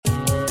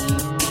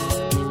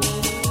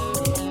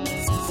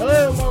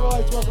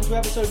welcome to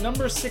episode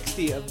number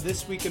 60 of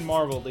This Week in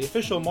Marvel, the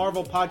official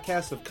Marvel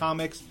podcast of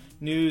comics,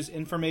 news,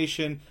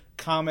 information,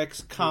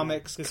 comics.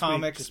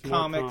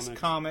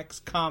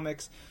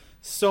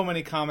 So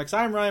many comics.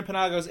 I'm Ryan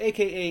Penagos,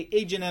 a.k.a.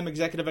 Agent M,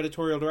 Executive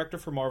Editorial Director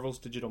for Marvel's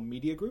Digital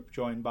Media Group,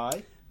 joined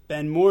by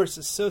Ben Morse,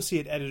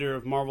 Associate Editor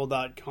of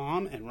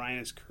Marvel.com, and Ryan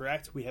is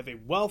correct. We have a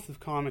wealth of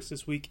comics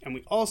this week, and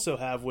we also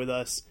have with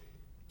us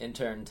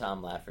Intern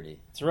Tom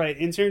Lafferty. That's right,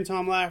 intern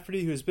Tom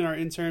Lafferty, who has been our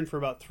intern for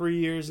about 3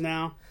 years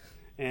now,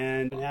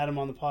 and had him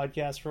on the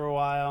podcast for a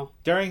while.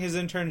 During his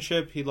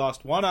internship, he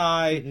lost one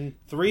eye,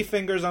 3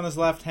 fingers on his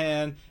left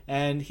hand,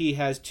 and he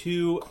has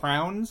 2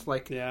 crowns,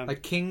 like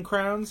king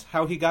crowns.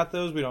 How he got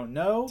those, we don't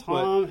know.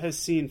 Tom has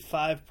seen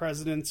 5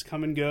 presidents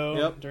come and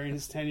go during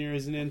his tenure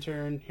as an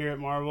intern here at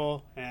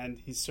Marvel,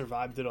 and he's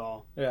survived it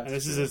all. Yeah, and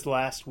this is his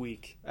last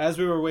week. As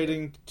we were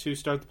waiting to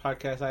start the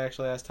podcast, I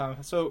actually asked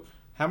Tom, so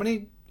how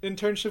many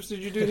internships did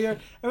you do here?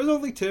 It was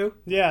only 2.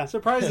 Yeah.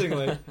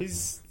 Surprisingly.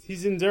 He's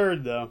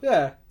endured, though.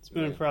 Yeah. It's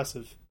been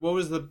impressive. What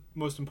was the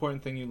most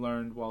important thing you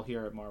learned while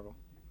here at Marvel?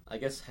 I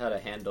guess how to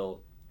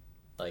handle,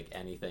 like,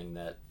 anything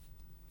that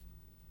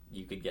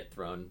you could get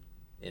thrown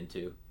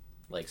into,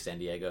 like San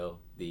Diego,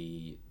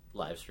 the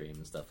live stream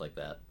and stuff like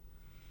that.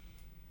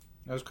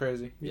 That was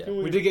crazy. Yeah.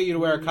 We did get you to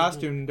wear a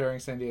costume during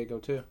San Diego,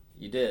 too.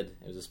 You did.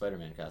 It was a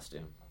Spider-Man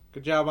costume.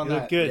 Good job on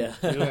that. You look good.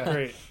 Yeah. You look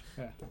great.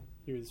 Yeah.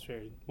 You was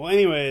very... Well,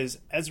 anyways,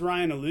 as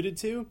Ryan alluded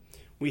to,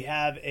 we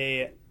have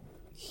a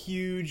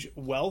huge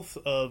wealth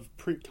of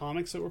print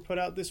comics that were put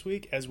out this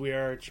week, as we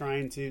are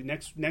trying to...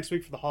 Next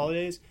week for the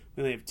holidays,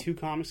 we only have 2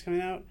 comics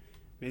coming out.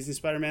 Amazing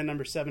Spider-Man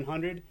number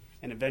 700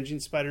 and Avenging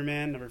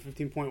Spider-Man number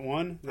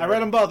 15.1. I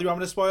read them both. Do you want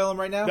me to spoil them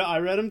right now? No, I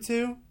read them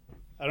too.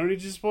 I don't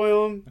need you to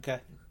spoil them. Okay.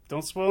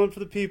 Don't spoil them for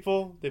the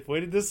people. They've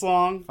waited this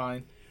long.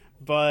 Fine.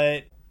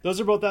 But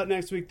those are both out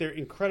next week. They're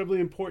incredibly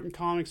important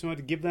comics. We want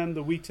to give them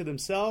the week to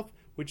themselves,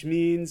 which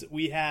means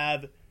we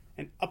have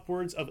an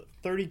upwards of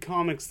 30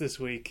 comics this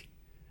week.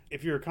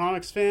 If you're a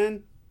comics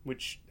fan,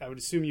 which I would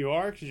assume you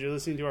are because you're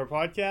listening to our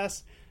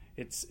podcast,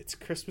 it's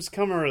Christmas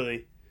come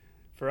early.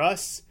 For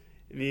us,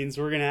 it means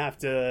we're going to have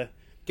to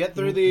get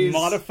through these,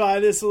 modify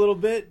this a little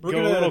bit, go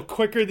a little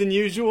quicker than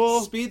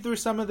usual. Speed through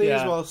some of these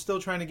while still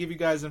trying to give you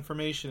guys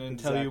information and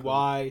tell you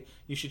why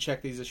you should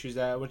check these issues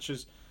out, which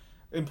is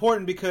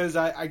important because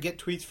I get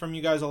tweets from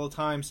you guys all the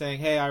time saying,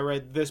 hey, I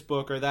read this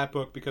book or that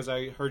book because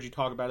I heard you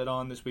talk about it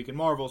on This Week in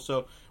Marvel.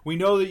 So we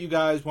know that you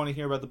guys want to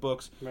hear about the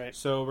books. Right.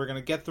 So we're going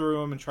to get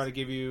through them and try to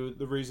give you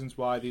the reasons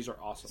why these are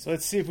awesome. So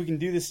let's see if we can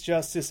do this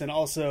justice and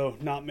also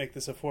not make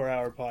this a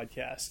 4-hour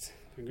podcast.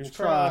 Fingers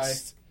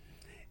crossed.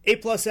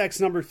 A+X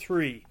number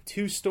 3.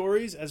 2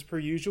 stories, as per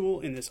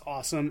usual, in this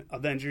awesome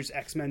Avengers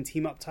X-Men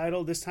team-up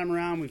title. This time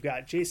around, we've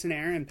got Jason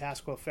Aaron and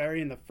Pasquale Ferry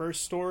in the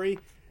first story,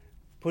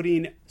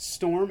 putting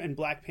Storm and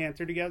Black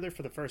Panther together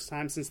for the first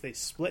time since they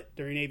split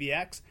during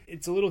AVX.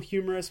 It's a little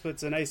humorous, but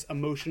it's a nice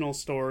emotional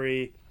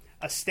story,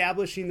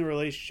 establishing the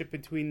relationship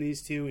between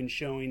these two and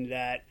showing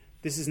that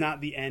this is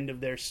not the end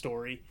of their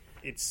story.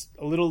 It's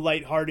a little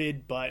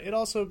lighthearted, but it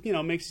also,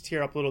 makes you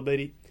tear up a little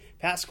bit.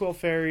 Pasquale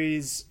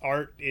Ferry's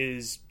art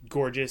is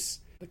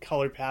gorgeous. The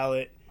color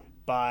palette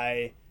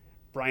by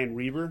Brian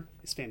Reber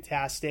is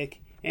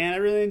fantastic, and I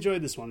really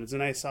enjoyed this one. It's a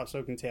nice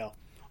soft-spoken tale.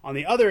 On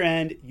the other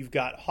end, you've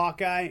got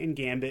Hawkeye and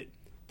Gambit,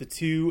 the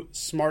 2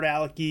 smart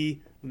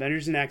alecky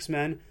Avengers and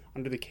X-Men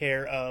under the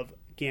care of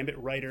Gambit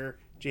writer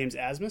James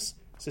Asmus,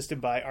 assisted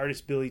by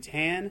artist Billy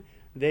Tan.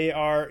 They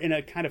are in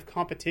a kind of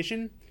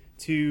competition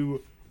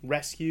to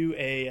rescue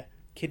a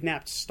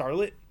kidnapped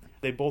starlet.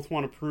 They both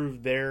want to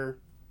prove they're,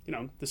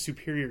 the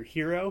superior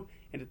hero,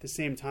 and at the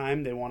same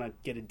time, they want to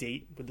get a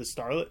date with the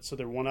starlet, so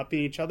they're one-upping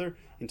each other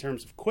in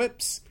terms of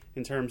quips,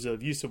 in terms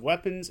of use of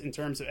weapons, in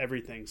terms of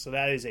everything. So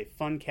that is a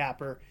fun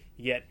capper.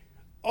 You get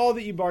all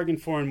that you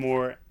bargained for and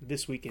more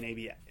this week in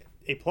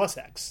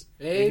A+X.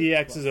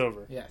 AVX is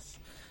over. Yes.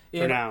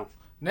 For now.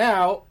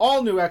 Now,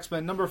 all new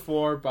X-Men number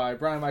 4 by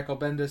Brian Michael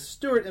Bendis,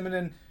 Stuart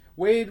Immonen,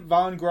 Wade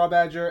Von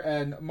Grawbadger,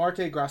 and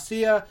Marte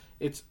Gracia.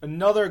 It's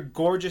another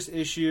gorgeous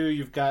issue.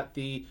 You've got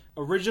the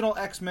original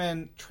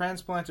X-Men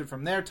transplanted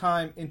from their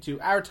time into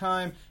our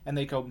time, and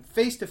they go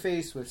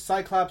face-to-face with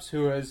Cyclops,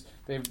 who, as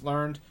they've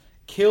learned,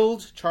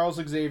 killed Charles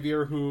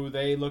Xavier, who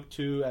they look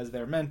to as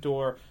their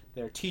mentor,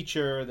 their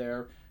teacher,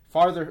 their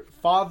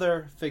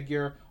father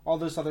figure, all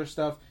this other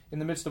stuff. In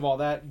the midst of all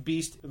that,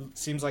 Beast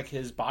seems like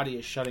his body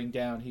is shutting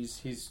down.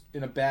 He's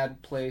in a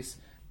bad place.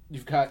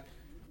 You've got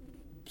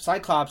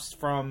Cyclops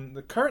from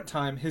the current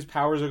time. His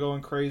powers are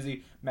going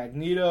crazy.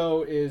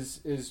 Magneto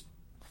is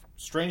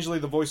strangely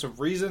the voice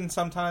of reason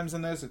sometimes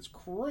in this. It's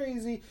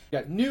crazy. You've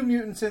got New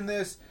Mutants in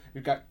this.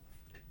 You've got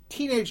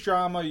teenage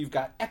drama. You've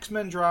got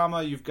X-Men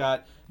drama. You've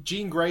got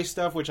Jean Grey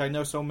stuff, which I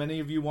know so many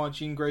of you want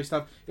Jean Grey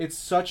stuff. It's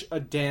such a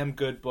damn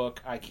good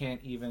book. I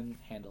can't even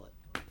handle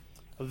it.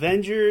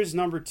 Avengers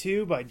number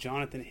 2 by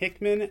Jonathan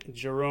Hickman,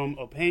 Jerome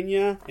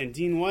Opeña, and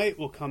Dean White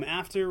will come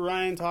after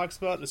Ryan talks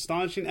about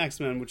Astonishing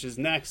X-Men, which is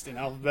next in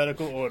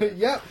alphabetical order.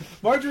 Yep.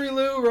 Marjorie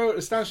Liu wrote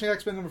Astonishing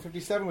X-Men number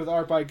 57 with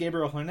art by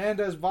Gabriel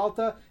Hernandez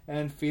Valta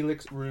and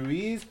Felix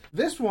Ruiz.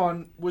 This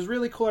one was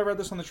really cool. I read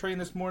this on the train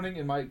this morning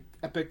in my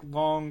epic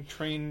long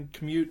train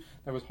commute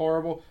that was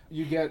horrible.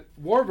 You get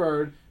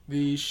Warbird,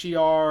 the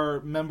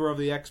Shi'ar member of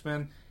the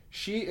X-Men.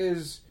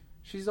 She's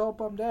all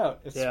bummed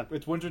out.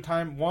 It's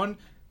wintertime. One,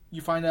 you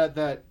find out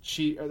that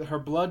her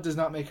blood does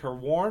not make her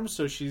warm,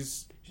 so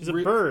she's a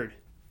bird.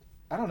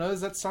 I don't know.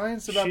 Is that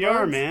science about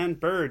Shi'ar, birds? man.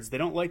 Birds. They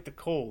don't like the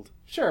cold.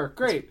 Sure,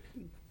 great.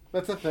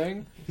 That's a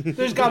thing.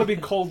 There's got to be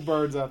cold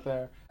birds out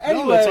there.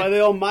 Anyway, no, that's why they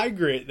all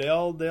migrate. They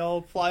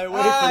all fly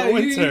away for the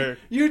winter.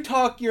 You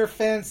talk your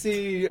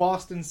fancy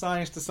Boston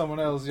science to someone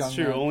else, young man. It's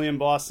true. Only in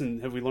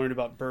Boston have we learned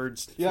about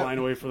birds flying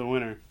away for the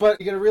winter.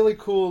 But you get a really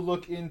cool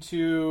look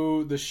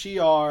into the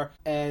Shi'ar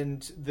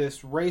and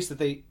this race that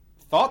they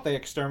thought they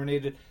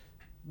exterminated.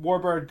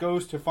 Warbird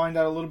goes to find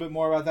out a little bit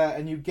more about that,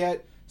 and you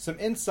get some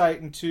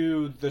insight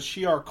into the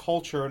Shi'ar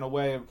culture in a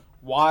way of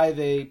why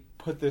they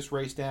put this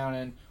race down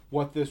and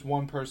what this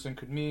one person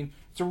could mean.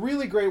 It's a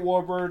really great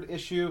Warbird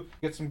issue. You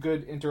get some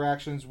good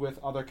interactions with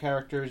other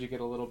characters. You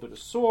get a little bit of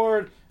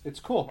sword.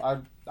 It's cool.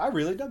 I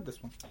really dug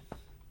this one.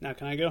 Now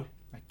can I go?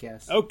 I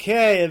guess.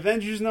 Okay,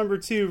 Avengers number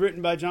 2,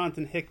 written by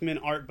Jonathan Hickman,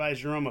 art by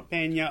Jerome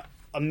Opeña.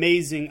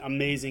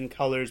 Amazing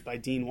colors by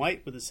Dean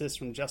White with assists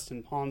from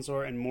Justin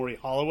Ponsor and Maury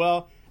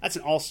Hollowell. That's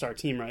an all-star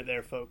team right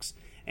there, folks.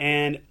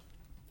 And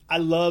I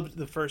loved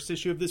the first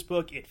issue of this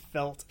book. It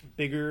felt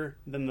bigger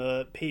than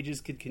the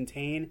pages could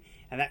contain,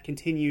 and that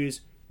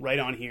continues right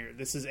on here.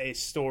 This is a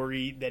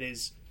story that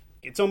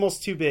it's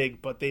almost too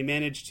big, but they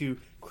managed to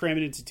cram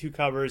it into 2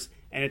 covers,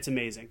 and it's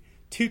amazing.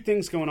 2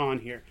 things going on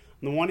here.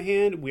 On the one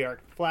hand, we are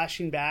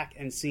flashing back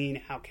and seeing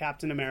how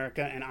Captain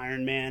America and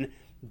Iron Man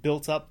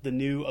built up the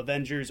new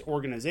Avengers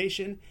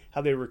organization,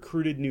 how they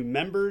recruited new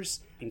members,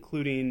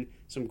 including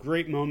some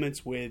great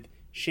moments with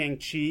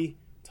Shang-Chi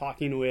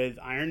talking with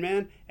Iron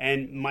Man,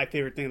 and my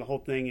favorite thing of the whole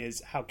thing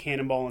is how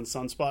Cannonball and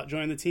Sunspot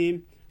joined the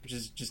team, which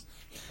is just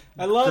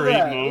I love great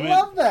that. moment. I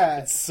love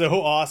that. It's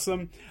so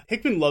awesome.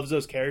 Hickman loves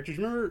those characters.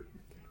 Remember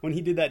when he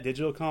did that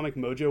digital comic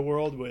Mojo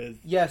World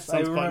with Sunspot I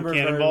remember and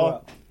Cannonball? Very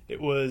well. It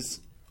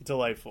was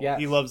delightful. Yes.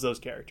 He loves those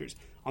characters.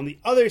 On the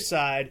other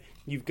side,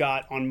 you've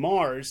got on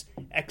Mars,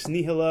 Ex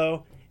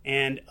Nihilo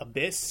and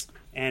Abyss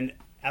and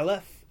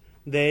Aleph.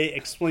 They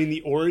explain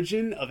the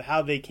origin of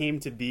how they came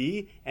to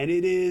be, and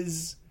it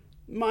is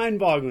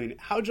mind-boggling.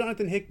 How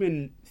Jonathan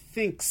Hickman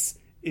thinks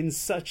in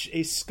such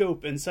a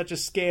scope and such a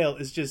scale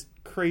is just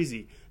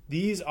crazy.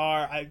 These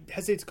are, I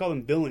hesitate to call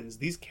them villains.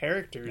 These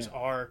characters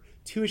are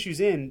 2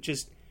 issues in,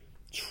 just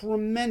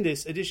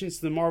tremendous additions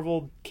to the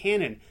Marvel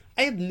canon.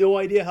 I have no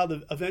idea how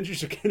the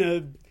Avengers are going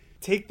to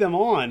take them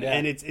on,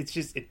 and it's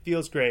just, it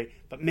feels great.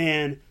 But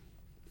man,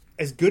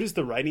 as good as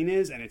the writing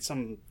is, and it's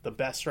some of the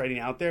best writing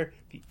out there,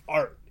 the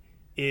art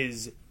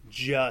is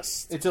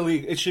just... It's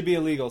illegal. It should be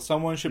illegal.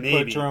 Someone should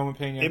put Jerome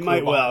Opeña in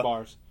behind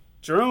bars.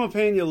 Jerome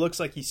Opeña looks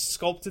like he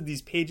sculpted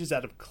these pages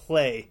out of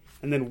clay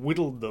and then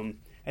whittled them.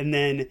 And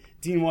then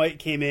Dean White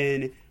came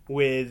in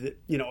with,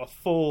 a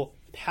full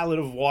palette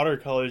of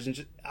watercolors, and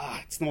just,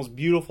 it's the most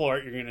beautiful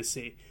art you're going to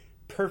see.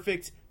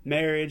 Perfect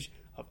marriage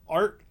of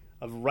art,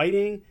 of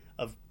writing,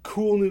 of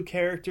cool new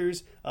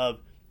characters, of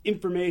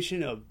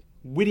information, of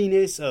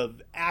wittiness,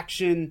 of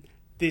action.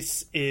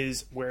 This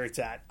is where it's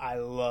at. I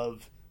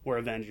love where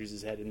Avengers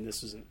is headed, and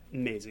this was an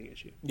amazing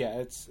issue. Yeah,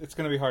 it's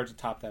going to be hard to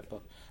top that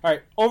book. All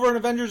right, over in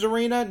Avengers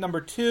Arena, number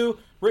 2,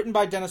 written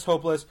by Dennis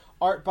Hopeless,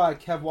 art by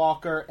Kev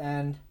Walker,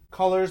 and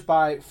colors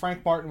by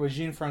Frank Martin with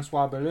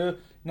Jean-Francois Bellew.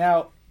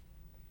 Now,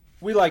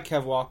 we like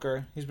Kev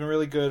Walker. He's been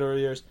really good over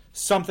the years.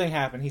 Something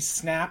happened. He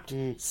snapped,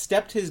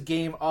 stepped his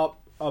game up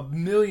a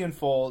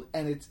millionfold,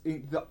 and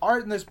the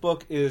art in this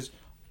book is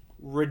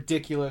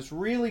ridiculous,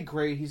 really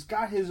great. He's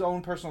got his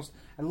own personal...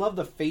 I love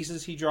the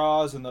faces he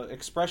draws and the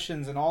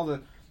expressions and all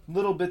the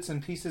little bits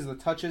and pieces, the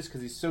touches,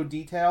 because he's so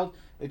detailed.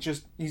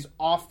 He's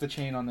off the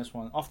chain on this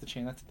one. Off the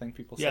chain, that's the thing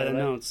people say. Yeah, right?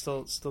 no, it's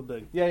still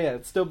big. Yeah,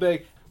 it's still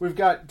big. We've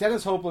got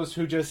Dennis Hopeless,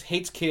 who just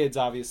hates kids,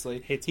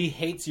 obviously. He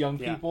hates young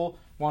people,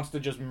 wants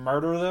to just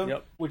murder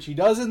them, which he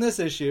does in this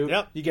issue.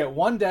 Yep. You get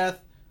 1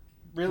 death.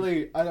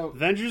 Really,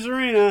 Avengers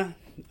Arena,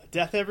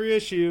 death every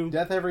issue.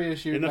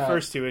 In the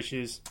first 2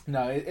 issues.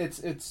 No,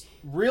 it's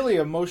really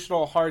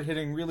emotional,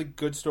 hard-hitting, really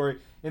good story.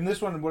 In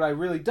this one, what I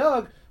really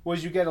dug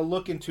was you get a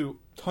look into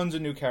tons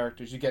of new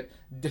characters. You get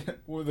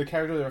the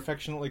character they're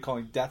affectionately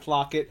calling Death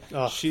Locket.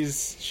 Oh,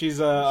 she's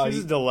a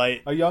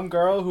delight. A young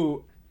girl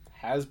who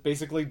has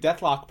basically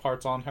Deathlock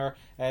parts on her.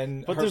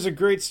 But there's a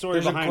great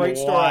story behind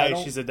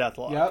why she's a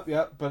Deathlock.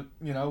 Yep. But,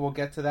 we'll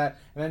get to that.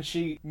 And then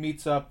she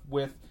meets up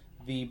with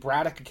the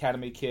Braddock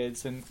Academy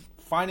kids and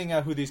finding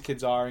out who these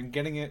kids are and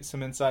getting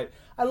some insight.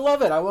 I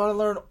love it. I want to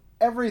learn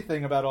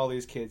everything about all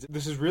these kids.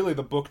 This is really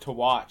the book to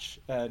watch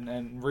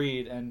and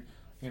read, and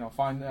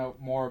find out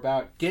more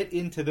about. Get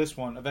into this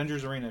one,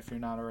 Avengers Arena, if you're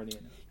not already in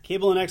it.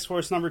 Cable and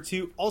X-Force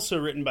 #2, also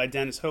written by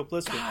Dennis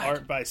Hopeless, with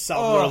art by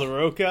Salvador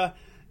LaRocca.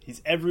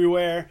 He's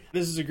everywhere.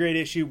 This is a great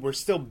issue. We're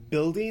still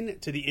building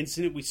to the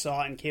incident we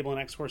saw in Cable and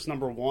X-Force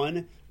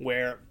 #1,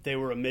 where they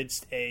were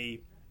amidst a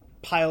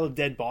pile of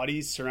dead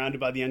bodies surrounded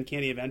by the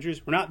Uncanny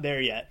Avengers. We're not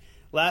there yet.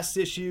 Last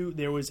issue,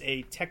 there was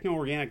a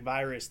techno-organic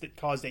virus that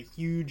caused a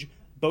huge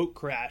boat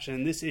crash, and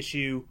in this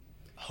issue,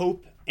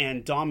 Hope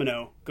and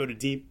Domino go to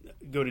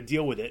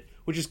deal with it,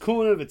 which is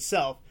cool in and of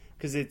itself,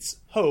 because it's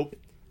Hope,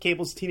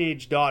 Cable's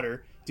teenage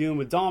daughter, dealing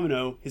with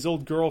Domino, his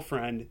old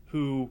girlfriend,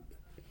 who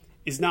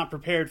is not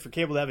prepared for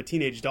Cable to have a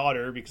teenage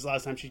daughter, because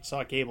last time she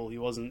saw Cable, he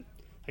wasn't,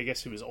 I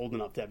guess he was old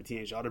enough to have a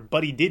teenage daughter,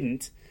 but he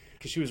didn't,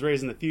 because she was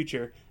raised in the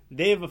future.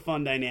 They have a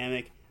fun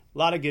dynamic, a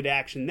lot of good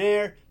action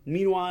there.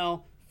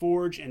 Meanwhile,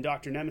 Forge and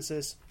Dr.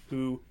 Nemesis,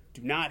 who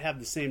do not have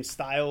the same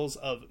styles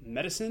of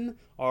medicine,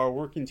 are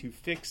working to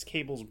fix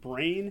Cable's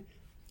brain.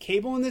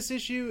 Cable in this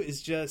issue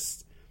is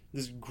just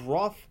this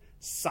gruff,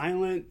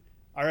 silent,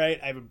 all right,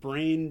 I have a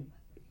brain,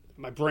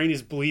 my brain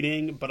is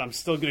bleeding, but I'm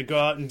still going to go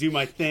out and do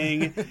my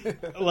thing.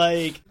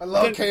 I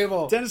love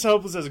Cable. Dennis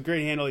Hopeless has a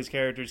great handle on these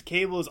characters.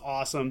 Cable is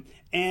awesome.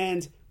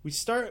 And we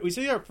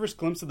see our first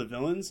glimpse of the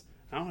villains.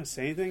 I don't want to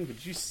say anything,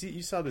 but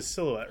you saw the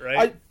silhouette, right?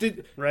 I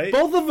did. Right?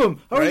 Both of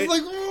them. I right? was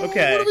like, oh,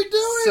 okay. What are we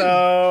doing?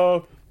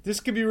 So this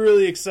could be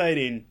really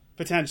exciting,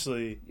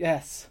 potentially.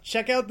 Yes.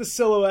 Check out the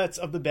silhouettes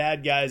of the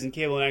bad guys in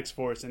Cable and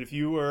X-Force, and if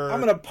you were... I'm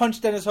going to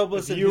punch Dennis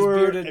Hopeless in his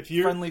bearded,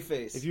 friendly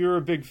face. If you were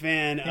a big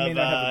fan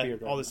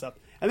of all this stuff.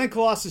 And then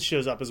Colossus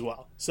shows up as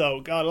well.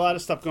 So got a lot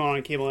of stuff going on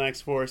in Cable and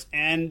X-Force,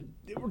 and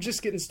we're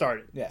just getting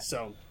started. Yeah.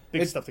 So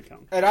big stuff to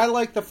come. And I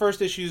like the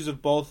first issues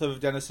of both of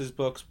Dennis's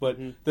books, but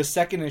the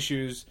second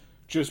issues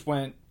just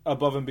went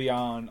above and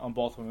beyond on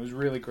both of them. It was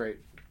really great.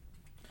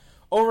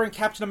 Over in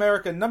Captain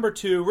America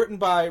 #2, written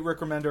by Rick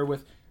Remender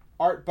with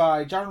art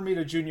by John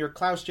Romita Jr.,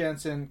 Klaus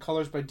Janson,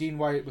 colors by Dean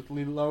White with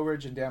Lee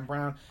Lowridge and Dan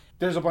Brown.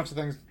 There's a bunch of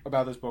things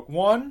about this book.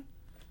 One,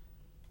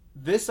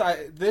 this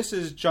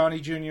is Johnny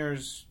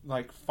Jr.'s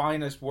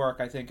finest work,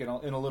 I think, in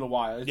a little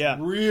while.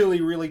 It's really,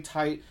 really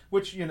tight,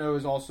 which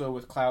is also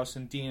with Klaus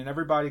and Dean and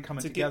everybody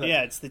coming together.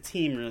 It's the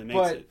team really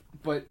makes it.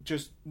 But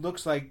just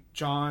looks like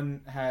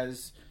John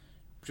has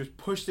just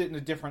pushed it in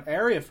a different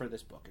area for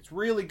this book. It's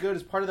really good.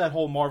 It's part of that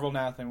whole Marvel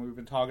Now thing we've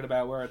been talking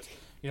about, where it's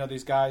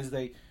these guys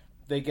they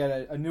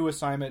get a new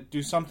assignment,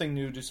 do something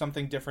new, do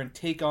something different,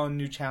 take on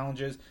new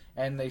challenges,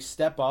 and they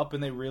step up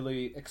and they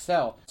really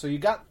excel. So you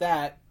got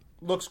that.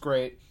 Looks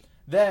great.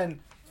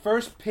 Then,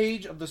 first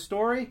page of the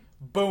story,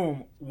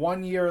 boom,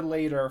 1 year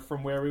later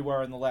from where we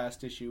were in the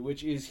last issue,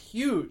 which is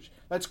huge.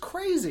 That's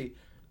crazy.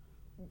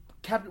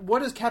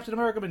 What has Captain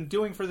America been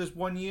doing for this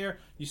 1 year?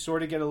 You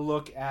sort of get a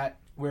look at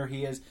where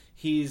he is.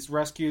 He's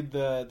rescued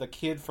the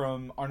kid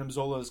from Arnim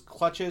Zola's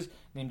clutches,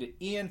 named it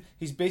Ian.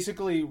 He's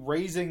basically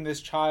raising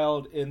this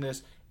child in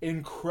this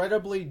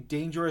incredibly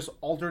dangerous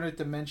alternate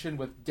dimension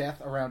with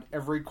death around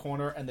every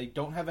corner, and they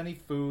don't have any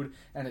food,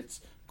 and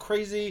it's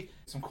crazy.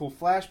 Some cool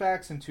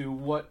flashbacks into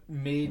what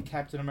made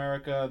Captain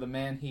America the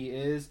man he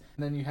is.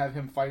 And then you have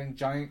him fighting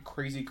giant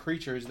crazy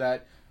creatures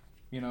that,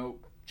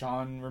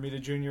 John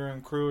Romita Jr.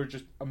 and crew are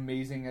just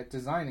amazing at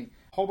designing.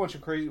 Whole bunch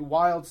of crazy,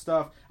 wild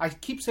stuff. I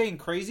keep saying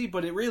crazy,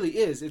 but it really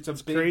is. It's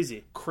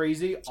big,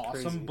 crazy,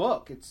 awesome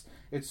book.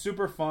 It's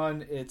super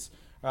fun. It's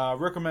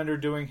Rick Remender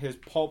doing his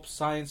pulp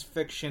science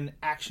fiction,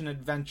 action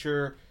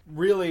adventure,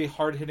 really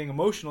hard-hitting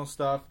emotional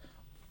stuff,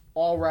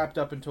 all wrapped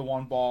up into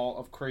one ball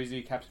of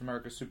crazy Captain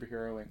America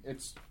superheroing.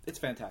 It's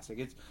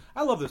fantastic.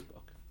 I love this book.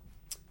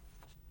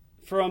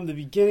 From the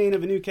beginning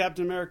of a new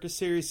Captain America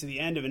series to the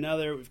end of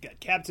another, we've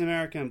got Captain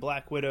America and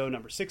Black Widow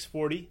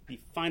 #640.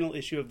 The final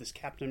issue of this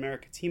Captain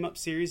America team-up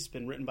series has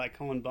been written by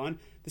Cullen Bunn,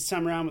 this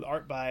time around with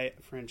art by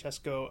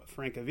Francesco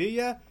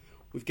Francavilla.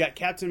 We've got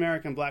Captain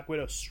America and Black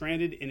Widow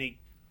stranded in a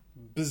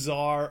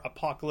bizarre,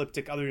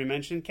 apocalyptic other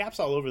dimension. Cap's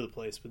all over the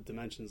place with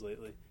dimensions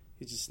lately.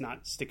 He's just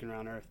not sticking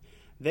around Earth.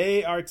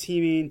 They are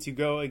teaming to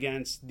go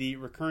against the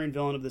recurring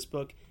villain of this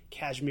book,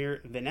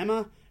 Kashmir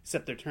Venema,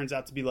 except there turns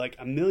out to be 1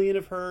 million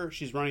of her.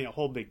 She's running a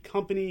whole big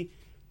company.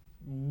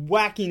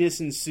 Wackiness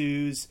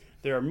ensues.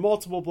 There are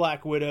multiple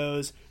Black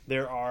Widows.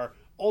 There are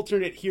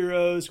alternate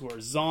heroes who are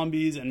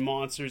zombies and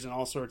monsters and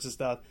all sorts of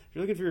stuff. If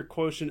you're looking for your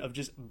quotient of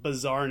just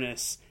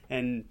bizarreness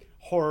and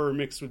horror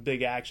mixed with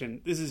big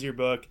action, this is your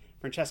book.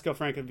 Francesco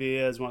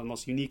Francavilla is one of the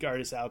most unique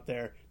artists out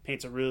there.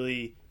 Paints a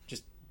really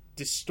just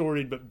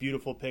distorted but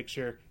beautiful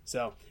picture.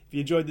 So if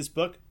you enjoyed this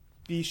book,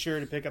 be sure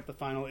to pick up the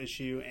final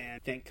issue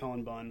and thank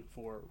Cullen Bunn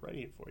for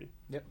writing it for you.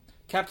 Yep.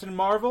 Captain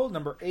Marvel,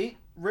 #8,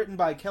 written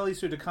by Kelly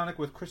Sue DeConnick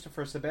with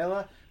Christopher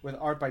Sabella, with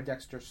art by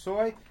Dexter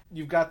Soy.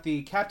 You've got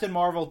the Captain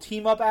Marvel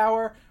team-up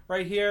hour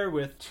right here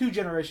with 2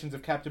 generations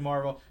of Captain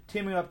Marvel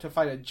teaming up to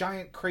fight a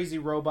giant crazy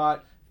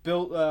robot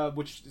built,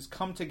 which has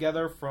come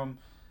together from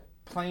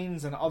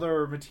planes and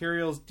other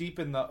materials deep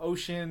in the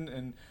ocean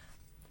and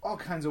all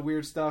kinds of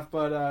weird stuff.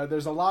 But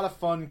there's a lot of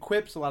fun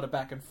quips, a lot of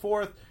back and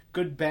forth,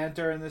 good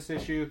banter in this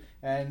issue,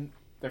 and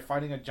they're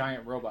fighting a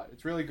giant robot.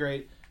 It's really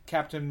great.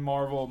 Captain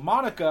Marvel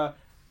Monica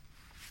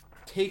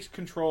takes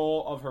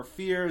control of her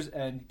fears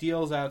and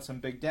deals out some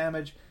big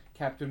damage.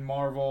 Captain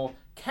Marvel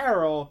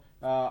Carol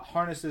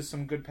harnesses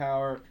some good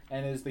power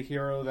and is the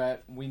hero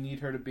that we need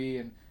her to be,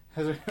 and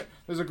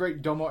there's a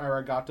great Domo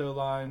Arigato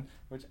line,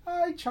 which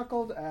I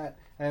chuckled at,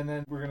 and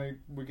then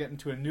we're getting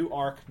to a new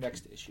arc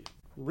next issue.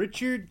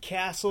 Richard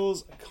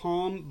Castle's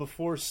Calm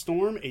Before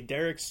Storm, a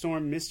Derek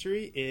Storm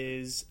mystery,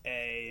 is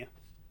a,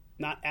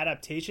 not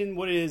adaptation.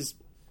 What it is,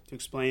 to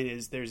explain,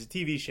 is there's a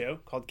TV show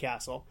called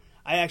Castle.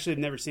 I actually have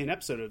never seen an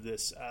episode of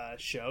this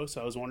show,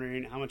 so I was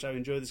wondering how much I would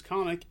enjoy this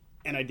comic,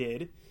 and I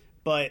did.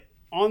 But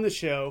on the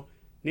show,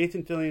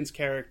 Nathan Fillion's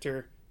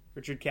character,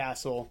 Richard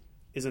Castle,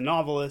 is a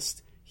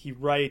novelist. He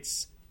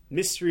writes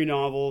mystery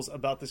novels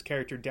about this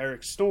character,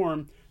 Derek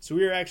Storm. So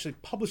we are actually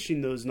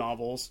publishing those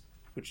novels,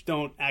 which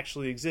don't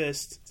actually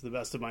exist, to the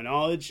best of my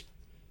knowledge,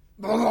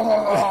 as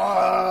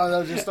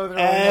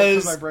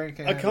my brain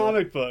can't a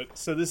comic book.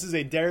 So this is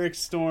a Derek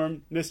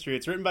Storm mystery.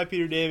 It's written by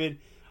Peter David,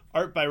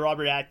 art by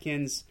Robert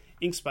Atkins,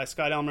 inks by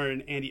Scott Elmer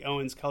and Andy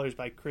Owens, colors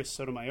by Chris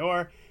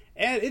Sotomayor.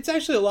 And it's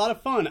actually a lot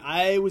of fun.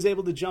 I was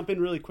able to jump in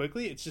really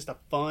quickly. It's just a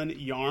fun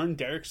yarn.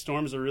 Derek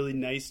Storm's a really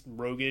nice,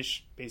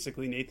 roguish,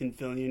 basically Nathan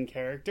Fillion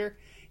character.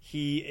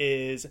 He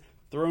is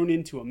thrown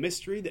into a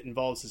mystery that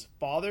involves his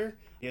father.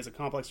 He has a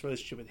complex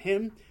relationship with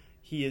him.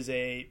 He is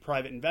a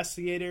private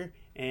investigator,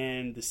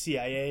 and the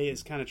CIA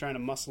is kind of trying to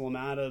muscle him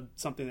out of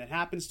something that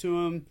happens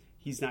to him.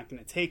 He's not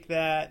going to take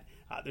that.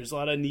 There's a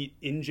lot of neat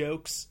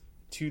in-jokes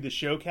to the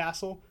show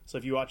Castle, so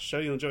if you watch the show,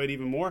 you'll enjoy it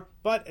even more.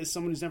 But as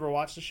someone who's never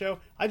watched the show,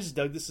 I just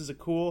dug this as a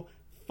cool,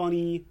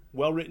 funny,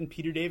 well-written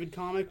Peter David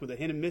comic with a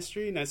hint of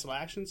mystery, nice little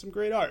action, some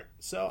great art.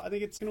 So I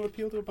think it's going to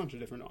appeal to a bunch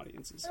of different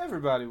audiences.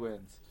 Everybody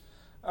wins.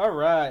 All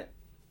right.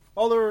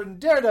 All-Over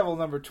Daredevil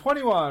number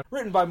 21,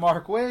 written by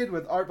Mark Waid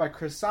with art by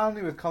Chris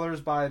Samnee with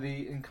colors by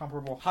the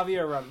incomparable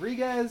Javier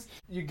Rodriguez.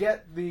 You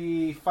get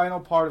the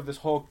final part of this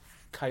whole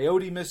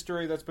Coyote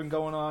mystery that's been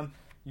going on.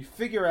 You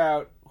figure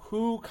out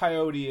who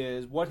Coyote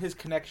is, what his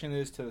connection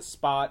is to the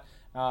Spot,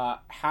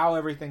 how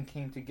everything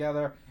came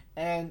together,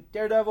 and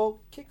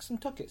Daredevil kicks some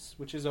tuchus,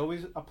 which is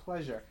always a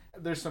pleasure.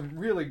 There's some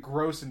really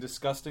gross and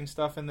disgusting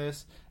stuff in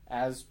this,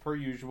 as per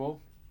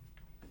usual.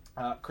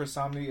 Chris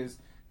Samnee is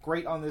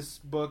great on this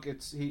book.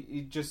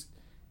 He's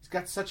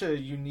got such a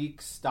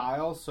unique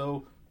style,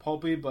 so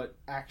pulpy but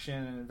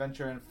action and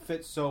adventure, and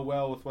fits so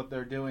well with what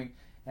they're doing.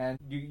 And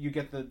you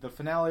get the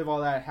finale of all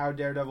that, how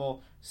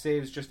Daredevil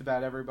saves just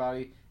about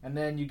everybody, and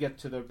then you get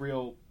to the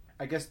real,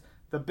 I guess,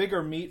 the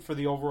bigger meat for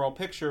the overall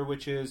picture,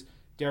 which is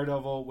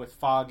Daredevil with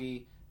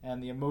Foggy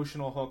and the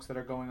emotional hooks that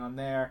are going on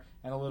there,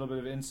 and a little bit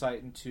of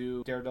insight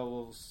into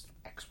Daredevil's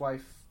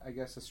ex-wife, I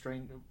guess,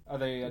 are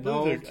they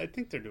annulled? I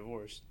think they're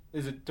divorced.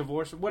 Is it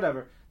divorce?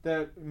 Whatever.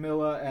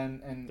 Milla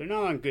and they're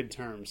not on good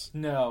terms.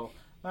 No.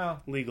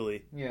 Well,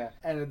 legally. Yeah.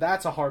 And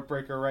that's a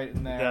heartbreaker right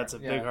in there. That's a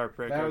big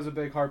heartbreaker. That was a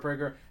big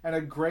heartbreaker. And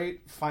a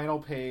great final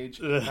page,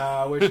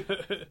 which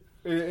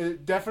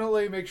it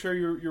definitely make sure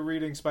you're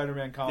reading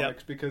Spider-Man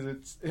comics, because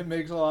it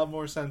makes a lot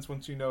more sense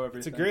once you know everything.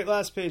 It's a great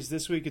last page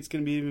this week. It's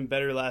going to be even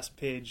better last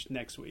page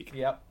next week.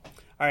 Yep.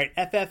 All right,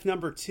 FF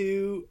number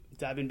 2,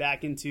 diving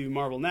back into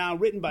Marvel Now,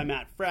 written by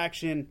Matt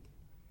Fraction,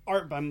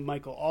 art by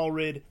Michael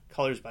Allred,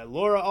 colors by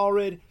Laura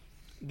Allred.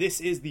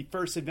 This is the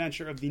first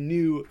adventure of the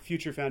new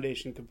Future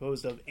Foundation,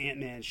 composed of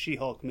Ant-Man,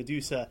 She-Hulk,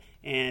 Medusa,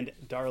 and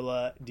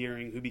Darla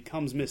Deering, who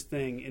becomes Miss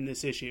Thing in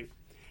this issue.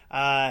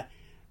 The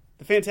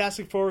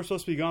Fantastic Four were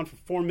supposed to be gone for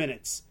 4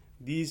 minutes.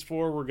 These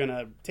four were going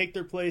to take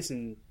their place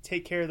and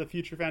take care of the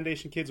Future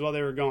Foundation kids while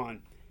they were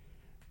gone.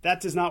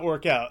 That does not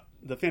work out.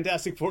 The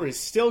Fantastic Four is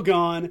still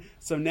gone,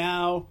 so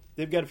now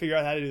they've got to figure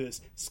out how to do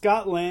this.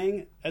 Scott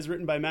Lang, as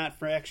written by Matt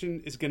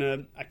Fraction, is going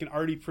to, I can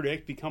already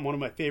predict, become one of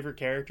my favorite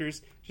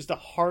characters. Just a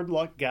hard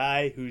luck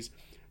guy who's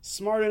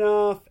smart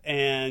enough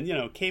and,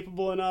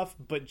 capable enough,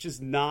 but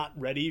just not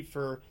ready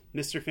for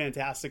Mr.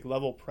 Fantastic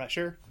level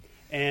pressure.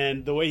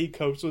 And the way he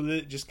copes with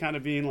it, just kind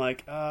of being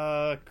like,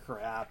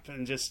 crap,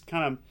 and just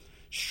kind of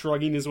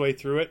shrugging his way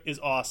through it is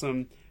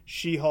awesome.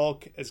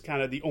 She-Hulk is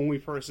kind of the only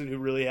person who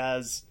really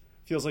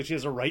feels like she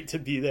has a right to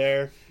be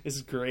there.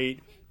 Is great.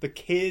 The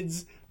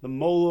kids, the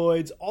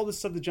Moloids, all the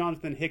stuff that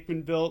Jonathan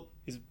Hickman built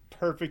is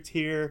perfect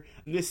here.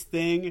 This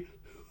Thing,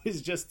 who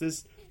is just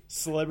this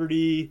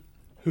celebrity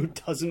who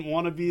doesn't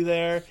want to be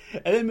there.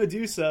 And then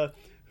Medusa,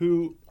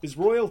 who is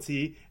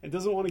royalty and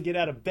doesn't want to get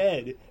out of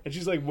bed. And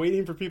she's like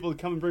waiting for people to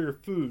come and bring her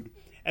food.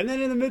 And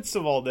then in the midst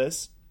of all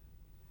this,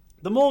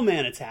 the Mole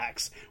Man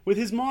attacks with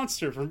his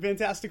monster from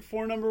Fantastic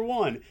Four number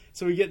 1.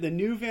 So we get the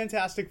new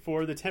Fantastic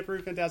Four, the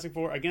temporary Fantastic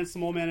Four, against the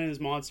Mole Man and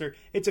his monster.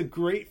 It's a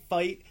great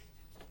fight.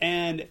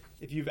 And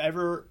if you've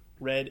ever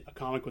read a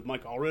comic with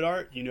Mike Allred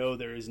art, you know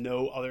there is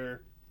no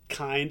other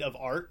kind of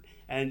art.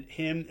 And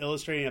him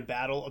illustrating a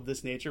battle of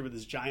this nature with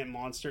this giant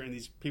monster and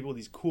these people with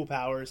these cool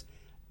powers.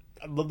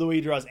 I love the way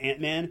he draws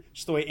Ant-Man.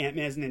 Just the way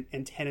Ant-Man's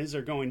antennas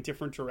are going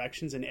different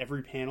directions in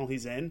every panel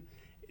he's in.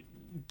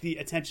 The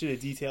attention to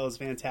detail is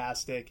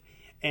fantastic.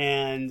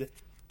 And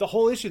the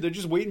whole issue, they're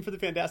just waiting for the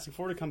Fantastic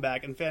Four to come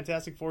back, and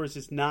Fantastic Four is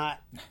just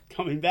not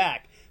coming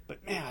back.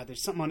 But man,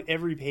 there's something on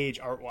every page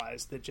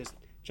art-wise that just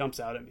jumps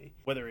out at me.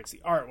 Whether it's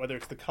the art, whether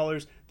it's the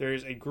colors,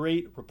 there's a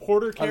great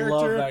reporter character. I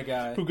love that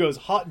guy. Who goes,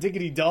 hot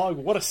diggity dog,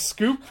 what a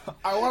scoop.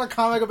 I want a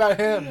comic about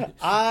him.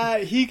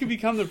 He could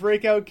become the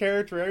breakout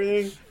character,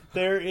 everything.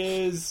 There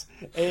is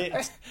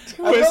a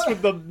twist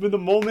with the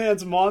Mole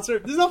Man's monster.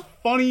 This is a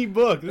funny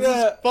book. This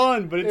is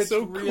fun, but it's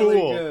so really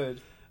cool.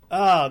 Good.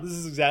 This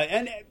is exactly.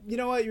 And you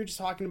know what? You were just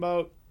talking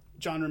about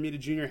John Romita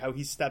Jr., how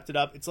he stepped it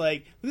up. It's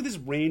like, look at this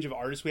range of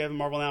artists we have in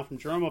Marvel now, from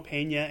Jerome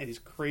Pena and his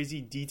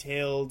crazy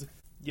detailed,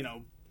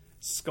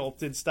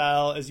 sculpted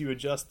style as you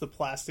adjust the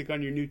plastic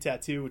on your new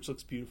tattoo, which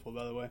looks beautiful,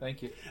 by the way.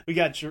 Thank you. We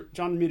got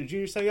John Romita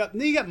Jr. setting up,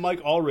 and then you got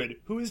Mike Allred,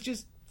 who is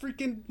just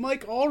freaking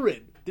Mike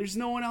Allred. There's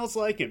no one else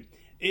like him.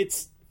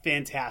 It's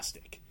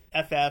fantastic.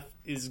 FF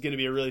is going to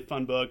be a really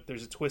fun book.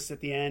 There's a twist at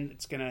the end.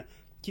 It's going to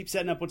keep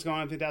setting up what's going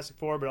on in Fantastic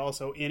Four, but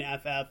also in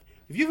FF.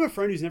 If you have a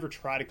friend who's never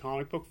tried a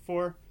comic book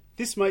before,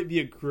 this might be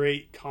a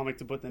great comic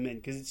to put them in,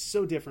 because it's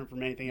so different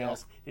from anything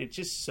else, and it's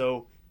just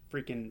so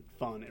freaking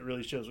fun. It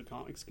really shows what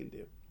comics can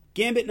do.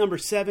 Gambit number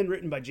 7,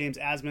 written by James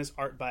Asmus,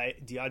 art by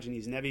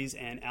Diogenes Neves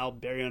and Al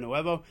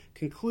Barrionuevo,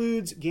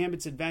 concludes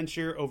Gambit's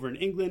adventure over in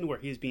England, where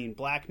he is being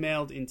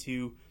blackmailed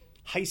into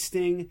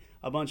heisting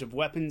a bunch of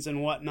weapons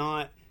and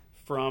whatnot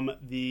from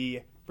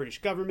the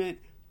British government.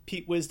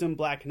 Pete Wisdom,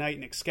 Black Knight,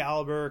 and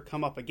Excalibur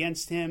come up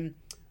against him.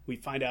 We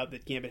find out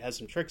that Gambit has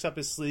some tricks up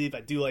his sleeve.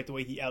 I do like the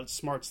way he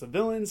outsmarts the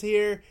villains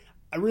here.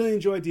 I really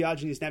enjoy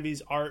Diogenes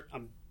Neves' art.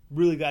 I'm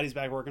really glad he's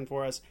back working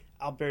for us.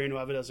 Al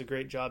Barrionuevo does a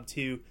great job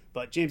too,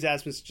 but James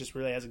Asmus just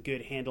really has a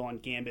good handle on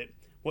Gambit.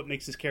 What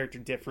makes his character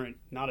different?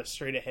 Not a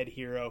straight-ahead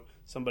hero,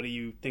 somebody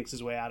who thinks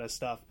his way out of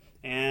stuff.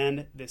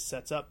 And this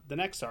sets up the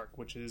next arc,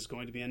 which is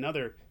going to be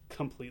another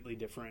completely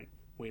different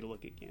way to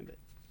look at Gambit.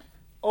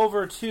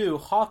 Over to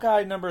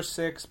Hawkeye number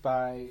 6,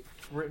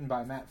 written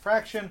by Matt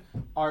Fraction,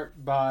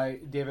 art by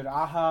David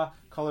Aja,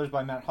 colors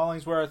by Matt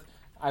Hollingsworth.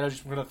 I'm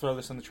just going to throw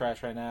this in the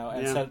trash right now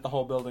and set the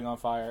whole building on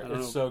fire.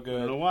 It's so good. I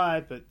don't know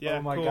why, but yeah.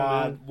 Oh my cool,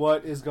 god, man.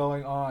 What is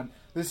going on?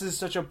 This is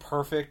such a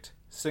perfect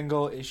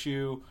single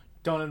issue,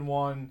 done in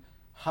one,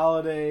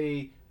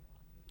 holiday,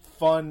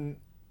 fun,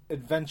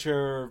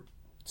 adventure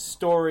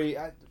story.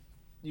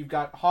 You've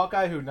got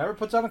Hawkeye, who never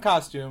puts on a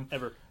costume.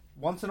 Ever.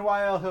 Once in a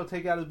while, he'll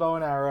take out his bow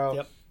and arrow.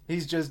 Yep.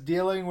 He's just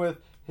dealing with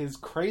his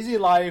crazy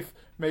life,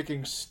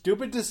 making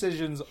stupid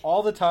decisions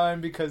all the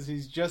time because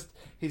he's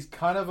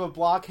kind of a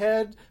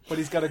blockhead, but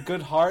he's got a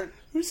good heart.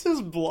 Who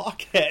says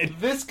blockhead?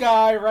 This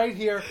guy right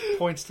here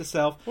points to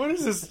self. What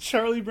is this,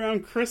 Charlie Brown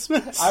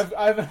Christmas?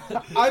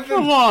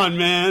 Come on,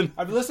 man.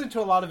 I've listened to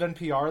a lot of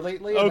NPR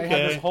lately, and they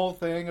have this whole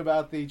thing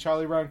about the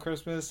Charlie Brown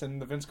Christmas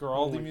and the Vince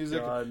Guaraldi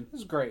music. God.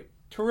 This is great.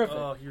 Terrific.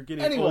 Oh, you're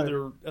getting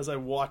older as I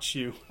watch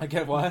you. I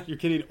get what? You're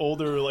getting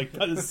older like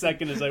by the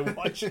second as I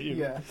watch you.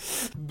 Yeah.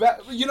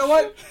 But you know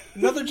what?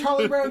 Another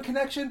Charlie Brown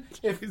connection.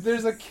 If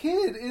there's a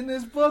kid in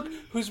this book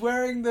who's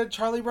wearing the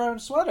Charlie Brown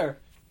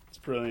sweater. It's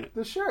brilliant.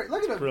 The shirt.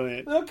 Look at him.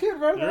 Brilliant. Little kid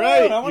running You're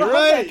around. right. I want to You're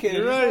hug right. that kid.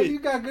 You're right. You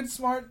got good,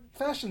 smart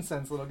fashion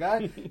sense, little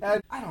guy.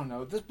 And I don't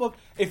know. This book,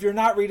 if you're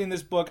not reading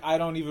this book, I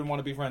don't even want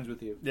to be friends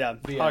with you. Yeah.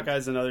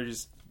 Hawkeye's another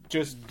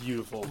just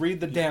beautiful. Read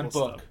the damn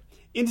book. Stuff.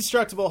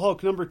 Indestructible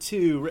Hulk number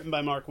 2, written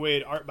by Mark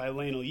Waid, art by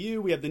Lionel Yu.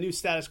 We have the new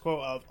status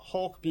quo of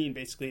Hulk being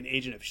basically an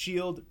agent of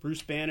S.H.I.E.L.D.,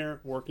 Bruce Banner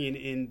working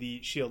in the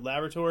S.H.I.E.L.D.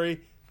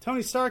 laboratory.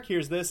 Tony Stark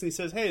hears this and he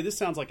says, hey, this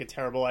sounds like a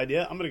terrible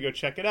idea. I'm going to go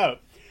check it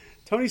out.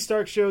 Tony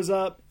Stark shows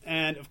up,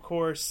 and of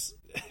course,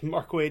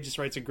 Mark Waid just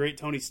writes a great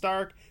Tony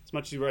Stark, as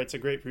much as he writes a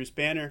great Bruce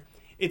Banner.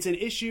 It's an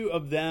issue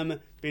of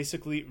them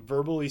basically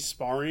verbally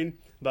sparring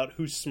about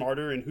who's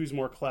smarter and who's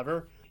more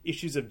clever.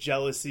 Issues of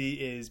jealousy.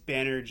 Is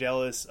Banner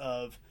jealous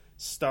of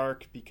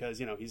Stark because,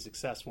 he's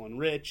successful and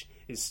rich?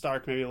 Is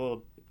Stark maybe a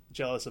little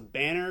jealous of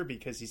Banner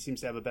because he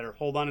seems to have a better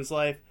hold on his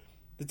life?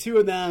 The two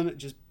of them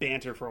just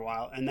banter for a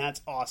while, and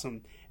that's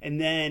awesome. And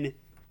then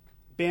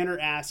Banner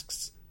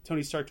asks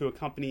Tony Stark to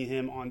accompany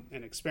him on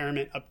an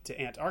experiment up to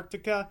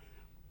Antarctica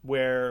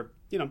where,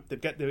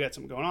 they've got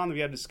something going on. They've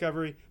got a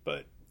discovery.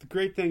 But the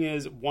great thing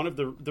is, one of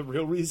the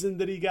real reason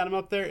that he got him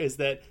up there is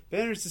that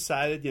Banner's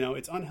decided,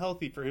 it's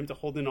unhealthy for him to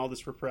hold in all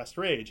this repressed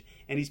rage.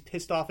 And he's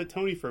pissed off at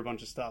Tony for a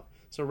bunch of stuff.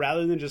 So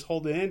rather than just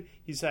hold it in,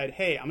 he decided,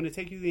 hey, I'm going to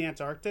take you to the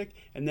Antarctic,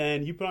 and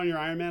then you put on your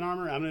Iron Man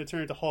armor, I'm going to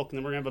turn into Hulk, and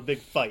then we're going to have a big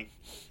fight.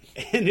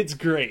 And it's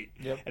great.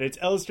 Yep. And it's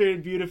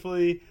illustrated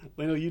beautifully.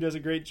 Lionel Yu does a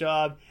great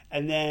job.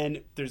 And then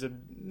there's a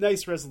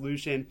nice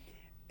resolution.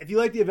 If you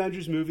like the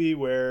Avengers movie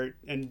where,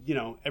 and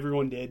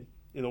everyone did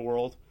in the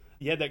world,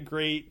 you had that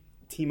great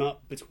team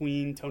up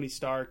between Tony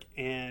Stark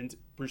and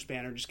Bruce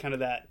Banner, just kind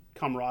of that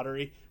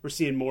camaraderie. We're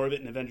seeing more of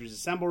it in Avengers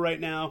Assemble right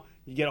now.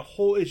 You get a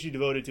whole issue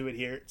devoted to it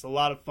here. It's a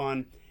lot of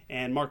fun.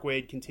 And Mark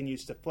Waid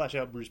continues to flesh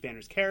out Bruce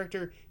Banner's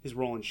character, his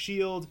role in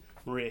S.H.I.E.L.D.,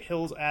 Maria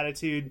Hill's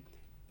attitude.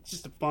 It's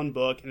just a fun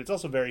book, and it's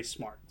also very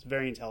smart. It's a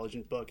very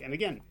intelligent book. And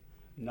again,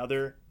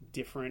 another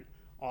different,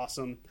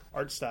 awesome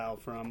art style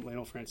from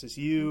Lionel Francis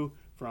Yu,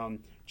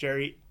 from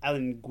Jerry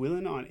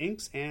Allen-Guillen on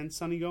inks, and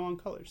Sonny Go on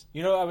colors.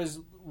 You know,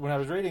 when I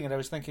was reading it, I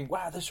was thinking,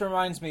 wow, this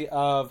reminds me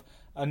of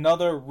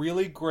another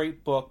really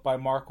great book by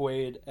Mark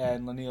Waid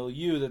and Lanil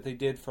Yu that they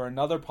did for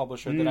another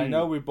publisher that I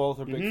know we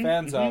both are big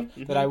fans of,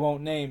 that I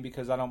won't name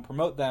because I don't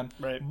promote them.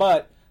 Right.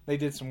 But they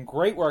did some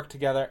great work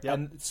together, Yep.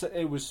 and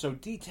it was so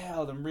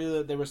detailed, and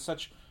really there was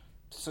such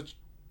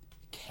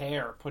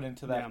care put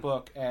into that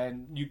book,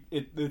 and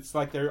it's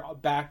like they're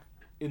back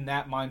in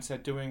that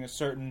mindset doing a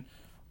certain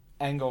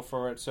angle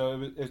for it.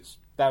 So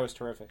that was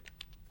terrific.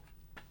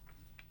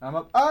 I'm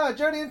up.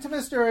 Journey into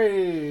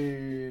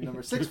Mystery,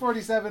 number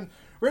 647,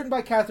 written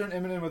by Catherine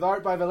Immonen with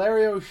art by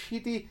Valerio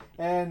Schiti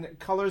and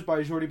colors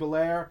by Jordi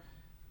Belair.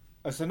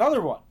 It's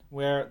another one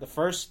where the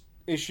first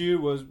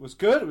issue was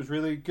good. It was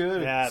really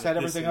good. It set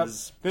everything up.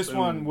 This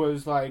one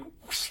was like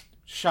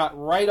shot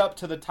right up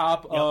to the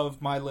top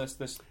of my list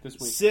this week.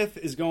 Sif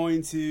is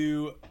going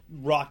to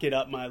rocket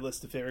up my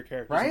list of favorite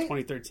characters in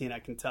 2013. I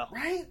can tell.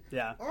 Right?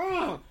 Yeah.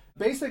 Ugh.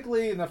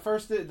 Basically, in the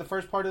first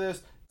part of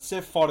this,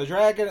 Sif fought a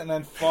dragon and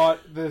then fought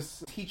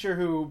this teacher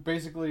who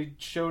basically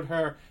showed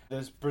her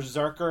this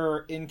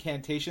berserker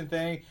incantation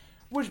thing,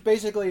 which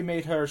basically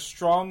made her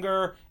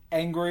stronger,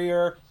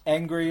 angrier,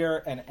 and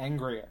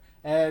angrier.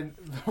 And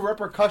the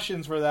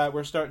repercussions for that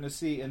we're starting to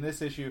see in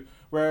this issue,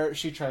 where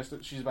she's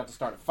about to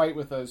start a fight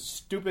with a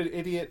stupid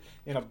idiot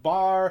in a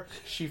bar.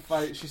 She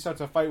starts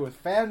a fight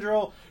with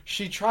Fandral.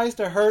 She tries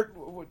to hurt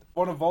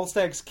one of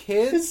Volstag's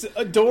kids. His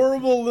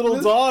adorable little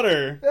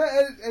daughter.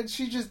 And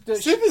she just...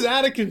 Sif is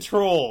out of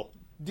control.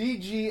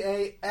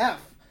 DGAF.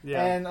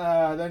 Yeah. And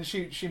then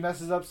she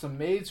messes up some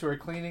maids who are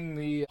cleaning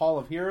the Hall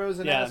of Heroes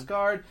in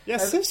Asgard. Yeah,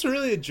 and Sif's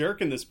really a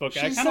jerk in this book.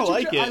 I kind of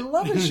like it. I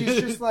love it.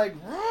 She's just like,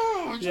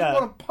 I just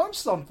want to punch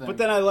something. But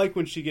then I like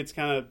when she gets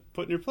kind of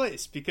put in her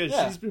place, because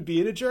she's been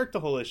being a jerk the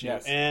whole issue.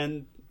 Yes.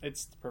 And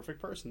it's the perfect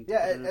person. Yeah,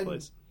 to put in her and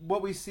place.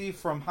 what we see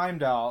from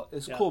Heimdall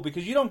is cool,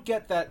 because you don't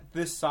get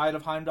this side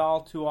of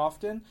Heimdall too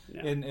often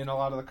in a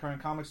lot of the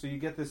current comics. So you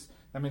get this,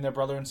 I mean, they're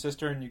brother and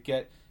sister, and you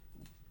get...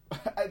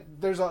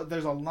 there's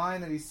a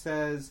line that he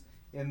says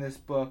in this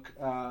book,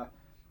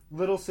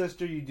 little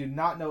sister, you do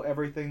not know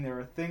everything. There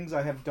are things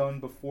I have done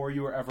before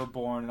you were ever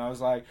born. And I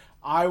was like,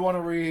 I want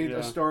to read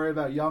a story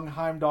about young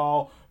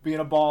Heimdall being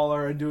a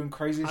baller and doing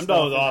crazy stuff.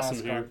 Heimdall was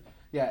awesome here.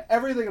 Yeah,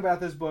 everything about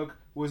this book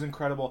was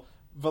incredible.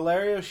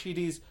 Valerio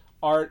Schiti's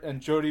art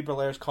and Jody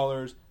Belair's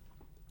colors,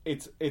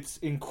 it's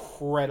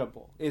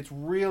incredible. It's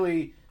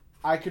really...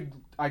 I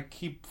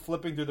keep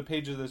flipping through the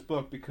pages of this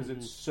book because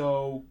it's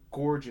so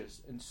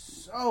gorgeous and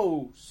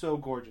so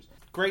gorgeous.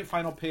 Great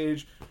final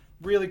page.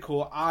 Really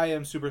cool. I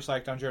am super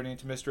psyched on Journey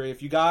into Mystery.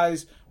 If you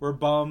guys were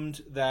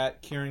bummed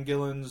that Kieran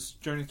Gillen's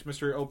Journey into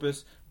Mystery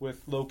opus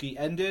with Loki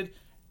ended,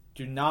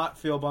 do not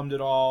feel bummed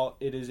at all.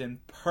 It is in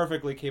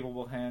perfectly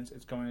capable hands.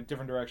 It's going in a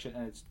different direction,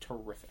 and it's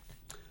terrific.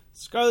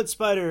 Scarlet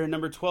Spider,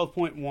 number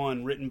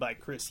 12.1, written by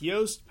Chris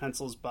Yost,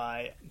 pencils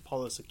by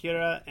Paulo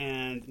Siqueira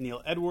and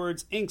Neil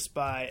Edwards, inks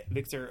by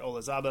Victor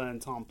Olazaba and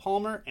Tom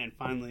Palmer, and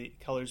finally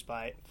colors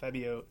by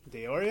Fabio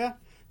De Oria.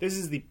 This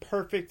is the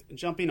perfect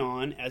jumping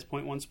on, as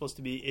point one's supposed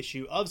to be,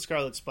 issue of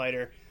Scarlet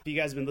Spider. If you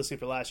guys have been listening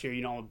for last year,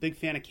 you know I'm a big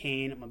fan of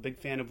Kane. I'm a big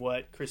fan of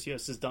what Chris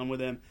Yost has done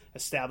with him,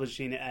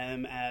 establishing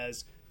him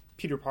as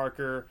Peter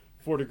Parker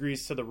 4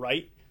 degrees to the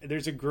right.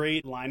 There's a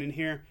great line in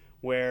here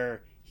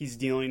where he's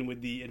dealing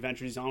with the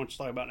adventure he's on, which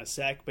we'll talk about in a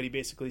sec, but he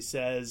basically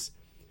says,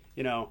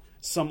 you know,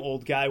 some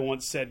old guy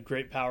once said with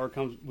great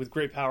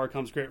power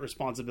comes great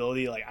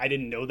responsibility. Like, I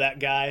didn't know that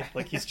guy.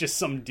 Like, he's just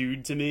some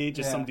dude to me,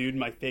 some dude in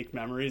my fake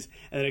memories,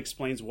 and then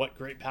explains what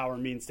great power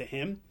means to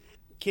him.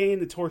 Kane,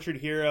 the tortured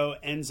hero,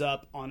 ends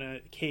up on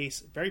a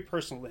case very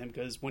personal to him,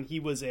 because when he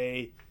was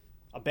a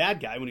bad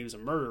guy, when he was a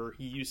murderer,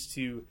 he used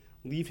to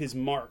leave his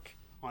mark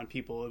on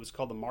people. It was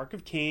called the Mark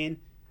of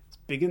Kane. It's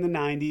big in the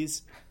 90s.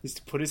 He used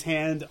to put his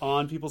hand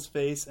on people's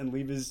face and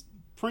leave his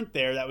print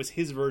there. That was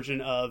his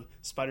version of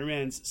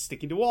Spider-Man's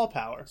sticking to wall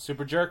power.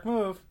 Super jerk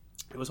move.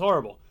 It was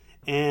horrible.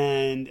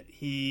 And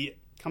he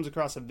comes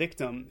across a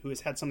victim who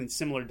has had something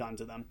similar done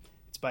to them.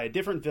 It's by a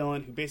different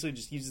villain who basically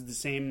just uses the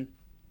same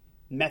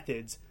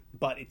methods,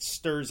 but it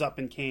stirs up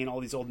in Kane all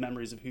these old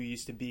memories of who he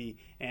used to be.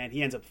 And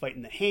he ends up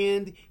fighting the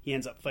Hand. He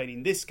ends up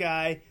fighting this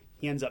guy.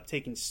 He ends up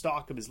taking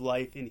stock of his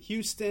life in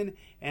Houston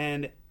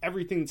and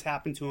everything that's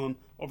happened to him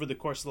over the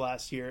course of the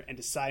last year, and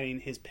deciding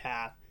his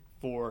path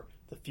for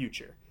the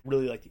future. I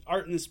really like the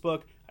art in this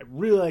book. I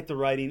really like the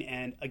writing,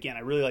 and again, I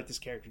really like this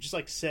character. Just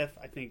like Sif,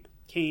 I think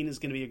Kane is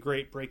going to be a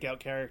great breakout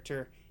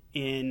character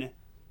in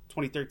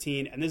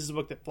 2013, and this is a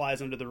book that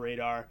flies under the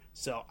radar,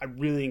 so I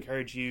really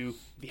encourage you,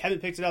 if you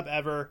haven't picked it up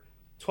ever,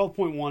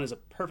 12.1 is a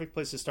perfect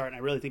place to start, and I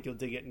really think you'll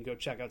dig it and go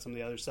check out some of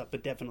the other stuff,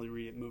 but definitely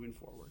read it moving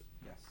forward.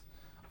 Yes.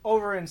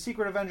 Over in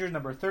Secret Avengers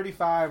number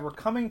 35, we're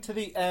coming to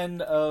the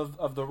end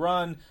of the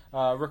run.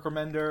 Rick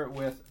Remender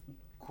with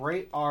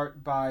great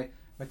art by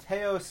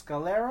Matteo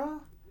Scalera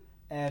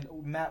and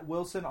Matt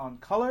Wilson on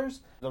colors.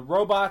 The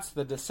robots,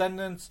 the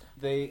Descendants,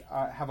 they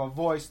have a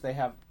voice.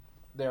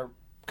 They're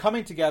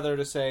coming together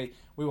to say,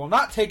 we will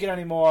not take it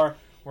anymore.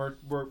 We're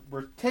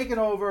taking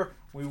over.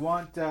 We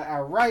want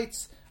our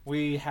rights.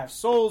 we have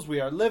souls, we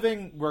are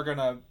living, we're going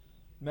to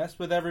mess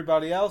with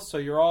everybody else, so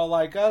you're all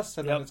like us,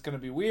 and then it's going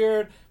to be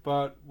weird,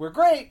 but we're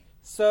great,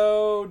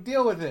 so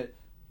deal with it,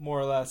 more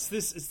or less.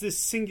 It's this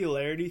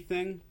singularity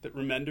thing that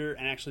Remender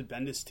and actually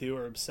Bendis too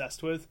are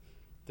obsessed with.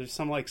 There's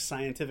some like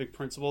scientific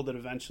principle that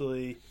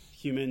eventually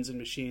humans and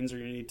machines are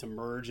going to need to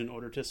merge in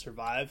order to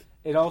survive.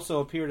 It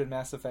also appeared in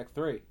Mass Effect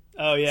 3.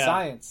 Oh yeah,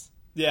 science.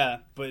 Yeah,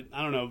 but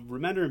I don't know.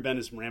 Remender and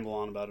Bendis ramble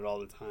on about it all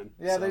the time.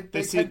 Yeah, so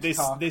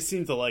they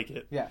seem to like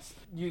it. Yes,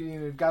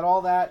 you've got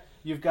all that.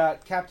 You've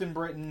got Captain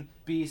Britain,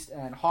 Beast,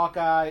 and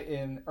Hawkeye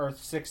in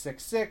Earth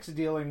 666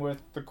 dealing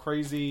with the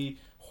crazy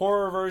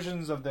horror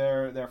versions of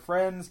their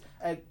friends.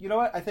 And you know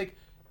what? I think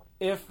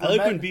if I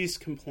like when Beast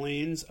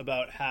complains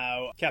about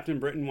how Captain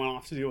Britain went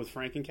off to deal with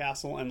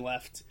Frankencastle and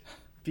left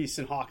Beast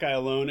and Hawkeye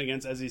alone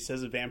against, as he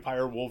says, a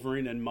vampire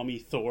Wolverine and mummy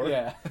Thor.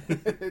 Yeah,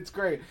 it's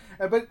great.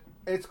 But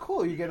it's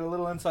cool. You get a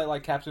little insight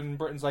like Captain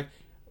Britain's like,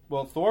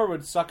 well, Thor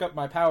would suck up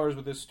my powers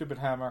with his stupid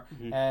hammer.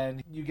 Mm-hmm.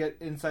 And you get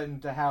insight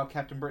into how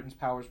Captain Britain's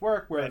powers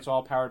work, where it's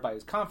all powered by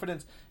his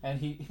confidence. And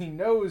he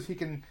knows he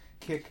can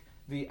kick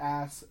the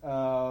ass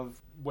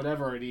of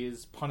whatever it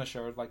is,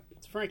 Punisher. Like,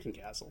 it's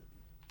Frankencastle.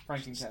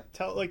 Frankencastle.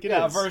 Tell it like it is.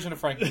 Yeah, a version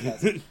of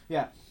Frankencastle.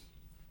 Yeah.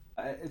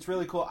 It's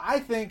really cool. I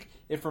think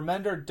if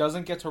Remender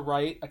doesn't get to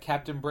write a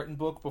Captain Britain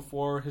book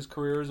before his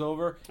career is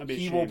over,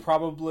 he will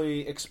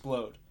probably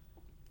explode.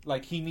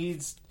 Like, he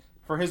needs,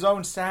 for his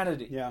own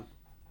sanity,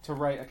 to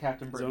write a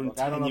Captain Britain book.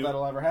 I don't know if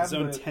that'll ever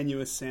happen. His own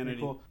tenuous sanity.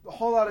 Cool. A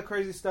whole lot of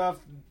crazy stuff.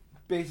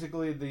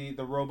 Basically,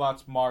 the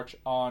robots march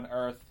on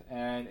Earth,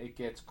 and it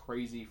gets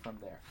crazy from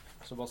there.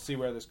 So we'll see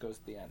where this goes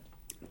at the end.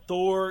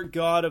 Thor,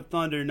 God of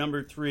Thunder,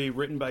 number 3,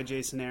 written by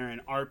Jason Aaron,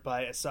 art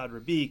by Asad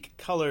Rabik,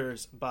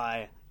 colors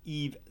by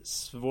Eve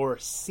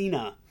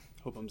Svorcina.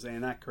 Hope I'm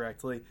saying that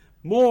correctly.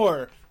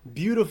 More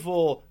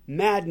beautiful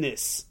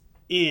madness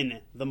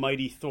in the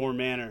mighty Thor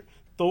manor.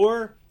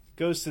 Thor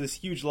goes to this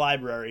huge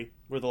library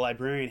where the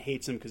librarian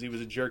hates him because he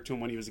was a jerk to him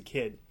when he was a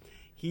kid.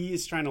 He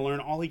is trying to learn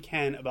all he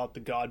can about the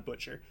God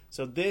Butcher.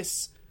 So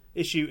this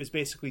issue is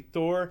basically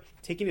Thor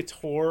taking a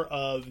tour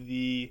of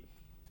the,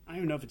 I don't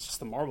even know if it's just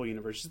the Marvel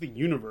universe, just the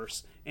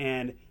universe,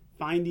 and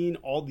finding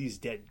all these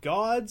dead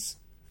gods,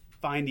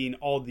 finding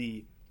all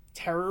the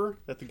terror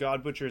that the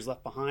God Butcher has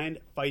left behind,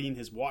 fighting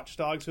his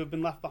watchdogs who have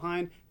been left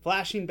behind,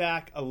 flashing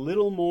back a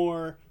little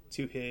more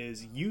to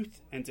his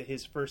youth and to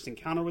his first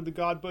encounter with the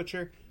God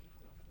Butcher.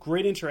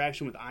 Great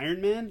interaction with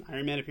Iron Man.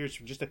 Iron Man appears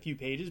for just a few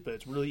pages, but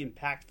it's really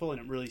impactful and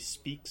it really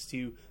speaks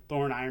to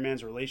Thor and Iron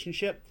Man's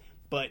relationship.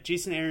 But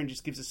Jason Aaron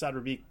just gives Asad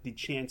Rabik the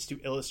chance to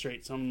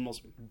illustrate some of the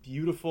most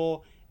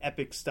beautiful,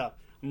 epic stuff.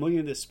 I'm looking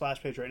at this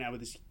splash page right now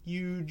with this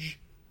huge,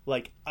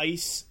 like,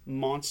 ice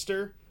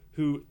monster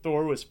who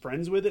Thor was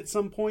friends with at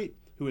some point,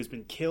 who has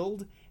been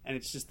killed, and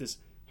it's just this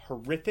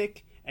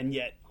horrific and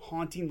yet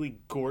hauntingly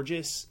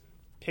gorgeous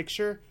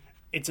picture.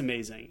 It's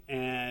amazing,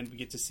 and we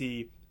get to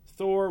see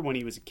Thor when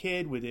he was a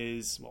kid with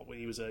his, well, when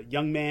he was a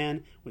young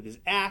man with his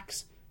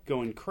axe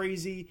going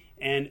crazy,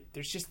 and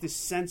there's just this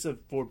sense of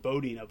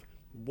foreboding of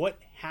what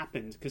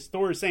happened, because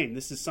Thor is saying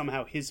this is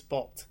somehow his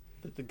fault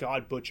that the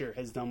God Butcher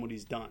has done what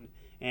he's done.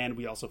 And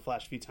we also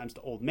flash a few times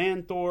to Old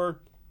Man Thor.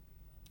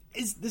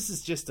 This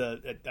is just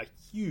a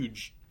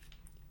huge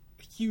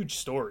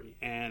story,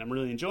 and I'm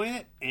really enjoying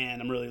it,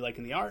 and I'm really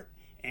liking the art,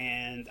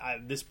 and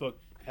this book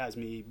has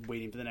me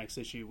waiting for the next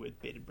issue with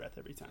bated breath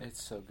every time.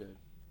 It's so good.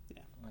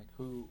 Yeah. Like,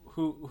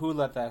 who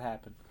let that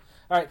happen?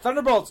 All right,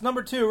 Thunderbolts,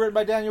 number 2, written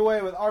by Daniel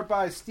Way, with art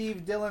by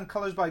Steve Dillon,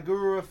 colors by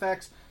Guru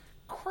Effects.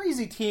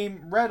 Crazy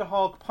team: Red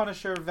Hulk,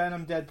 Punisher,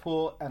 Venom,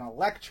 Deadpool, and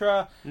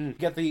Elektra.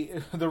 Get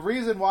the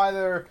reason why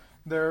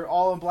they're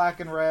all in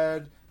black and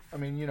red. I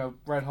mean, you know,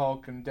 Red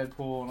Hulk and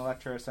Deadpool and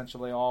Elektra are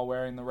essentially all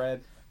wearing the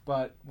red,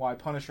 but why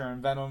Punisher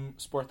and Venom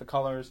sport the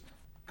colors.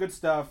 Good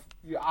stuff.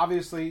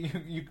 Obviously,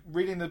 you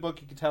reading the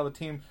book, you can tell the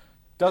team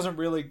doesn't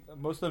really,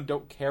 most of them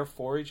don't care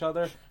for each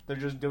other. They're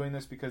just doing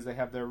this because they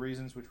have their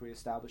reasons, which we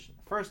established in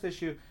the first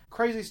issue.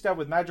 Crazy stuff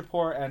with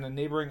Madripoor and a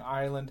neighboring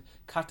island,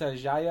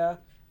 Katajaya,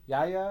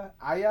 Jaya,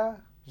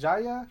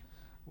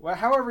 well,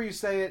 however you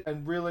say it,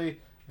 and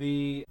really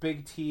the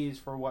big tease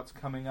for what's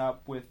coming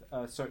up with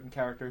a certain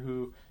character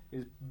who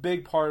is a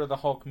big part of the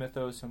Hulk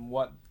mythos and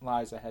what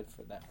lies ahead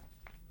for them.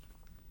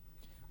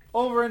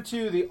 Over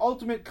into the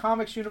Ultimate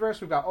Comics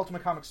universe, we've got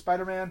Ultimate Comics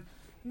Spider-Man,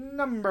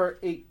 number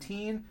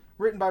 18,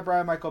 written by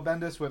Brian Michael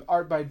Bendis with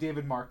art by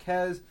David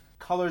Marquez,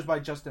 colors by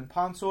Justin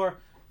Ponsor.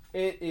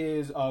 It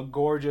is a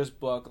gorgeous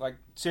book. Like,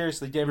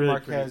 seriously, David really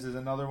Marquez is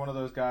another one of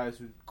those guys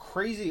who's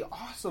crazy,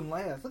 awesome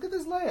layouts. Look at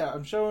this layout.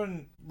 I'm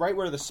showing right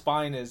where the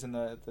spine is in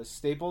the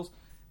staples.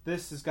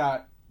 This has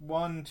got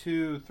 1,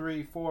 2,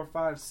 3, 4,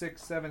 5,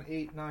 6, 7,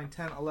 8, 9,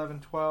 10, 11,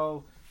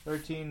 12,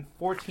 13,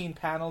 14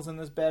 panels in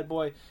this bad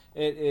boy.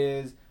 It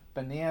is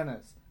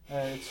bananas.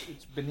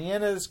 It's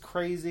bananas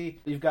crazy.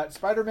 You've got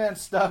Spider-Man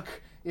stuck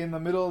in the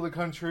middle of the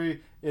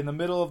country, in the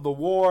middle of the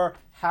war,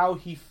 how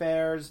he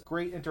fares,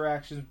 great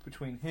interactions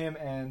between him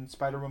and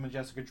Spider-Woman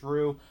Jessica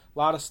Drew. A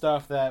lot of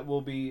stuff that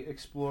will be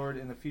explored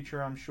in the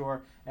future, I'm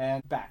sure.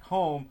 And back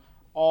home,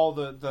 all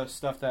the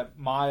stuff that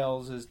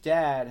Miles'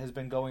 dad has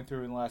been going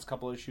through in the last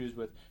couple issues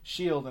with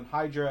S.H.I.E.L.D. and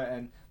Hydra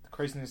and the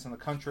craziness in the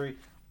country.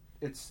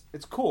 It's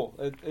cool.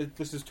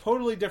 This is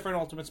totally different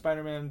Ultimate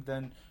Spider-Man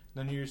than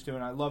you're used to,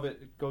 and I love it.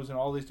 It goes in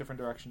all these different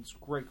directions.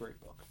 Great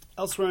book.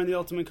 Elsewhere in the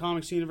Ultimate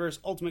Comics universe,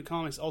 Ultimate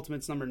Comics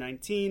Ultimates number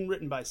 19,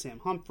 written by Sam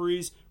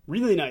Humphries,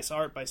 really nice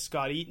art by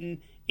Scott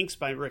Eaton, inks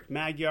by Rick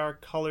Magyar,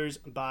 colors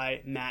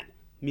by Matt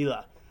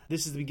Mila.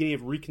 This is the beginning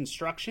of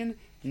Reconstruction.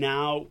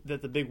 Now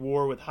that the big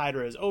war with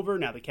Hydra is over,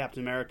 now that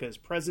Captain America is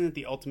president,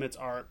 the Ultimates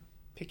are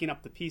picking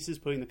up the pieces,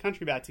 putting the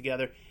country back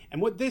together.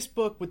 And what this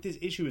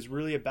issue is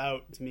really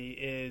about to me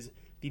is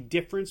the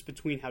difference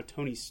between how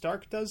Tony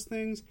Stark does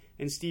things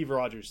and Steve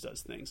Rogers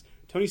does things.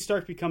 Tony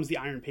Stark becomes the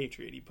Iron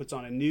Patriot. He puts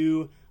on a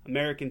new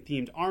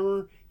American-themed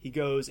armor. He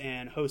goes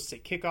and hosts a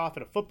kickoff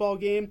at a football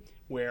game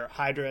where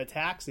Hydra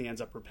attacks and he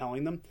ends up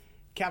repelling them.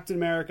 Captain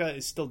America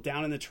is still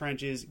down in the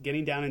trenches,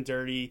 getting down and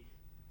dirty,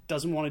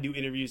 doesn't want to do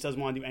interviews,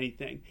 doesn't want to do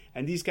anything.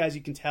 And these guys,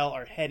 you can tell,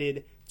 are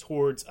headed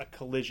towards a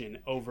collision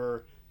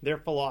over their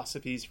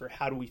philosophies for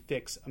how do we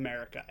fix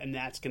America, and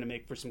that's going to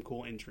make for some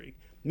cool intrigue.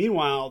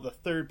 Meanwhile, the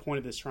third point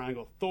of this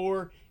triangle,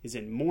 Thor, is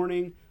in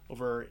mourning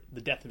over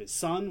the death of his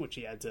son, which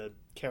he had to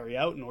carry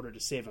out in order to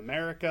save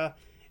America.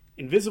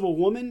 Invisible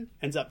Woman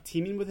ends up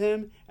teaming with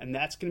him, and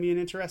that's going to be an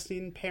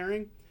interesting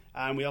pairing.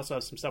 We also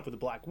have some stuff with the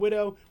Black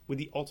Widow, with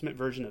the ultimate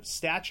version of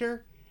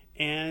Stature,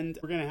 and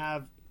we're going to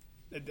have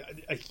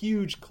a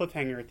huge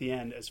cliffhanger at the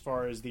end as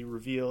far as the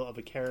reveal of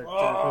a character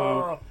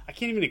who I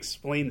can't even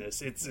explain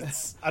this.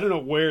 It's I don't know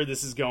where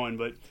this is going,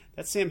 but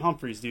that's Sam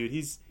Humphries, dude.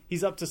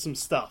 He's up to some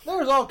stuff.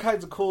 There's all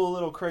kinds of cool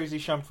little crazy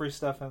Humphries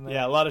stuff in there.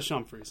 Yeah, a lot of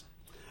Humphries.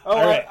 Oh,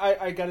 all right.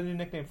 I got a new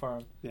nickname for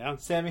him. Yeah,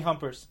 Sammy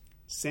Humpers.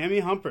 Sammy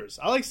Humpers.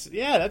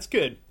 Yeah, that's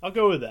good. I'll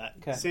go with that.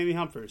 Okay. Sammy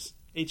Humpers.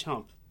 H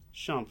Hump.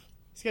 Shump.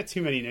 He's got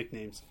too many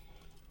nicknames.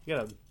 You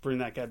gotta bring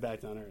that guy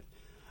back down to earth.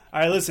 All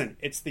right, listen.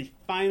 It's the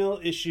final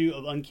issue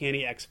of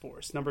Uncanny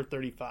X-Force, number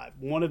 35.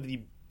 One of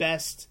the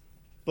best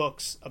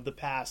books of the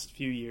past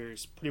few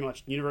years, pretty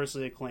much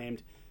universally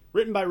acclaimed.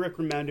 Written by Rick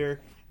Remender.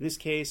 In this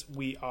case,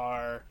 we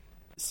are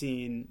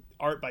seeing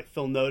art by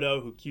Phil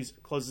Noto, who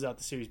closes out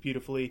the series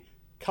beautifully.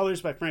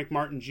 Colors by Frank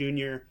Martin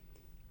Jr.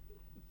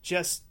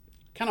 Just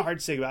kind of hard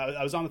to say about.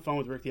 I was on the phone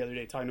with Rick the other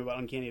day talking about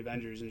Uncanny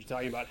Avengers, and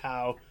talking about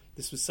how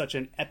this was such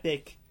an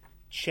epic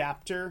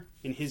chapter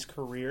in his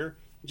career,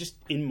 just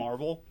in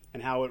Marvel,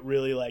 and how it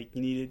really, like,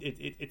 you needed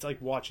it. It's like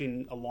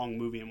watching a long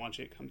movie and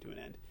watching it come to an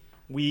end.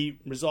 We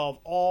resolve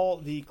all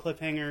the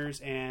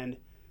cliffhangers and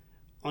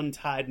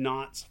untied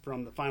knots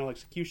from the Final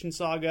Execution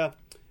saga.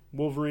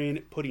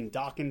 Wolverine putting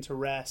Daken to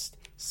rest.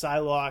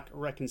 Psylocke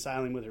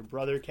reconciling with her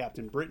brother,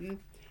 Captain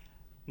Britain.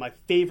 My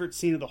favorite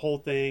scene of the whole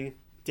thing,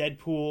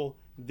 Deadpool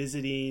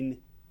visiting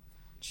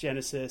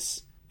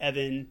Genesis,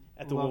 Evan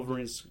at the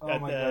Wolverine's,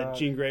 at the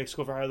Jean Grey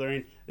School for Higher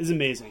Learning. This is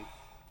amazing.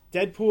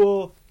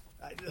 Deadpool,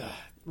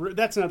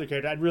 that's another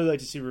character. I'd really like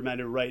to see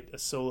Remender write a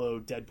solo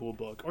Deadpool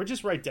book, or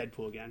just write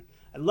Deadpool again.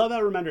 I love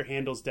how Remender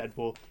handles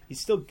Deadpool. He's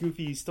still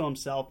goofy, he's still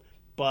himself,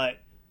 but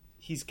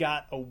he's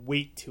got a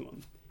weight to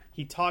him.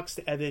 He talks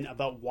to Evan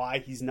about why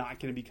he's not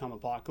going to become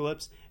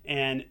Apocalypse,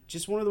 and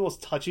just one of the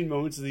most touching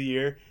moments of the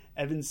year,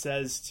 Evan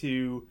says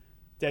to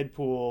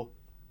Deadpool,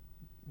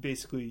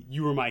 basically,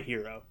 you were my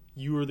hero.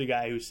 You were the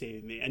guy who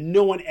saved me. And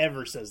no one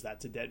ever says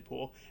that to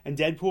Deadpool. And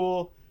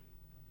Deadpool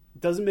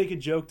doesn't make a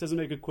joke, doesn't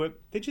make a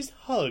quip. They just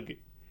hug.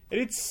 And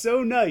it's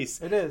so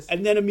nice. It is.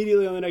 And then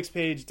immediately on the next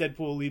page,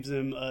 Deadpool leaves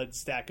him a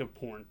stack of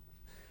porn.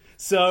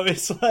 So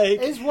it's like...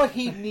 It's what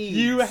he needs.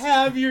 You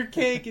have your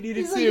cake and eat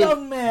it too. He's a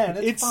young man.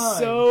 It's fine.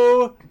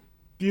 So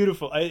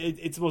beautiful.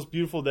 It's the most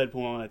beautiful Deadpool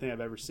moment I think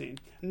I've ever seen.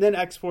 And then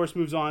X-Force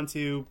moves on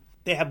to...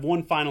 They have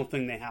one final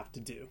thing they have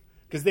to do.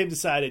 Because they've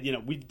decided,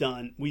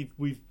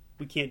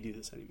 we can't do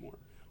this anymore.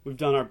 We've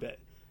done our bit.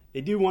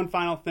 They do one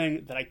final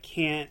thing that I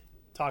can't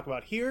talk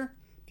about here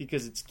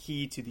because it's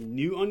key to the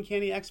new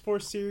Uncanny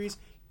X-Force series,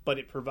 but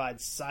it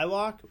provides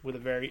Psylocke with a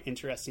very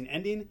interesting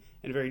ending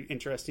and a very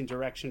interesting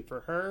direction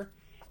for her,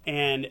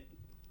 and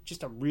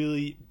just a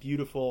really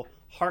beautiful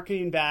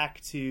harkening back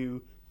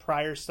to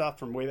prior stuff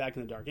from way back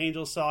in the Dark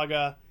Angel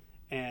saga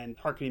and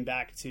harkening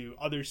back to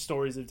other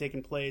stories that have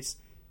taken place,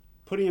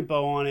 putting a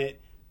bow on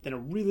it. Then a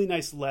really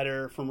nice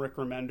letter from Rick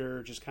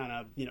Remender, just kind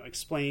of,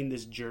 explaining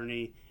this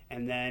journey.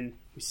 And then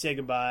we say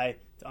goodbye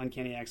to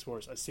Uncanny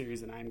X-Force, a series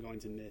that I'm going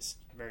to miss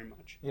very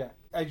much. Yeah.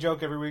 I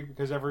joke every week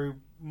because every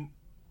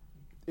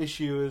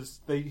issue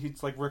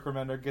it's like Rick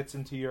Remender gets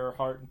into your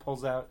heart and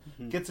pulls out,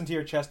 gets into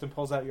your chest and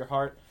pulls out your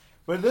heart.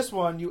 But in this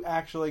one, you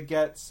actually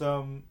get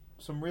some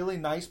really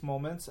nice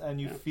moments, and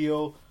you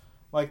feel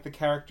like the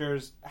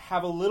characters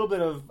have a little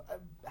bit of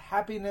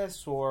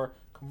happiness or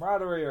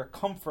camaraderie or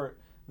comfort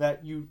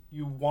that you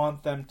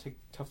want them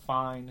to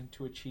find and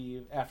to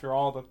achieve after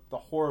all the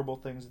horrible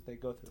things that they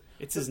go through.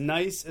 It's as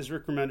nice as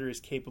Rick Remender is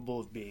capable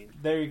of being.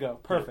 There you go.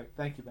 Perfect.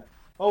 Yeah. Thank you, Ben.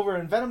 Over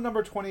in Venom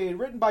number 28,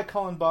 written by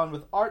Cullen Bunn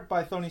with art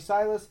by Tony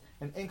Silas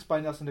and inks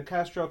by Nelson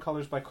DeCastro,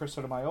 colors by Chris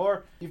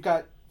Sotomayor. You've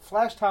got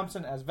Flash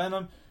Thompson as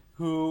Venom,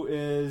 who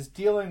is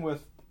dealing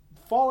with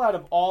fallout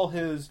of all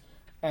his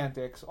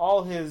antics,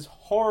 all his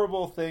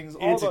horrible things,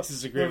 Antics all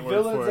is a great the word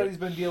villains for that it. he's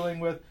been dealing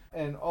with,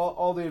 and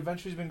all the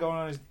adventures he's been going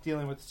on. He's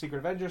dealing with the Secret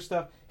Avengers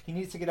stuff. He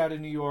needs to get out of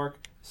New York,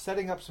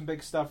 setting up some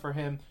big stuff for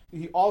him.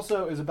 He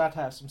also is about to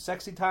have some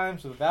sexy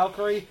times with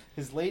Valkyrie,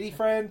 his lady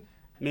friend.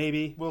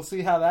 Maybe. We'll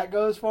see how that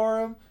goes for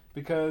him,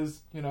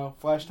 because,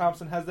 Flash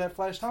Thompson has that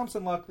Flash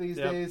Thompson luck these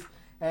days.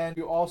 And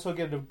you also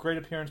get a great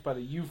appearance by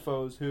the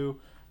UFOs, who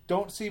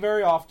don't see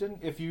very often.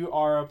 If you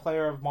are a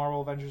player of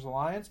Marvel Avengers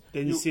Alliance,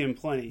 Then you see him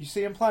plenty. You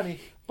see him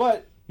plenty,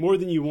 but More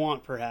than you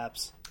want,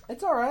 perhaps.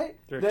 it's all right.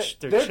 They're They're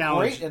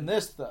challenging. great in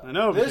this, though. I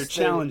know, but they're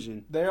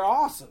challenging. They're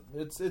awesome.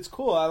 It's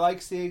cool. I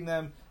like seeing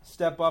them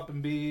step up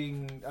and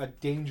being a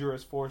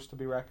dangerous force to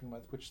be reckoned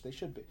with, which they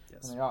should be,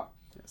 and they are.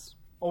 Yes.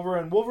 Over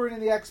in Wolverine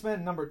and the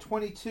X-Men, number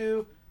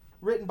 22,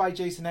 written by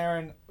Jason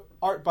Aaron,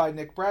 art by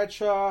Nick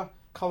Bradshaw,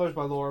 colors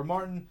by Laura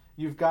Martin.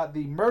 You've got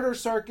the Murder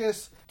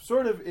Circus,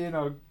 sort of in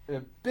a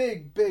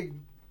big,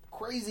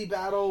 crazy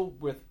battle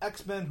with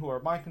X-Men who are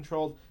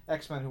mind-controlled,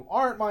 X-Men who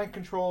aren't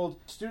mind-controlled,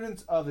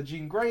 students of the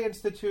Jean Grey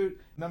Institute,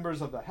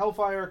 members of the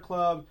Hellfire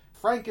Club,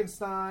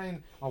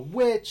 Frankenstein, a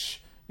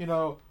witch,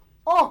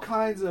 all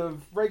kinds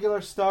of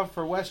regular stuff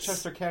for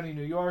Westchester County,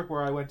 New York,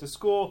 where I went to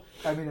school.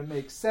 I mean, it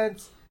makes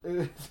sense.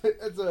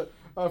 It's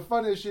a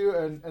fun issue,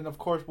 and of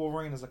course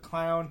Wolverine is a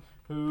clown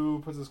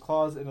who puts his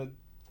claws in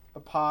a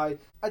pie.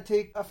 I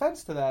take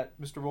offense to that,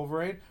 Mr.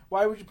 Wolverine.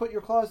 Why would you put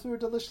your claws through a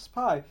delicious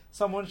pie?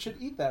 Someone should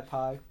eat that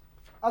pie.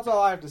 That's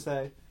all I have to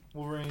say,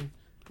 Wolverine.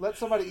 Let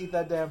somebody eat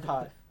that damn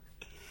pie.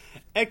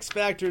 X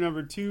Factor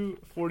number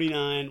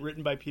 249,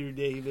 written by Peter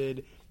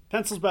David,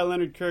 pencils by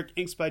Leonard Kirk,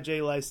 inks by Jay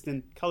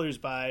Leiston, colors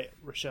by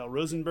Rochelle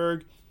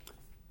Rosenberg.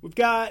 We've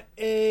got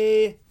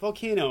a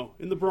volcano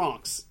in the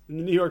Bronx, in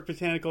the New York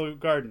Botanical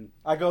Garden.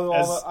 I go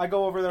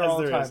over there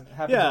all the time. It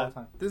happens all the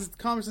time. This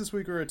comics this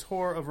week are a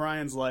tour of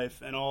Ryan's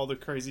life and all the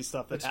crazy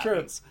stuff that It's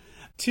happens.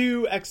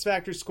 Two X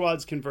Factor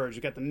squads converge.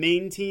 We've got the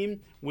main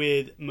team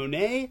with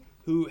Monet,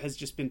 who has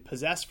just been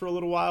possessed for a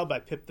little while by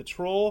Pip the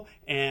Troll,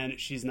 and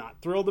she's not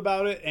thrilled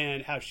about it,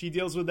 and how she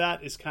deals with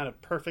that is kind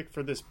of perfect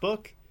for this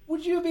book.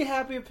 Would you be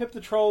happy if Pip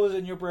the Troll was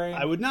in your brain?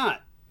 I would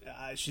not.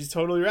 She's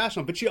totally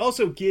rational, but she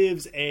also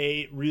gives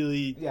a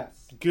really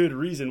good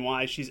reason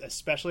why she's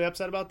especially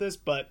upset about this,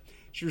 but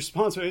she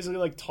responds by basically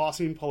like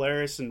tossing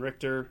Polaris and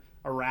Richter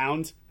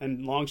around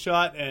and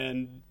Longshot,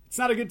 and it's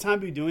not a good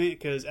time to be doing it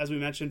because, as we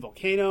mentioned,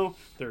 Volcano,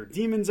 there are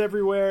demons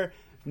everywhere.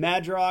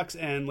 Madrox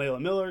and Layla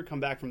Miller come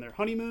back from their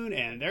honeymoon,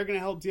 and they're going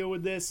to help deal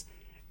with this.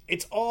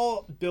 It's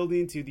all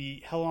building to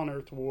the Hell on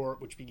Earth War,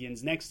 which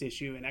begins next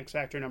issue in X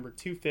Factor number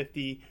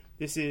 250.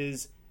 This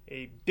is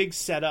a big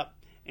setup,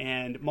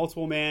 and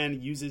Multiple Man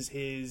uses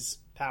his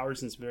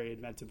powers in some very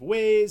inventive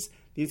ways.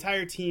 The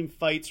entire team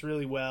fights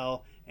really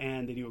well,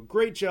 and they do a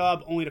great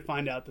job, only to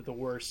find out that the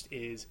worst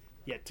is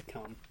yet to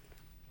come.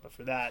 But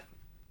for that,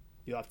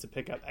 you'll have to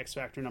pick up X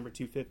Factor number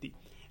 250.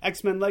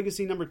 X-Men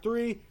Legacy number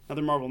 3,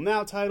 another Marvel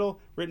Now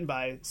title, written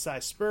by Cy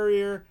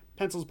Spurrier,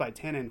 pencils by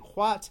Tannen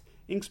Huat,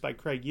 inks by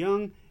Craig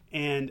Young,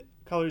 and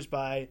colors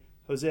by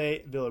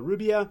Jose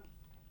Villarrubia.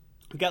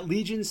 We've got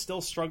Legion still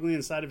struggling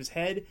inside of his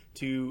head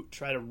to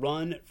try to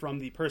run from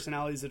the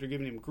personalities that are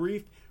giving him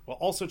grief, while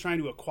also trying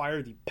to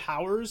acquire the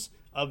powers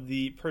of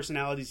the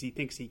personalities he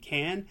thinks he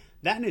can.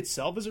 That in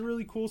itself is a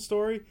really cool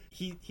story.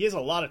 He has a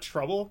lot of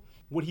trouble.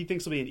 What he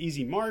thinks will be an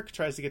easy mark,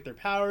 tries to get their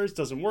powers,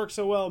 doesn't work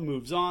so well,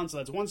 moves on. So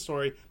that's one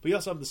story. But you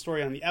also have the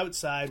story on the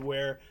outside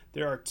where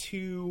there are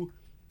two,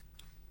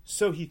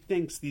 so he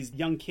thinks, these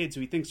young kids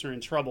who he thinks are in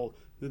trouble,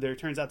 who there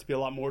turns out to be a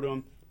lot more to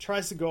him.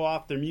 Tries to go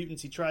off, they're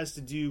mutants. He tries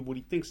to do what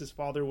he thinks his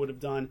father would have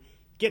done.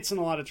 Gets in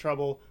a lot of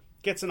trouble,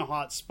 gets in a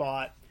hot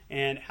spot,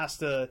 and has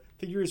to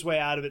figure his way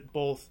out of it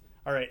both.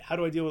 All right, how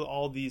do I deal with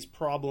all these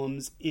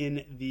problems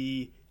in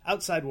the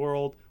outside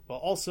world while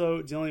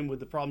also dealing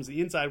with the problems in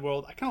the inside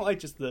world? I kind of like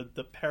just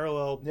the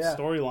parallel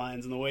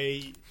storylines and the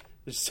way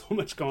there's so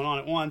much going on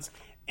at once.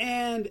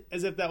 And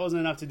as if that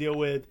wasn't enough to deal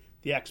with,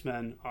 the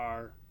X-Men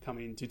are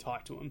coming to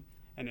talk to him.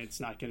 And it's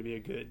not going to be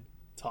a good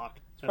talk.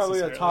 It's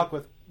probably a talk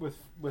with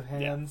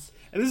hands.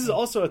 Yeah. And this is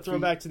also a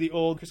throwback to the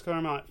old Chris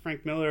Claremont,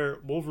 Frank Miller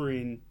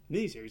Wolverine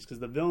miniseries, because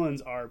the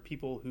villains are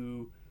people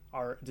who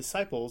are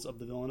disciples of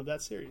the villain of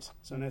that series.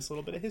 So a nice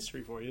little bit of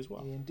history for you as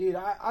well. Indeed.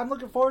 I'm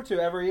looking forward to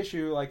every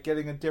issue, like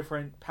getting a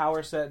different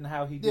power set and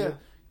how he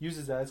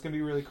uses that. It's going to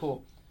be really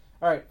cool.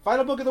 All right,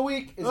 final book of the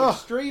week is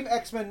Extreme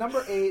X-Men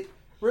number 8,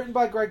 written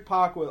by Greg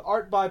Pak with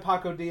art by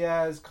Paco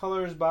Diaz,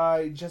 colors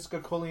by Jessica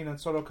Colleen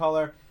and Soto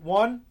Color.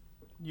 One,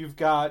 you've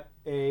got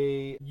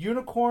a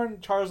unicorn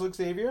Charles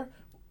Xavier,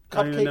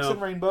 cupcakes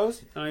and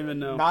rainbows. I don't even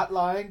know. Not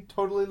lying,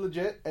 totally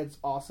legit. It's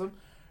awesome.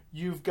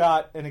 You've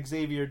got an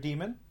Xavier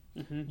demon.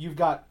 Mm-hmm. You've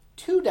got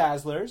 2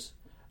 Dazzlers.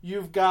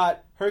 You've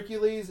got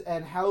Hercules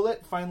and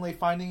Howlett finally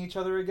finding each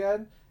other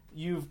again.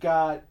 You've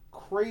got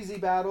crazy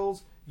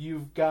battles.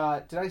 You've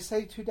got... Did I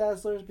say 2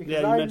 Dazzlers? Because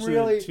you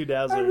mentioned 2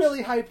 Dazzlers. I'm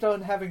really hyped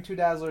on having 2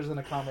 Dazzlers in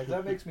a comic.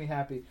 That makes me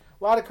happy.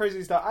 A lot of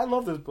crazy stuff. I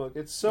love this book.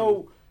 It's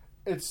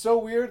so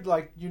weird.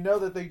 Like, you know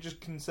that they just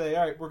can say,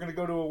 all right, we're going to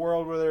go to a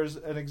world where there's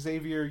an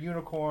Xavier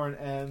unicorn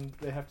and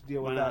they have to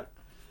deal with that.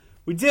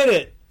 We did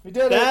it. We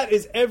did it. That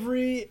is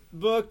every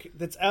book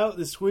that's out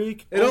this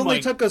week. It only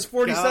took us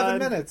 47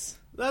 minutes.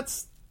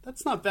 That's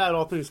not bad,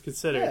 all things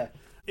considered. Yeah.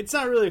 It's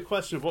not really a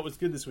question of what was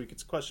good this week.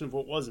 It's a question of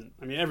what wasn't.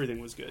 I mean, everything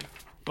was good,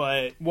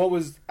 but what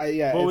was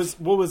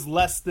what was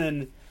less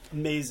than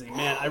amazing?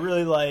 Man, I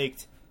really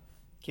liked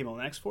Cable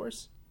and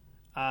X-Force.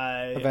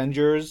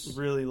 Avengers.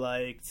 Really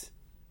liked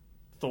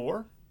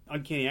Thor,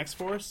 Uncanny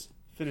X-Force.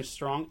 Finished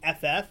strong.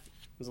 FF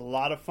was a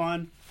lot of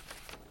fun.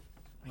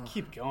 I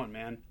keep going,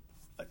 man.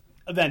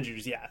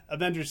 Avengers, yeah.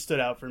 Avengers stood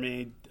out for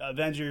me.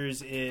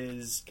 Avengers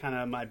is kind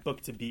of my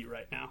book to beat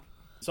right now.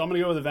 So I'm going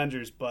to go with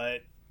Avengers,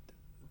 but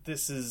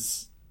this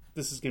is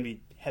going to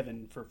be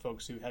heaven for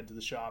folks who head to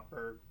the shop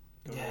or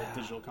go to a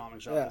digital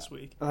comic shop this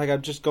week. Like,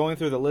 I'm just going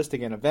through the list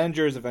again.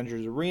 Avengers,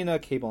 Avengers Arena,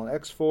 Cable and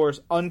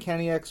X-Force,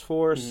 Uncanny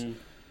X-Force,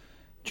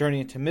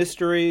 Journey into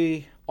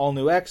Mystery, All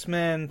New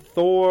X-Men,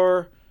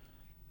 Thor.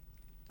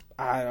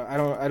 I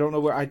don't know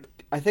where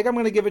I think I'm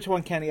going to give it to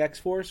Uncanny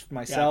X-Force for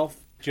myself.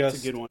 Yeah. Just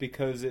That's a good one.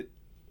 because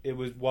it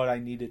was what I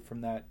needed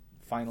from that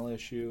final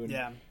issue.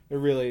 And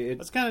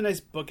it's kind of nice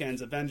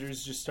bookends.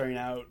 Avengers just starting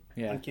out.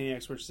 Yeah. Uncanny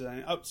X-Force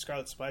design. Oh,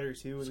 Scarlet Spider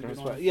too was a good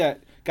one. Yeah,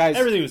 guys,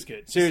 everything was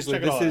good. Seriously,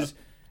 Check it this is,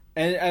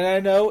 and I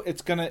know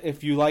it's gonna.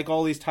 If you like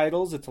all these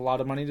titles, it's a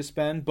lot of money to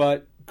spend.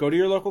 But go to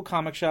your local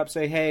comic shop.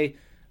 Say, hey,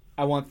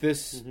 I want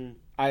this.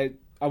 I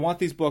want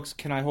these books.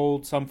 Can I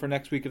hold some for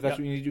next week if that's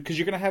what you need to do? Because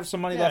you're gonna have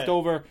some money left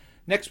over.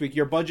 Next week,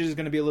 your budget is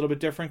going to be a little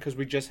bit different because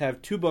we just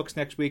have 2 books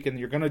next week, and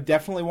you're going to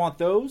definitely want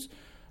those.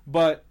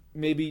 But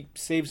maybe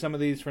save some of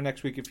these for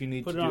next week if you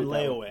need to do it. Put it on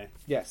layaway.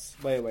 Yes,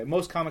 layaway.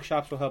 Most comic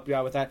shops will help you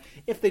out with that.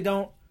 If they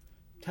don't,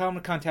 tell them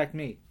to contact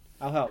me.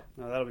 I'll help.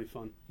 Oh, that'll be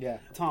fun. Yeah.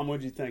 Tom, what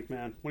did you think,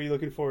 man? What are you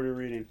looking forward to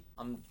reading?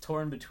 I'm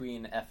torn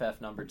between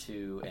FF number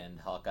 2 and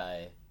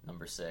Hawkeye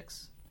number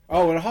 6.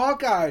 Oh, and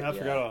Hawkeye! I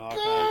forgot about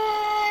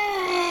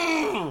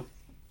Hawkeye.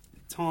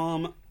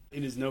 Tom,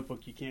 in his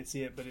notebook, you can't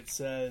see it, but it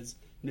says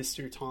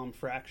Mr. Tom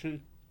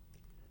Fraction,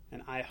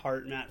 and I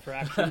heart Matt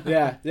Fraction.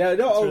 yeah, no,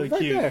 it's really right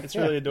cute. there. It's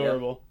really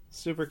adorable.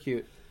 Super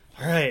cute.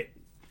 All right,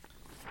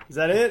 is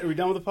that it? Are we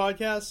done with the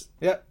podcast?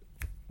 Yep.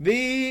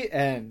 The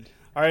end.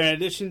 All right. In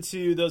addition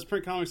to those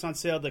print comics on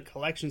sale, the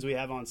collections we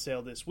have on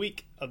sale this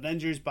week: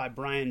 Avengers by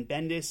Brian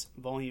Bendis,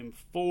 Volume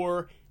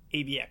 4,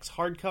 AVX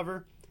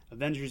hardcover;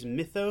 Avengers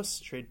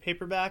Mythos trade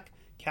paperback;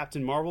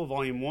 Captain Marvel,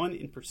 Volume 1,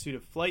 In Pursuit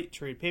of Flight,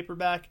 trade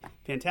paperback;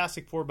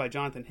 Fantastic Four by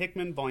Jonathan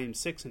Hickman, Volume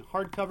 6 in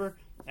hardcover;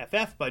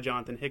 FF by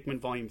Jonathan Hickman,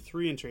 Volume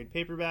 3 in trade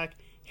paperback;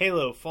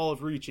 Halo, Fall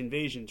of Reach,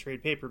 Invasion,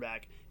 trade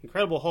paperback;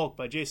 Incredible Hulk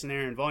by Jason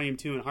Aaron, Volume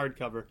 2 in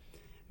hardcover;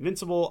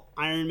 Invincible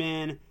Iron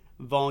Man,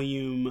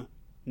 Volume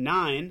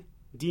 9,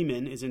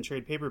 Demon, is in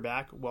trade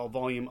paperback, while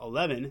Volume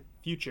 11,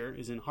 Future,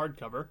 is in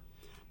hardcover;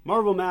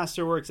 Marvel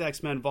Masterworks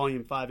X-Men,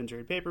 Volume 5 in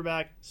trade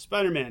paperback;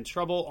 Spider-Man,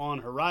 Trouble on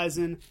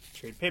Horizon,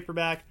 trade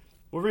paperback;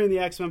 Wolverine and the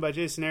X-Men by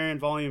Jason Aaron,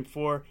 Volume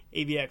 4,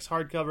 AVX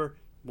hardcover;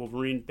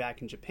 Wolverine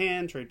Back in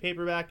Japan, trade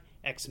paperback;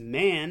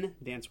 X-Man,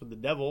 Dance with the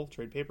Devil,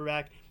 trade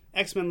paperback;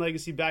 X-Men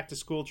Legacy Back to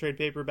School, trade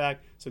paperback.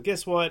 So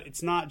guess what?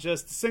 It's not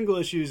just the single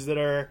issues that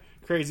are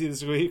crazy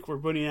this week. We're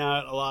putting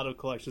out a lot of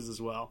collections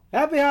as well.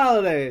 Happy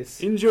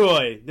holidays!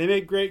 Enjoy! They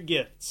make great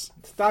gifts.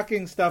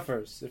 Stocking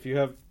stuffers. If you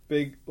have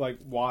big,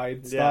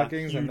 wide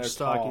stockings, and they're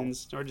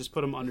stockings, tall. Or just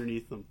put them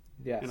underneath them.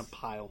 Yes. In a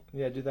pile.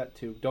 Yeah, do that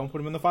too. Don't put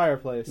them in the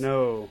fireplace.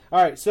 No.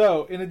 All right,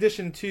 so in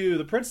addition to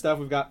the print stuff,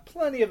 we've got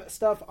plenty of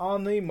stuff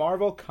on the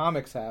Marvel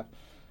Comics app.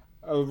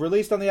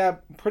 Released on the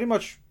app, pretty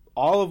much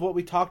all of what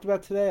we talked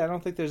about today. I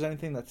don't think there's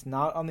anything that's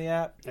not on the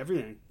app.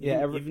 Everything.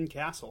 Yeah, even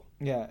Castle.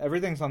 Yeah,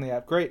 everything's on the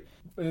app. Great.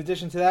 In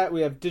addition to that,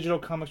 we have digital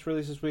comics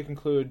releases this week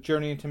include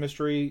Journey into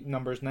Mystery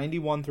numbers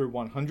 91 through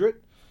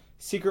 100,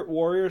 Secret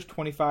Warriors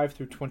 25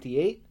 through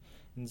 28,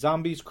 and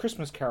Zombies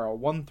Christmas Carol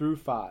 1 through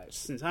 5.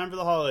 Just in time for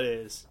the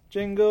holidays.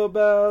 Jingle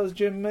bells,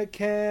 Jim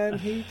McCann,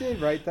 he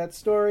did write that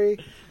story.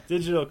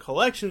 Digital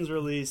collections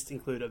released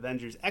include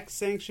Avengers X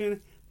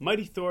Sanction,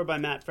 Mighty Thor by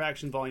Matt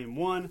Fraction Volume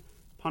 1,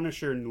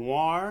 Punisher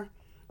Noir,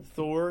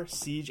 Thor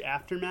Siege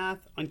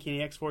Aftermath,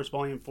 Uncanny X-Force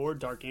Volume 4,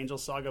 Dark Angel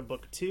Saga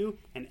Book 2,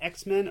 and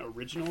X-Men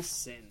Original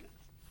Sin.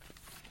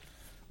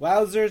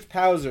 Wowzers,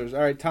 Powzers. All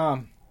right,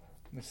 Tom,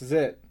 this is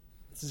it.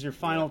 This is your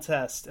final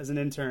test as an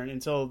intern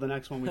until the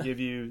next one we give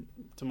you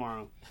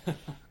tomorrow.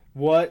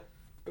 What?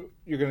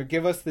 You're going to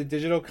give us the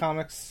digital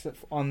comics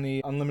on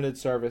the unlimited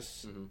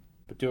service,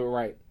 but do it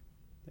right.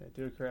 Yeah,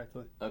 do it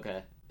correctly.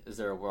 Okay. Is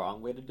there a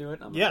wrong way to do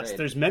it? Yes, afraid.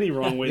 there's many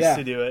wrong ways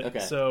to do it. Okay.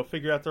 So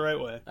figure out the right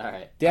way. All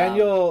right.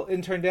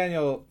 Intern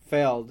Daniel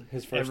failed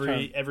his first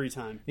term. Every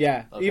time.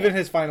 Yeah, Okay. even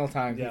his final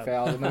time he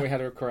failed, and then we had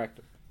to correct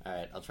it. All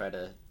right, I'll try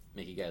to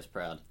make you guys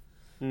proud.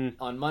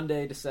 On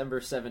Monday,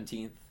 December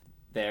 17th,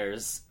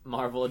 there's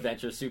Marvel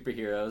Adventure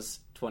Superheroes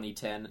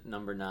 2010,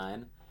 number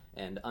 9,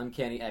 and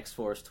Uncanny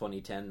X-Force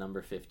 2010,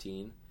 number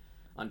 15.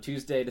 On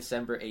Tuesday,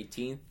 December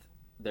 18th,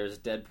 there's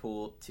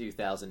Deadpool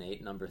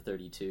 2008, number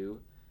 32,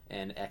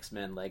 and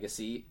X-Men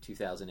Legacy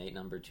 2008,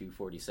 number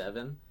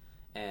 247,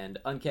 and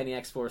Uncanny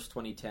X-Force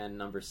 2010,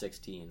 number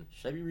 16.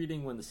 Should I be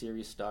reading when the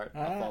series start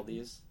off all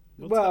these?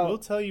 We'll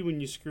tell you when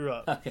you screw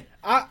up. Okay.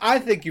 I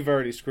think you've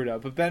already screwed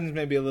up, but Ben's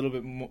maybe a little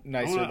bit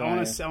nicer than I am. I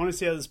want to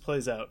see how this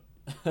plays out.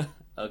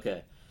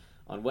 Okay.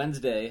 On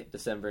Wednesday,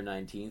 December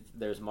 19th,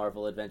 there's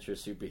Marvel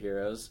Adventures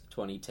Superheroes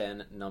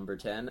 2010, number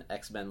 10,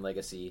 X-Men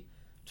Legacy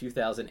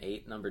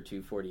 2008, number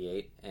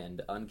 248,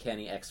 and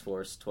Uncanny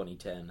X-Force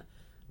 2010,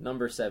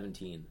 number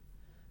 17.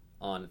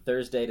 On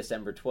Thursday,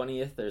 December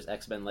 20th, there's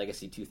X-Men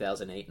Legacy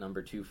 2008,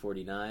 number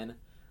 249,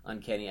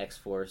 Uncanny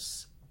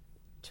X-Force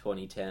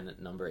 2010,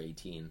 number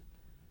 18.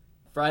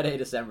 Friday,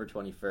 December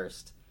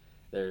 21st,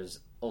 there's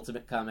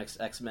Ultimate Comics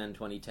X-Men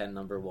 2010,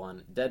 number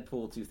 1,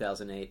 Deadpool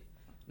 2008,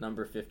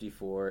 number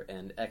 54,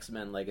 and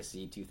X-Men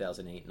Legacy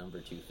 2008, number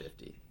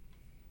 250.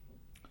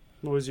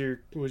 What was your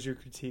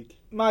critique?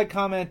 My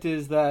comment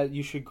is that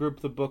you should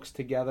group the books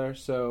together,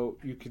 so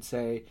you could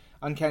say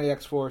Uncanny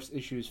X-Force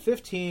issues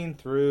 15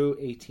 through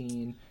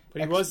 18.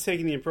 But he was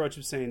taking the approach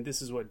of saying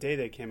this is what day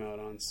they came out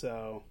on,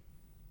 so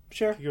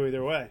Sure. it could go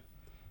either way.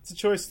 It's a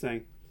choice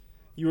thing.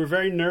 You were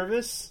very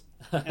nervous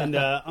and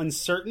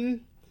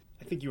uncertain.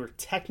 I think you were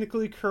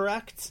technically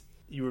correct.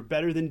 You were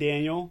better than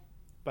Daniel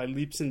by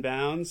leaps and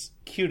bounds.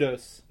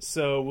 Kudos.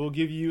 So we'll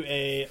give you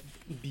a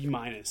B-.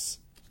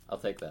 I'll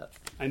take that.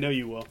 I know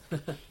you will.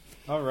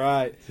 All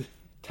right.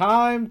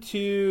 Time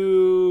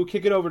to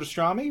kick it over to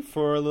Strami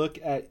for a look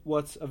at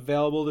what's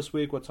available this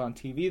week, what's on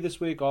TV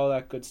this week, all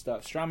that good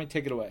stuff. Strami,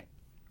 take it away.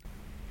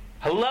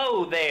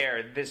 Hello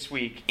there this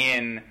week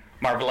in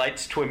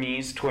Marvelites,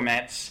 Twimmies,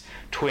 Twimettes,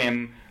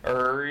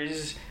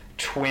 Twim-ers,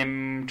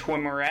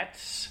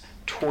 Twimmerettes,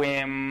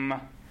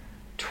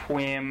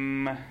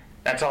 Twim...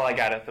 That's all I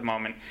got at the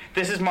moment.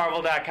 This is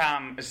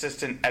Marvel.com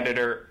assistant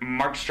editor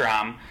Mark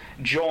Strom,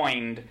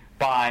 joined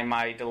by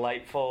my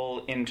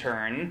delightful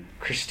intern,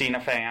 Christina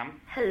Pham.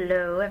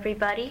 Hello,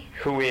 everybody.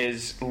 Who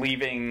is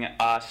leaving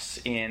us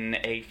in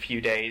a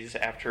few days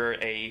after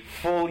a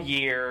full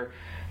year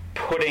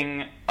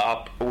putting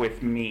up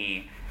with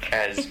me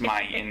as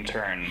my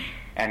intern.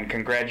 And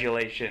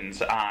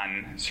congratulations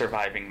on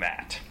surviving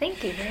that.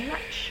 Thank you very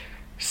much.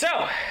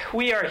 So,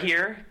 we are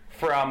here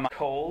from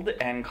cold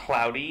and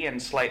cloudy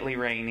and slightly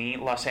rainy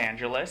Los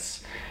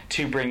Angeles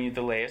to bring you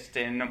the latest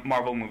in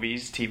Marvel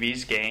movies,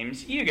 TVs,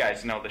 games. You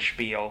guys know the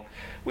spiel.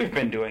 We've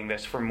been doing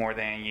this for more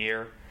than a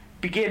year.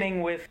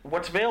 Beginning with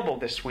what's available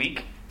this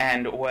week,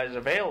 and was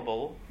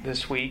available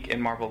this week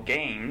in Marvel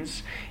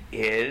games,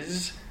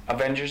 is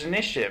Avengers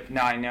Initiative.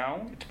 Now I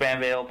know it's been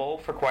available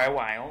for quite a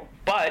while,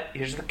 but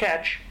here's the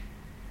catch.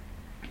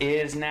 It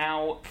is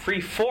now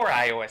free for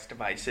iOS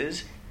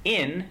devices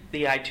in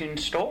the iTunes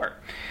Store.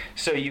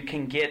 So you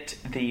can get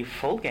the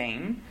full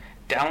game,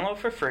 download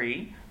for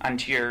free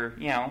onto your,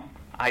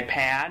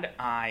 iPad,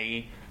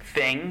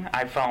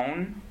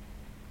 iPhone.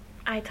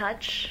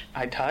 iTouch.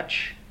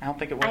 I don't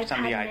think it works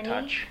on the iPad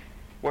iTouch. Mini.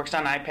 Works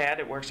on iPad,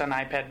 it works on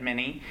iPad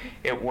Mini,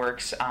 it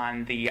works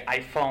on the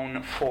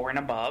iPhone 4 and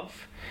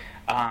above.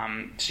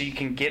 So you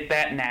can get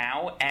that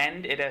now,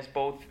 and it has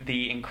both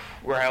the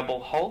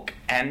Incredible Hulk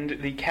and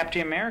the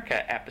Captain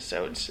America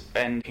episodes.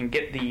 And you can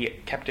get the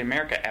Captain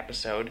America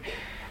episode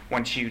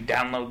once you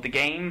download the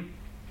game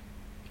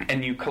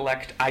and you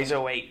collect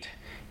ISO 8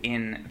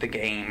 in the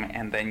game,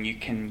 and then you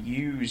can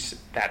use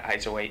that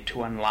ISO 8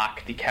 to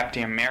unlock the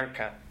Captain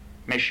America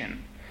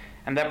mission.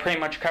 And that pretty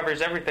much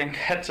covers everything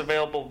that's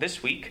available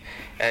this week,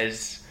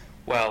 as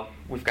well,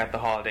 we've got the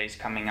holidays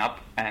coming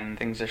up, and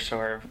things are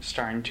sort of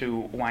starting to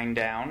wind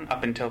down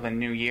up until the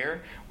new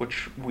year,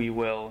 which we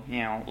will,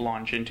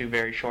 launch into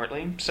very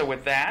shortly. So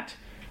with that,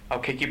 I'll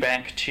kick you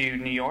back to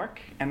New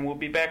York, and we'll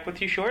be back with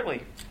you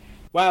shortly.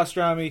 Wow,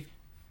 Strami,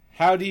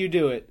 how do you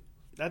do it?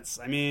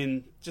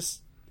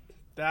 Just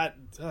that,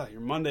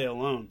 your Monday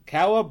alone.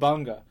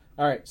 Cowabunga.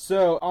 All right,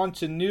 so on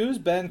to news.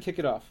 Ben, kick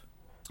it off.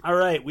 All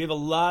right, we have a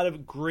lot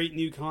of great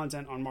new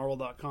content on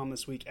Marvel.com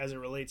this week as it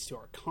relates to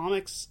our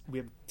comics. We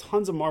have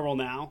tons of Marvel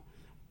now,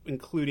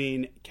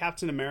 including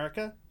Captain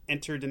America,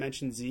 Enter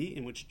Dimension Z,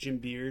 in which Jim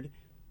Beard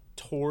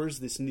tours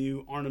this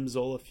new Arnim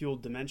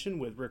Zola-fueled dimension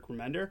with Rick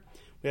Remender.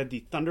 We have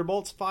the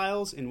Thunderbolts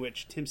files, in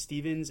which Tim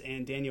Stevens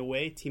and Daniel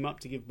Way team up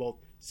to give both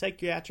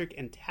psychiatric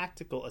and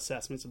tactical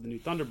assessments of the new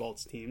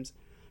Thunderbolts teams.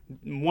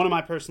 One of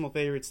my personal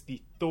favorites,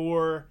 the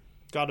Thor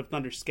God of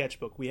Thunder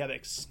sketchbook. We have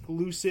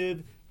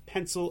exclusive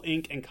pencil,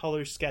 ink, and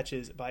color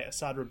sketches by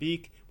Asad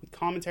Rabiq with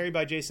commentary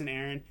by Jason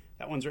Aaron.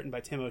 That one's written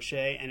by Tim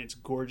O'Shea, and it's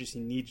gorgeous.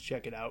 You need to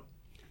check it out.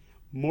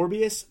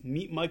 Morbius,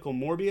 Meet Michael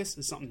Morbius,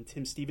 is something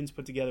Tim Stevens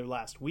put together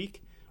last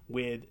week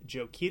with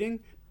Joe Keating,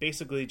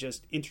 basically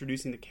just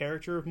introducing the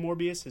character of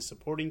Morbius, his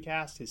supporting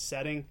cast, his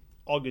setting,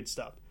 all good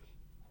stuff.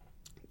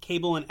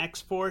 Cable and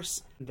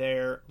X-Force,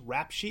 their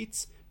rap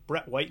sheets.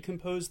 Brett White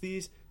composed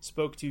these,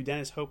 spoke to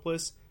Dennis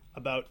Hopeless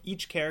about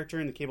each character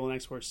in the Cable and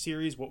X-Force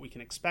series, what we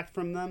can expect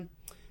from them.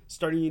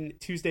 Starting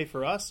Tuesday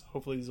for us,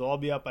 hopefully these will all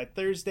be out by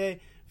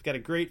Thursday. We've got a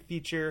great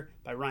feature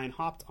by Ryan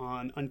Haupt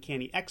on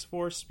Uncanny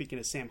X-Force, speaking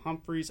to Sam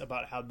Humphries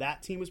about how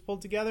that team was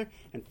pulled together.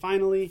 And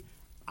finally,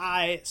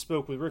 I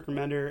spoke with Rick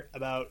Remender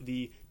about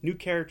the new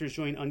characters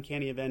joining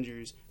Uncanny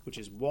Avengers, which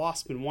is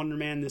Wasp and Wonder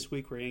Man this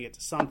week. We're going to get to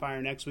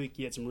Sunfire next week.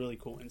 He had some really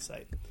cool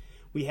insight.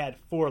 We had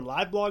 4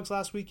 live blogs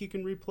last week you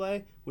can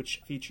replay,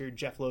 which featured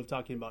Jeff Loeb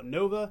talking about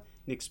Nova,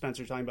 Nick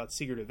Spencer talking about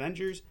Secret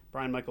Avengers,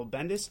 Brian Michael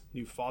Bendis,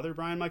 new father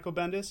Brian Michael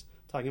Bendis,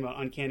 talking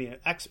about Uncanny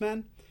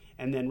X-Men,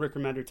 and then Rick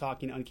Remender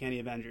talking Uncanny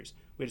Avengers.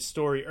 We had a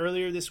story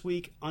earlier this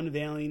week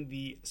unveiling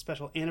the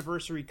special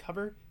anniversary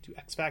cover to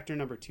X Factor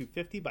number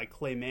 250 by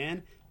Clay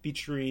Mann,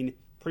 featuring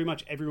pretty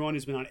much everyone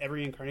who's been on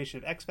every incarnation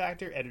of X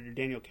Factor. Editor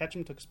Daniel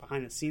Ketchum took us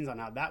behind the scenes on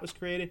how that was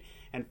created.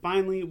 And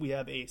finally, we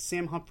have a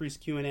Sam Humphries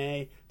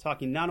Q&A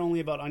talking not only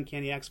about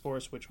Uncanny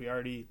X-Force, which we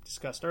already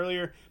discussed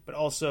earlier, but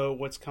also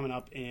what's coming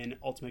up in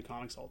Ultimate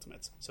Comics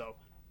Ultimates. So,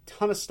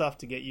 ton of stuff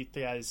to get you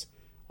guys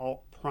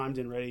all primed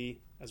and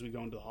ready as we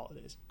go into the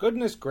holidays.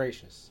 Goodness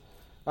gracious.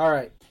 All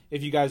right.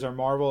 If you guys are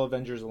Marvel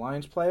Avengers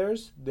Alliance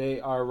players,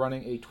 they are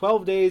running a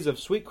 12 days of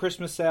sweet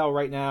Christmas sale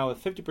right now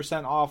with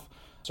 50% off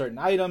certain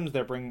items.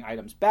 They're bringing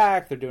items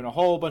back. They're doing a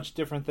whole bunch of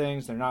different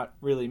things. They're not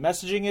really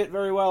messaging it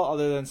very well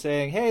other than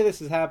saying, hey,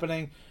 this is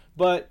happening.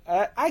 But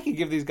I can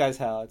give these guys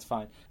hell. It's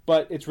fine.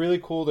 But it's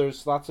really cool.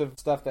 There's lots of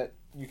stuff that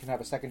you can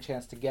have a second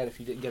chance to get if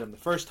you didn't get them the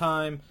first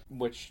time,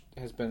 which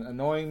has been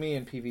annoying me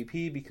in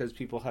PvP because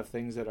people have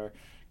things that are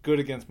good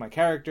against my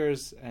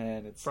characters,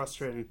 and it's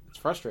frustrating. It's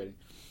frustrating.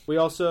 We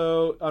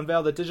also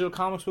unveiled that digital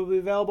comics will be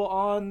available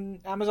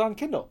on Amazon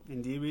Kindle.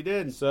 Indeed we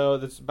did. So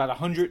that's about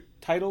 100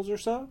 titles or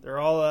so. They're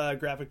all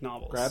graphic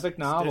novels. Graphic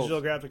novels.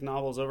 Digital graphic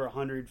novels, over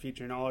 100,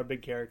 featuring all our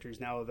big characters,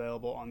 now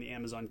available on the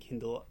Amazon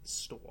Kindle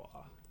store.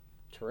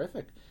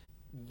 Terrific.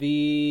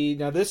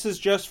 Now this is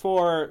just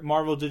for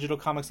Marvel Digital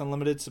Comics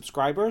Unlimited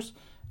subscribers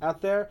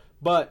out there,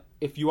 but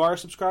if you are a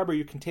subscriber,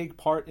 you can take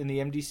part in the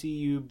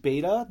MDCU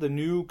beta. The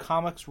new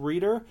comics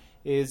reader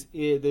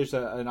there's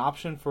an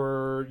option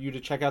for you to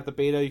check out the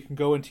beta. You can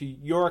go into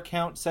your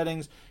account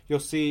settings. You'll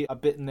see a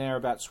bit in there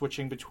about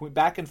switching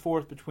back and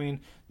forth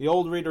between the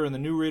old reader and the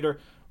new reader.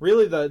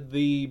 Really,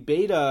 the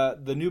beta,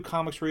 the new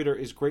comics reader,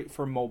 is great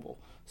for mobile.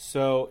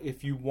 So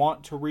if you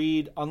want to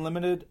read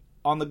unlimited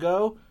on the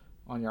go,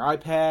 on your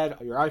iPad,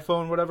 or your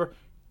iPhone, whatever,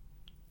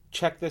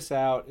 check this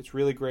out. It's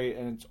really great,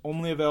 and it's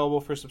only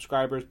available for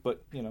subscribers,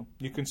 but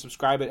you can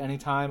subscribe at any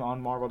time on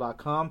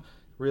Marvel.com.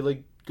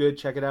 Really good.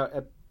 Check it out.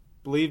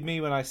 Believe me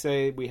when I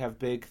say we have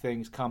big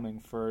things coming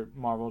for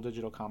Marvel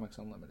Digital Comics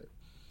Unlimited.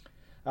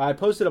 I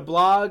posted a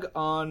blog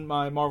on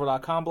my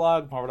Marvel.com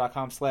blog,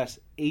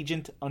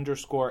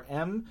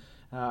 marvel.com/agent_M,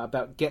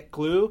 about Get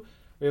Glue.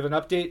 We have an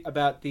update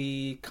about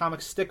the comic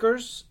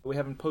stickers. We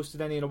haven't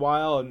posted any in a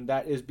while, and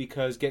that is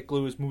because Get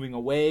Glue is moving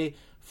away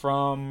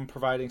from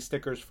providing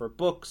stickers for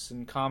books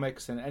and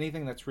comics and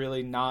anything that's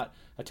really not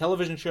a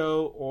television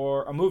show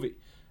or a movie.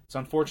 It's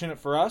unfortunate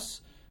for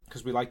us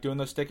because we like doing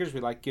those stickers. We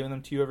like giving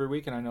them to you every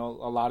week, and I know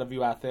a lot of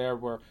you out there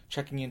were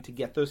checking in to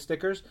get those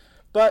stickers.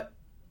 But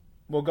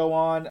we'll go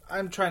on.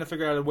 I'm trying to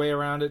figure out a way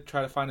around it,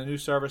 try to find a new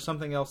service,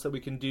 something else that we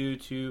can do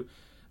to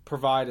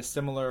provide a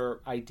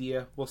similar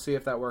idea. We'll see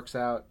if that works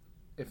out.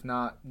 If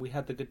not, we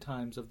had the good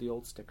times of the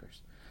old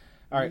stickers.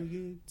 All right.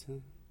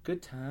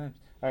 Good times.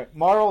 All right.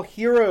 Marvel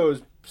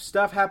Heroes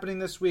stuff happening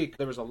this week.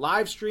 There was a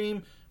live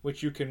stream,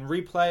 which you can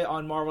replay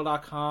on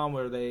Marvel.com,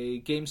 where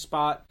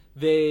GameSpot,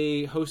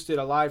 they hosted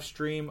a live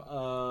stream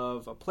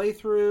of a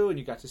playthrough, and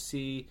you got to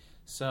see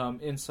some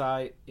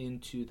insight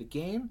into the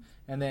game.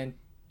 And then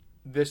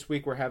this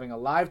week we're having a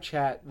live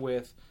chat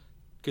with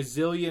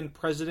Gazillion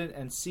President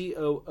and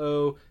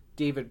COO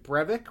David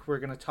Brevik. We're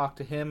going to talk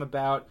to him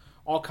about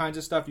all kinds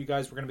of stuff. You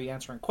guys, we're going to be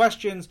answering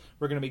questions.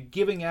 We're going to be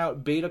giving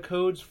out beta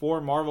codes for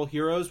Marvel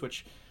Heroes,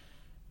 which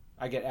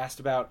I get asked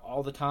about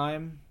all the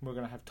time. We're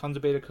going to have tons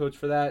of beta codes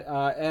for that.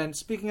 And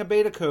speaking of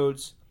beta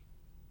codes,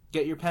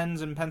 get your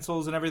pens and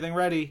pencils and everything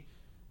ready.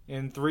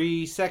 In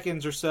 3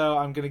 seconds or so,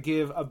 I'm going to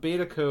give a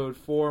beta code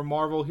for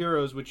Marvel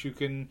Heroes, which you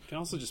can... You can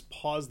also just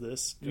pause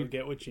this, go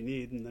get what you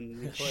need, and then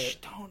replay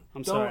it.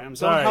 I'm don't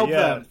sorry. Help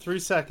yeah, them. 3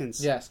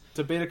 seconds. Yes. It's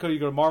a beta code. You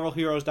go to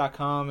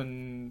marvelheroes.com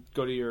and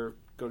go to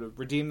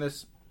redeem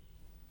this.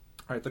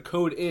 All right, the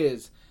code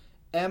is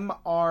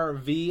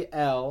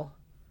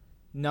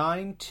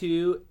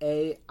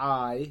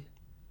MRVL92AI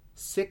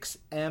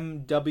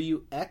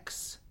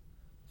 6MWX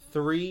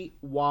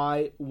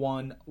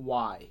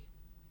 3Y1Y.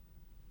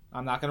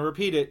 I'm not going to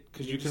repeat it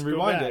because you can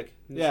rewind it.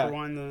 Yeah,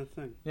 rewind the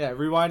thing. Yeah,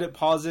 rewind it,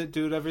 pause it,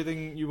 do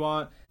everything you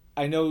want.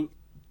 I know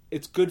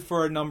it's good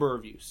for a number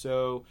of you,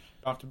 so you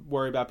don't have to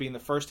worry about being the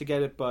first to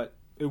get it, but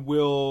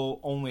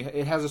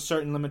it has a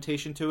certain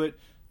limitation to it.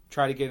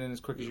 Try to get in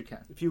as quick as you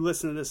can. If you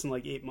listen to this in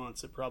like 8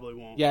 months, it probably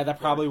won't. Yeah, that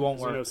probably won't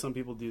work. I know some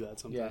people do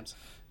that sometimes.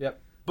 Yeah.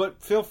 Yep.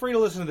 But feel free to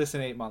listen to this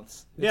in 8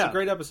 months. It's a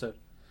great episode.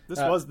 This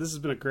has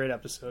been a great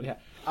episode. Yeah.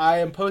 I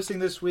am posting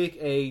this week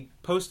a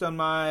post on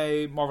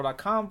my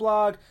Marvel.com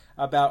blog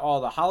about all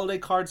the holiday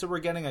cards that we're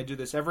getting. I do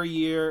this every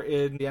year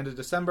in the end of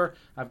December.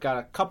 I've got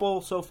a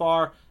couple so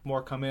far.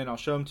 More come in. I'll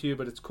show them to you,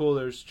 but it's cool.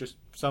 There's just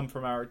some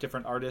from our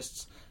different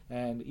artists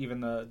and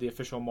even the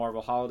official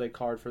Marvel holiday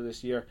card for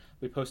this year.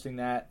 We'll be posting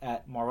that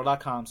at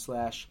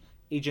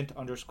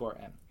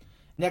marvel.com/agent_M.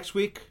 Next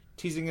week,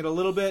 teasing it a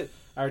little bit,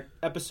 our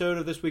episode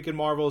of This Week in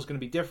Marvel is going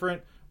to be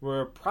different.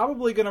 We're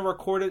probably going to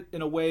record it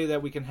in a way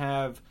that we can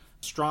have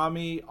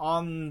Strami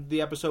on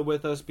the episode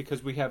with us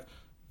because we have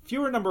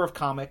fewer number of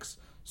comics.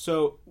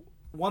 So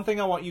one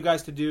thing I want you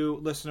guys to do,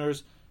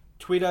 listeners,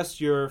 tweet us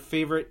your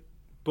favorite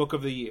book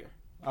of the year.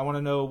 I want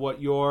to know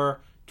what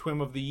your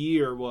Twim of the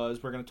Year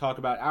was. We're going to talk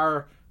about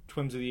our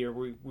Twims of the Year.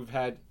 We've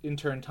had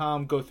intern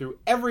Tom go through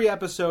every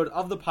episode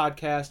of the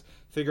podcast,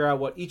 figure out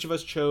what each of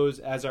us chose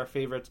as our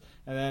favorites,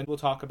 and then we'll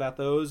talk about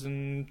those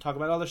and talk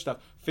about other stuff.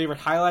 Favorite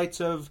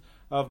highlights of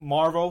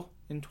Marvel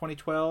in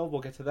 2012,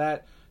 we'll get to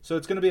that. So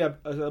it's going to be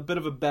a bit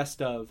of a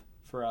best of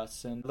for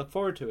us, and look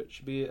forward to it.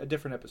 Should be a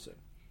different episode.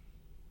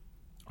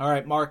 All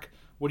right, Mark,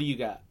 what do you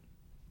got?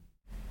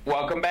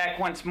 Welcome back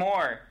once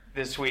more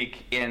this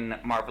week in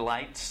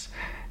Marvelites.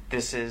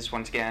 This is,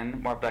 once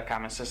again,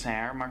 Marvel.com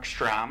assistant Mark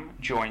Strom,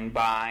 joined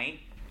by...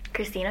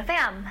 Christina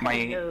Pham.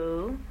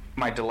 Hello.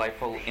 My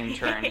delightful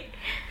intern,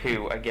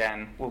 who,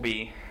 again, will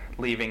be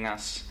leaving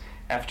us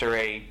after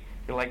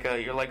You're like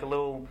a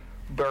little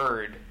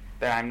bird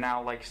that I'm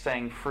now,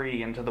 setting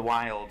free into the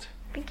wild.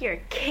 I think you're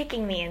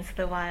kicking me into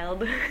the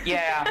wild.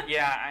 Yeah,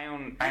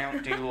 I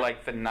don't do,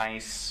 the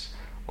nice...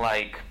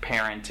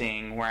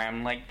 parenting where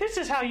I'm this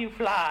is how you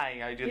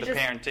fly. I do the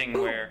parenting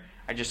boom. Where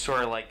I just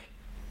sort of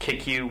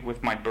kick you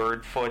with my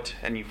bird foot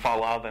and you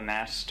fall out of the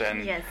nest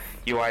and yes.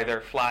 You either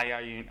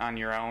fly on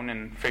your own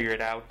and figure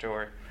it out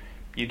or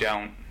you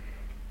don't.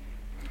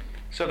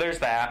 So there's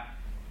that.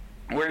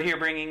 We're here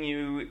bringing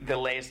you the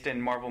latest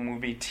in Marvel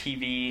movie,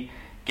 TV,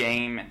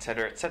 game,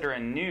 etc.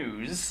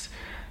 news,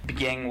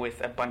 beginning with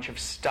a bunch of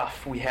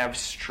stuff we have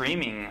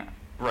streaming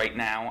right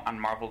now on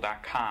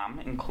Marvel.com,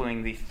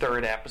 including the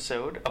third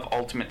episode of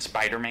Ultimate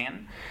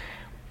Spider-Man,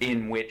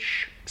 in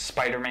which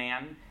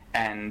Spider-Man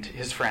and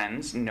his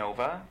friends,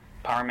 Nova,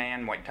 Power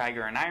Man, White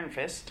Tiger, and Iron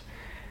Fist,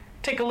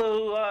 take a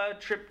little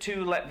trip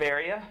to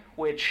Latveria,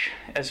 which,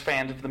 as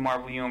fans of the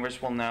Marvel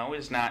Universe will know,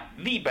 is not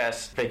the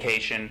best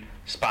vacation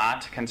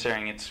spot,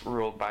 considering it's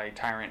ruled by a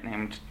tyrant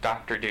named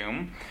Dr.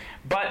 Doom.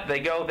 But they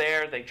go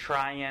there, they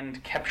try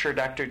and capture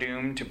Dr.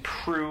 Doom to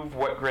prove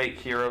what great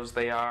heroes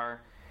they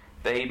are.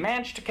 They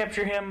manage to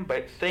capture him,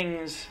 but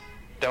things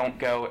don't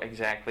go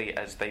exactly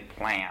as they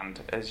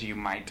planned, as you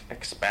might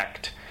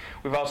expect.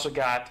 We've also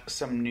got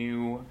some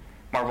new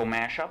Marvel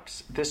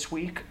mashups this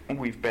week.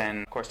 We've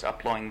been, of course,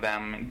 uploading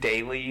them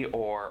daily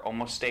or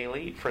almost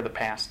daily for the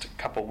past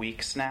couple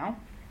weeks now.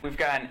 We've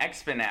got an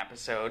X-Men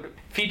episode.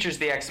 Features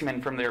the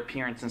X-Men from their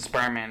appearance in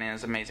Spider-Man and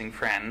His Amazing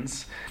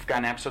Friends. We've got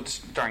an episode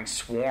starring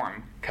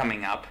Swarm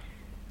coming up.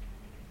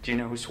 Do you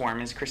know who Swarm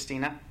is,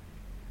 Christina?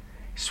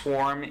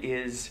 Swarm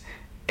is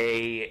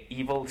a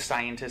evil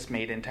scientist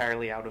made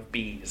entirely out of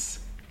bees.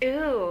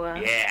 Ooh.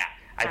 Yeah.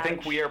 I Ouch.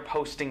 think we are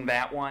posting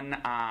that one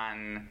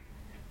on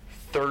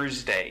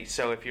Thursday.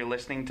 So if you're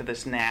listening to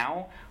this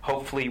now,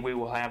 hopefully we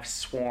will have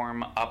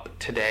Swarm up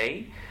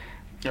today.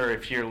 Or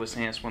if you're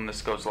listening to this when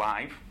this goes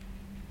live.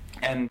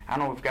 And I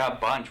don't know, we've got a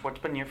bunch. What's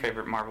been your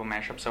favorite Marvel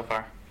mashup so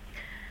far?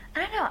 I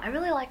don't know. I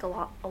really like a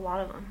lot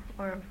of them,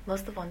 or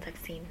most of the ones I've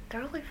seen.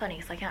 They're really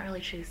funny, so I can't really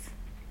choose.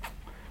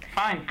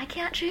 Fine. I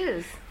can't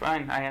choose.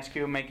 Fine. I ask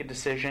you to make a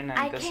decision,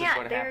 and this is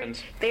what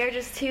happens. They're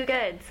just too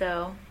good,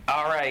 so...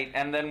 All right,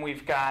 and then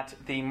we've got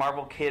the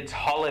Marvel Kids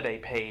holiday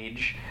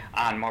page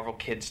on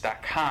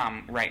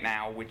marvelkids.com right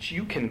now, which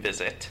you can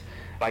visit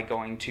by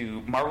going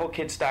to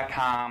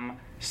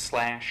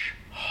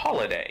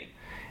marvelkids.com/holiday,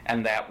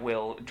 and that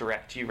will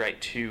direct you right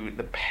to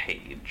the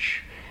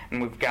page.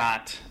 And we've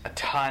got a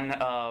ton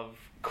of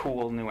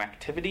cool new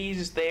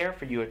activities there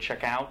for you to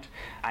check out.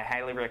 I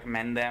highly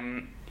recommend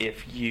them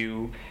if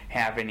you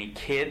have any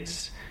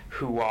kids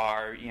who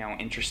are,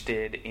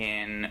 interested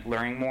in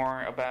learning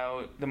more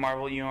about the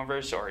Marvel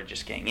Universe or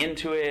just getting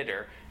into it,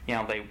 or,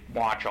 they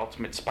watch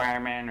Ultimate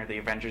Spider-Man or the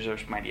Avengers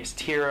Earth's Mightiest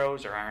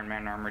Heroes or Iron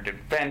Man Armored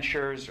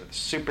Adventures or the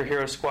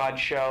Superhero Squad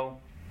show.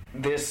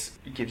 This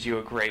gives you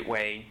a great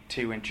way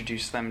to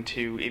introduce them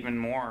to even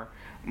more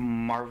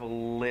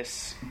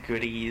marvelous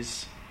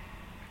goodies.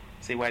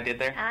 See what I did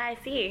there? I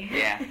see.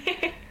 Yeah.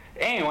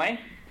 Anyway,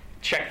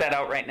 check that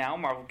out right now,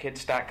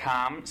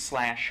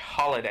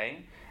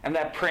 marvelkids.com/holiday. And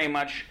that pretty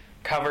much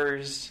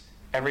covers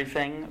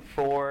everything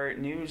for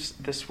news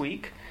this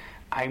week.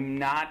 I'm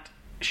not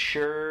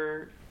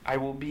sure I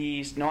will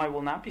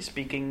not be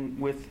speaking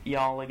with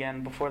y'all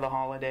again before the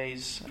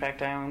holidays. In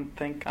fact, I don't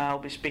think I'll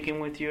be speaking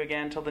with you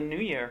again until the new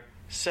year.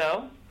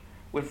 So,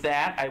 with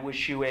that, I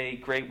wish you a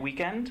great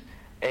weekend,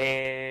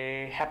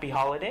 a happy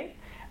holiday,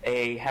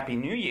 a happy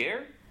new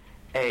year,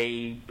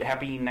 a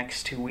happy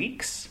next 2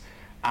 weeks.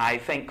 I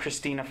thank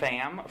Christina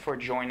Pham for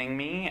joining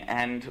me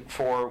and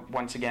for,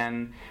 once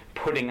again,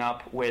 putting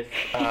up with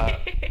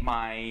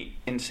my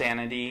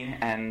insanity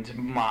and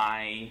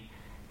my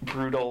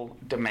brutal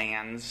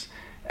demands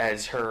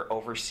as her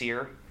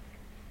overseer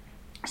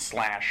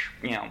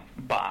 /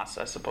 boss,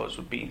 I suppose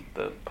would be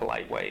the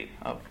polite way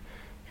of...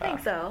 I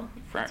think so.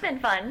 It's been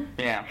fun.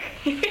 Yeah.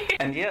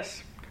 And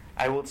yes,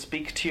 I will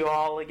speak to you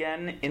all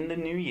again in the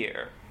new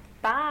year.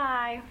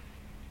 Bye.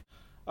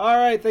 All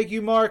right, thank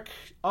you, Mark.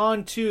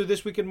 On to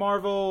This Week in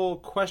Marvel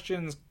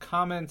questions,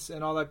 comments,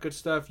 and all that good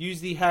stuff. Use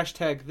the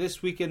hashtag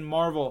This Week in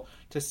Marvel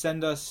to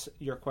send us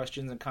your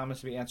questions and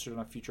comments to be answered on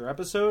a future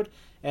episode,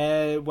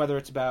 whether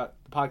it's about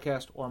the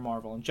podcast or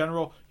Marvel in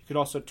general. You could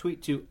also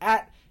tweet to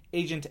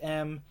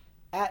 @AgentM,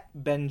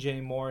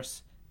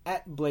 @BenJMorse,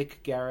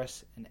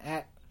 @BlakeGarris, and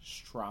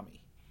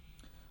 @Strami.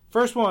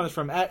 First one is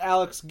from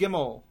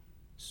 @AlexGimmel,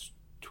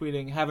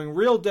 tweeting, having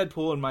real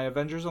Deadpool in my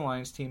Avengers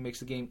Alliance team makes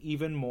the game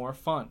even more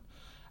fun.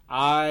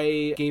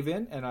 I gave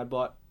in and I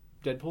bought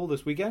Deadpool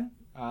this weekend.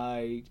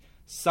 I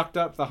sucked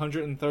up the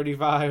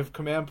 135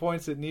 command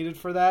points it needed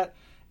for that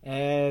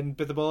and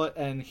bit the bullet,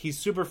 and he's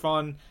super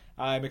fun.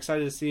 I'm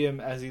excited to see him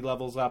as he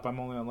levels up. I'm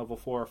only on level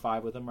 4 or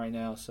 5 with him right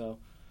now, so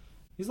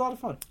he's a lot of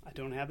fun. I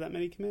don't have that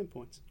many command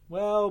points.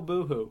 Well,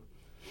 boo-hoo.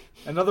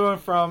 Another one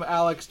from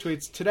Alex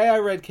tweets, today I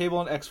read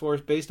Cable and X-Force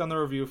based on the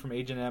review from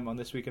Agent M on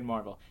This Week in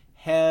Marvel.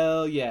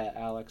 Hell yeah,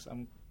 Alex.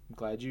 I'm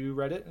glad you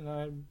read it, and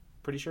I'm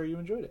pretty sure you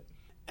enjoyed it.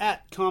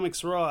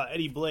 @ComicsRaw,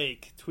 Eddie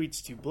Blake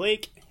tweets to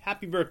Blake,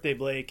 happy birthday,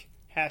 Blake.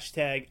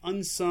 Hashtag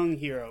unsung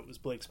hero. It was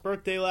Blake's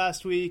birthday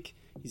last week.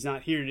 He's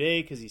not here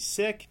today because he's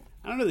sick.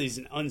 I don't know that he's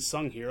an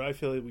unsung hero. I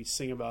feel like we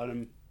sing about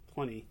him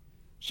plenty.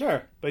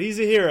 Sure. But he's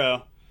a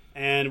hero.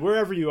 And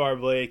wherever you are,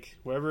 Blake,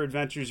 wherever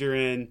adventures you're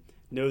in,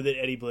 know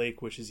that Eddie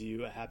Blake wishes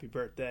you a happy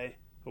birthday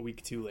a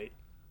week too late.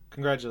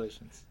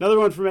 Congratulations. Another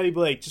one from Eddie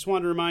Blake. Just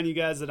wanted to remind you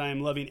guys that I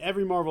am loving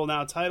every Marvel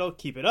Now title.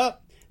 Keep it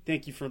up.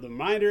 Thank you for the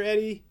reminder,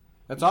 Eddie.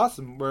 That's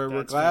awesome. We're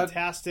glad.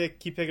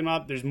 Fantastic. Keep picking them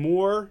up. There's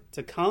more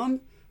to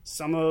come.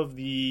 Some of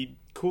the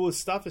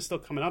coolest stuff is still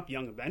coming up.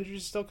 Young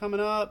Avengers is still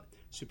coming up.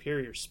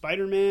 Superior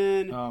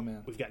Spider-Man. Oh,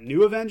 man. We've got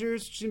New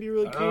Avengers, which is going to be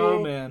really cool.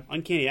 Oh, man.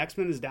 Uncanny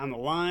X-Men is down the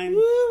line.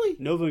 Woo-wee.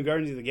 Nova and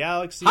Guardians of the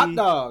Galaxy. Hot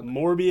dog.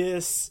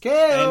 Morbius.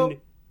 Kale. And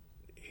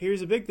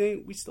here's a big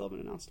thing. We still haven't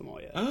announced them all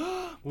yet.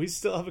 We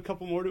still have a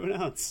couple more to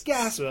announce.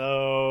 Gasp.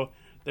 So,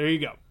 there you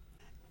go.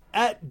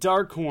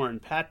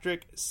 @Darkhorn,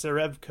 Patrick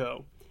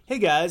Serevko. Hey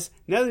guys,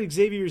 now that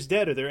Xavier's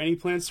dead, are there any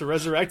plans to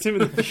resurrect him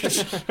in the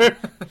future?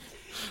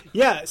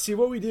 Yeah, see,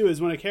 what we do is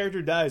when a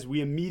character dies,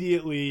 we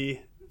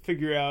immediately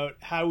figure out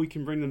how we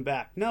can bring them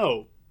back.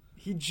 No,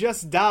 he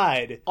just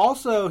died.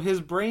 Also,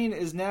 his brain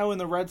is now in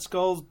the Red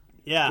Skull's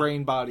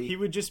brain body. He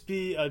would just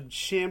be a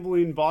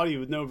shambling body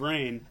with no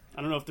brain.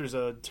 I don't know if there's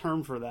a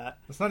term for that.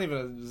 It's not even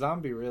a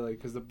zombie, really,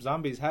 because the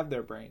zombies have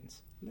their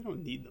brains. They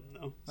don't need them,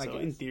 though. I So,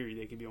 guess. in theory,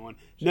 they could be one.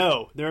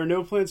 No, there are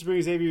no plans to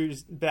bring Xavier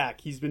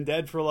back. He's been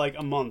dead for like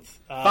a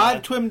month.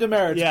 5 twin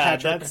demerits, Yeah,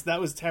 Patrick.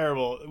 that was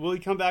terrible. Will he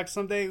come back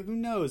someday? Who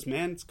knows,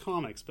 man? It's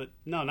comics. But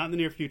no, not in the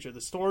near future.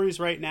 The stories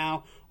right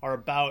now are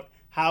about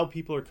how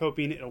people are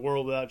coping in a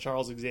world without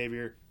Charles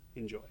Xavier.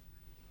 Enjoy.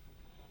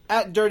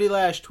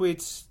 @DirtyLash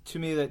tweets to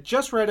me that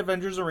just read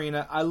Avengers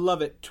Arena. I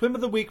love it. Twim of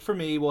the week for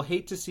me. Will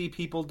hate to see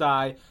people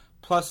die.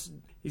 Plus,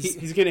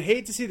 He's going to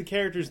hate to see the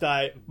characters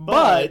die,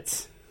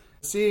 but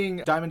seeing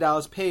Diamond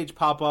Dallas Page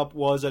pop up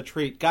was a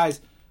treat.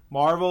 Guys,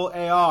 Marvel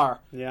AR.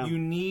 Yeah. You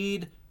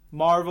need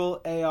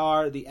Marvel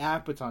AR. The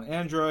app, it's on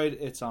Android.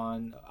 It's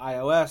on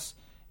iOS.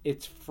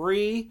 It's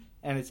free,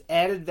 and it's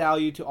added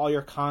value to all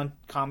your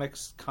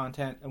comics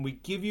content. And we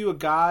give you a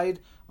guide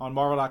on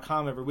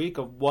Marvel.com every week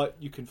of what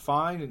you can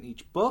find in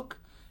each book.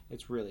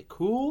 It's really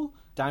cool.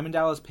 Diamond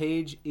Dallas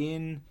Page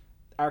in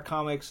our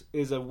comics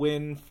is a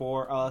win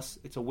for us.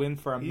 It's a win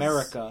for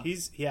America.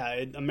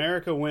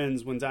 America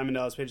wins when Diamond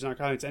Dallas Page is in our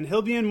comics, and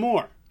he'll be in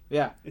more.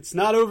 Yeah. It's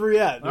not over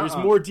yet. There's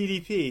more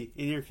DDP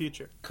in your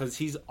future. Because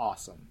he's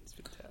awesome. It's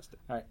fantastic.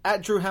 All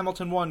right.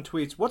 @DrewHamilton1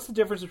 tweets, what's the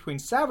difference between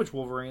Savage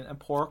Wolverine and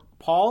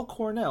Paul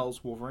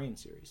Cornell's Wolverine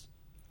series?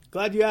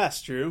 Glad you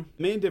asked, Drew.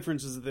 The main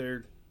difference is that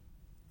they're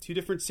two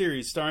different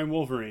series starring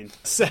Wolverine.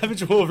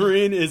 Savage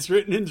Wolverine is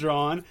written and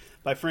drawn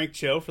by Frank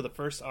Cho for the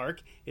first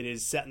arc. It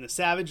is set in the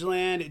Savage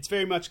Land. It's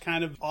very much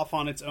kind of off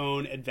on its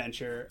own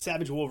adventure.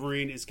 Savage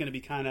Wolverine is going to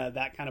be kind of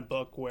that kind of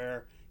book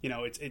where, you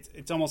know,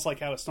 it's almost like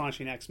how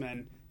Astonishing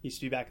X-Men used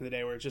to be back in the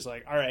day, where it's just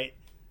like, all right,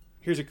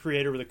 here's a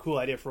creator with a cool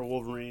idea for a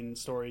Wolverine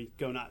story.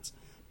 Go nuts.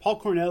 Paul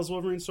Cornell's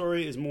Wolverine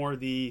story is more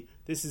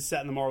this is set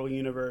in the Marvel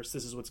Universe,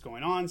 this is what's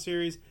going on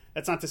series.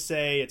 That's not to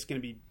say it's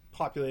going to be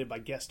populated by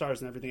guest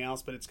stars and everything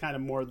else, but it's kind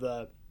of more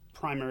the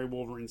primary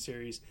Wolverine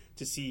series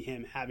to see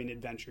him having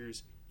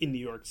adventures in New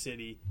York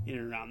City, in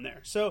and around there.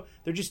 So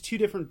they're just two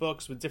different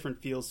books with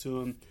different feels to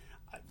them.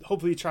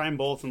 Hopefully you try them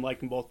both and like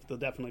them both, but they'll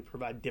definitely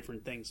provide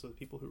different things to the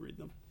people who read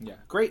them. Yeah.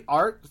 Great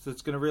art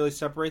that's going to really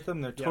separate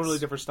them. They're totally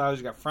different styles.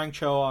 You've got Frank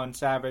Cho on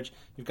Savage.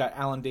 You've got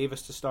Alan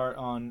Davis to start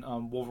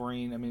on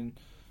Wolverine. I mean,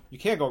 you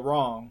can't go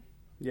wrong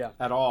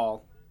at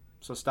all.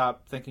 So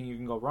stop thinking you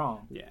can go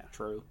wrong. Yeah.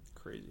 True.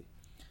 Crazy.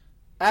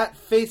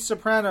 @Faith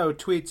Soprano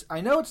tweets, I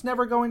know it's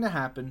never going to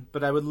happen,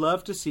 but I would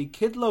love to see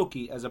Kid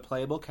Loki as a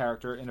playable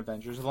character in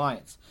Avengers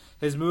Alliance.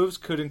 His moves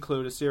could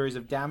include a series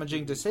of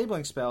damaging,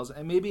 disabling spells,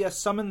 and maybe a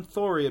summon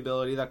Thori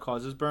ability that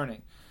causes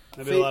burning.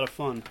 That'd be a lot of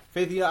fun.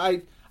 Faith,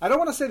 I don't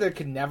want to say that it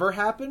could never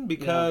happen,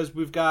 because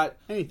we've got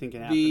anything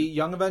can happen. The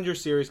Young Avengers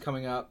series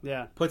coming up.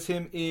 Yeah. Puts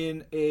him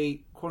in a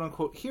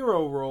quote-unquote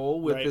hero role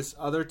with this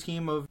other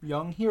team of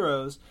young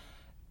heroes.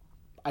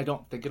 I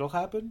don't think it'll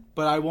happen,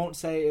 but I won't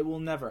say it will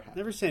never happen.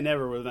 Never say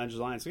never with Avengers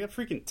Alliance. We got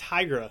freaking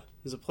Tigra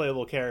as a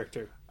playable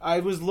character. I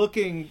was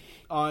looking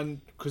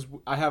on, because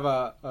I have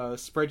a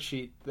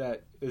spreadsheet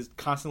that is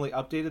constantly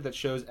updated that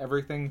shows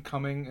everything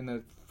coming in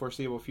the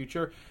foreseeable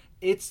future.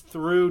 It's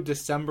through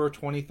December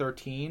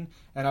 2013,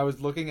 and I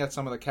was looking at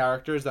some of the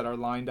characters that are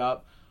lined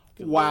up.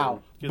 Good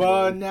wow.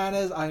 Lord.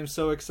 Bananas. I am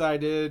so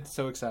excited.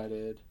 So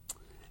excited.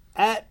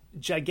 At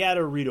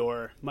Gigata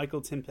Redor,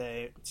 Michael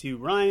Timpe to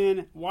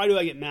Ryan, why do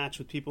I get matched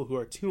with people who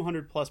are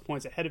 200 plus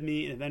points ahead of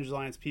me in Avengers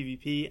Alliance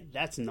PvP?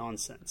 That's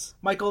nonsense.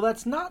 Michael,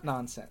 that's not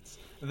nonsense.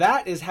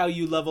 That is how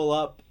you level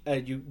up,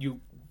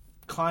 you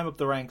climb up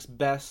the ranks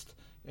best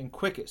and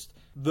quickest.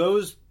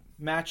 Those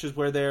matches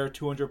where they're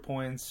 200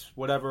 points,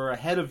 whatever,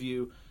 ahead of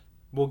you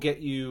will get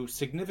you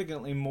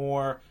significantly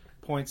more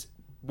points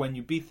when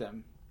you beat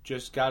them.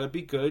 Just gotta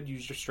be good,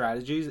 use your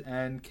strategies,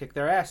 and kick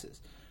their asses.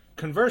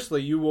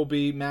 Conversely, you will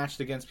be matched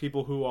against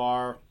people who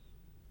are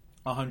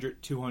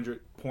 100, 200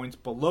 points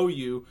below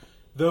you.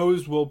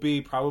 Those will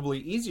be probably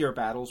easier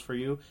battles for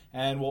you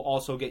and will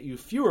also get you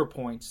fewer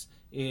points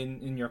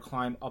in your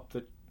climb up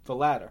the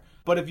ladder.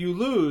 But if you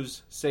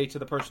lose, say, to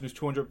the person who's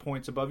 200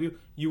 points above you,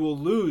 you will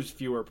lose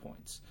fewer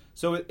points.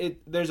 So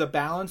there's a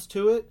balance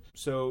to it.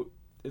 So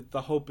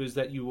the hope is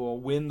that you will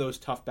win those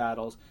tough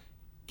battles,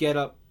 get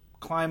up,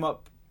 climb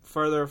up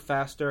further,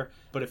 faster,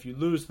 but if you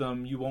lose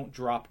them, you won't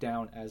drop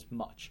down as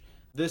much.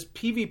 This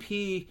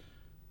PvP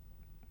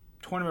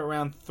tournament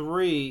round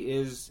 3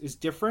 is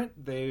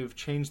different. They've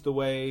changed the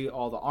way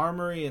all the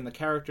armory and the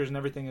characters and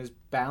everything is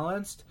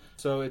balanced.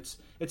 So it's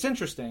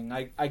interesting.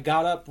 I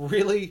got up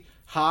really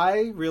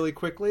high really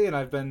quickly, and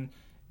I've been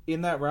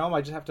in that realm.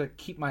 I just have to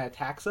keep my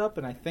attacks up,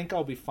 and I think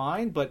I'll be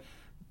fine. But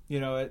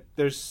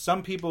there's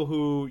some people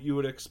who you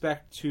would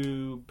expect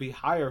to be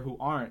higher who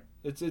aren't.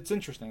 It's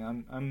interesting.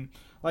 I'm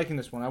liking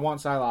this one. I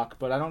want Psylocke,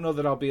 but I don't know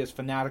that I'll be as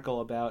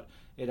fanatical about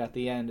it at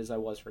the end as I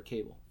was for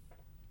Cable.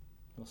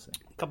 We'll see.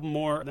 A couple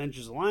more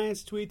Avengers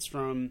Alliance tweets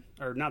from,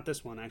 or not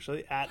this one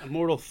actually, at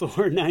Immortal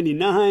Thor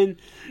 99,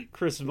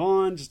 Chris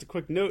Vaughn. Just a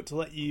quick note to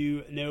let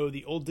you know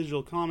the old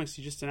digital comics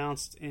you just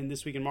announced in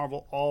This Week in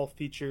Marvel all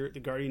feature the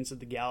Guardians of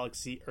the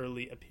Galaxy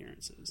early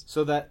appearances.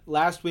 So that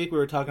last week we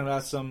were talking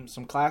about some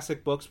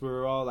classic books. We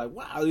were all like,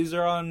 wow, these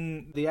are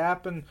on the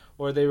app,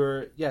 or they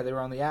were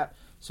on the app.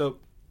 So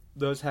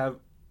those have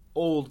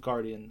old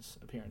Guardians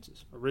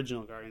appearances.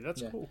 Original Guardians.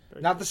 That's cool.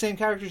 Very Not cool. the same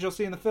characters you'll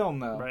see in the film,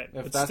 though. Right.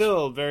 But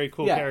still very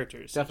cool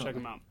characters. Definitely. So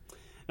check them out.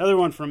 Another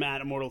one from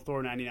at Immortal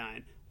Thor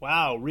 99.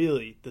 Wow,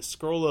 really? The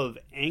Scroll of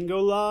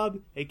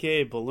Angolob,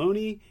 a.k.a.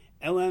 Baloney,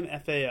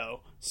 LMFAO.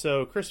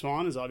 So Chris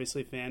Vaughn is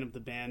obviously a fan of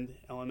the band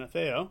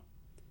LMFAO.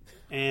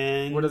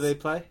 And what do they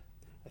play?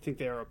 I think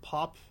they are a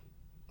pop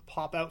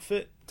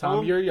outfit.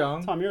 Tom, you're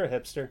young. Tom, you're a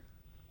hipster.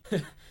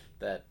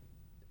 That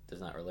does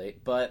not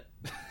relate, but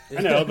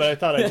I know, but I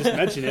thought I'd just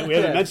mention it. We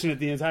haven't mentioned it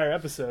the entire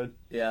episode.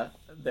 Yeah,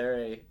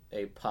 they're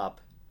a pop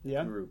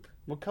group.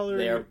 What color?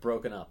 They are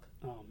broken up.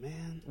 Oh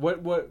man.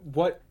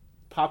 What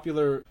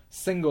popular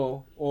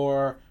single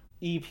or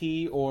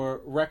EP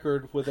or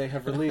record would they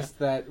have released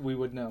that we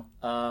would know?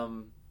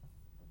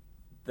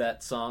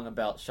 That song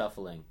about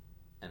shuffling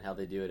and how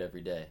they do it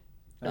every day.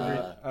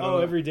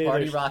 Every day.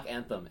 Party Rock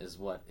Anthem is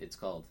what it's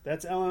called.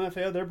 That's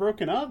LMFAO. They're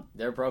broken up.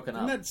 They're broken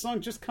up. Didn't that song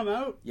just come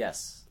out?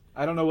 Yes.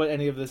 I don't know what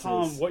any of this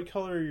Tom, is. what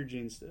color are your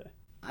jeans today?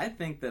 I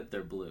think that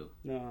they're blue.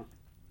 No,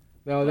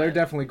 they're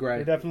definitely gray.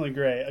 They're definitely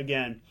gray.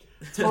 Again,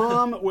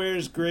 Tom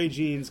wears gray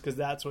jeans because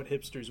that's what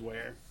hipsters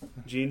wear.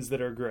 Jeans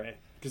that are gray.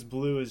 Because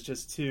blue is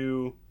just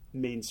too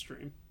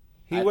mainstream.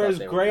 He wears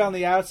gray on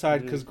the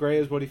outside because gray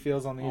is what he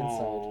feels on the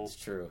inside. It's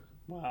true.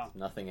 Wow.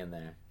 Nothing in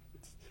there.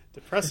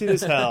 Depressing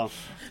as hell.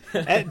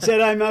 At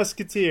Jedi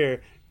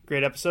Musketeer.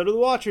 Great episode of The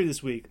Watcher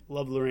this week.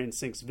 Love Lorraine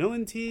Sink's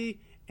villain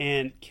tea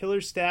and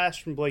killer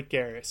stash from Blake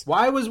Garris.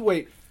 Why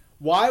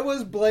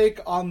was Blake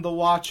on The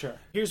Watcher?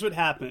 Here's what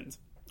happened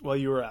while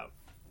you were out.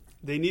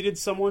 They needed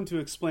someone to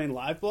explain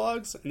live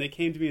blogs, and they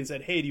came to me and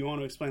said, hey, do you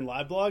want to explain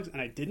live blogs? And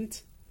I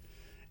didn't.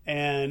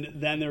 And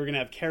then they were going to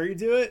have Carrie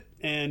do it,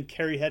 and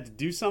Carrie had to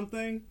do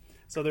something.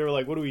 So they were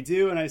like, what do we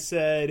do? And I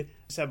said,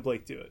 just have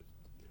Blake do it.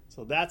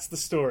 So that's the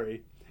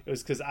story. It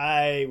was because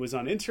I was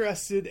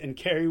uninterested and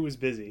Carrie was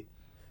busy.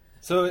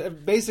 So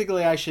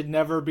basically, I should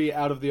never be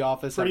out of the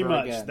office Pretty ever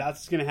much. again.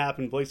 That's going to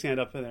happen. Blake's going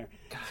to end up in there.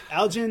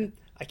 Algin,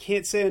 I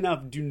can't say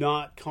enough. Do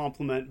not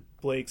compliment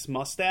Blake's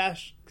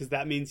mustache because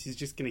that means he's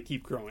just going to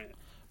keep growing it.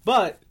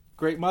 But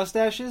great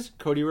mustaches.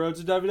 Cody Rhodes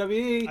of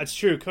WWE. That's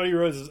true. Cody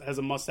Rhodes has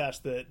a mustache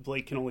that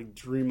Blake can only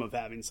dream of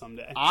having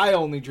someday. I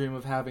only dream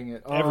of having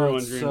it. Oh,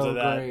 Everyone dreams of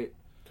that. Great.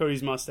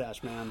 Cody's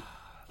mustache, man.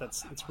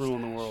 It's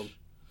ruling the world.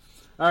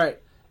 All right.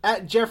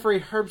 At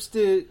Jeffrey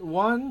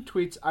Herbsted1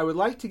 tweets, I would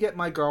like to get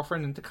my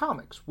girlfriend into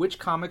comics. Which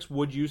comics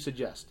would you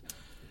suggest?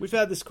 We've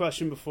had this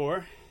question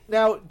before.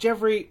 Now,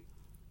 Jeffrey,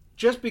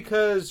 just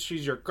because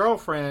she's your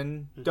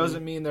girlfriend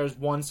doesn't mean there's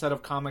one set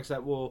of comics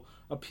that will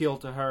appeal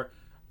to her.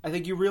 I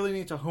think you really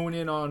need to hone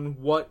in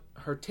on what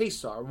her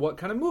tastes are. What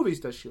kind of movies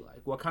does she like?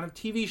 What kind of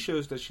TV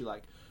shows does she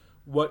like?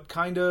 What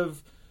kind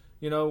of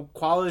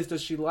qualities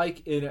does she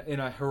like in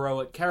a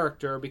heroic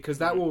character, because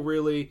that will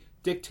really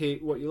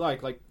dictate what you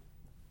like. Like,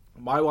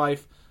 my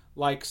wife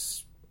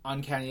likes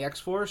Uncanny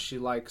X-Force. She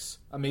likes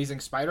Amazing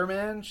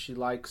Spider-Man. She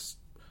likes,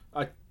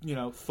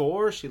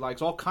 Thor. She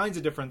likes all kinds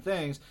of different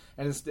things,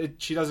 and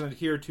she doesn't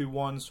adhere to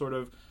one sort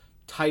of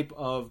type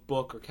of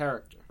book or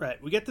character.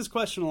 Right. We get this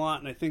question a lot,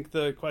 and I think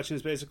the question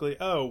is basically,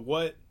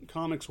 what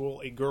comics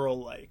will a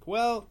girl like?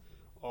 Well,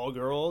 all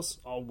girls,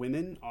 all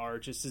women are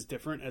just as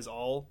different as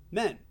all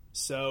men.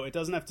 So it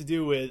doesn't have to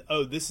do with,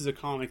 this is a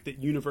comic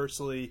that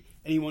universally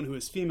anyone who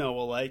is female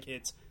will like.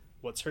 It's,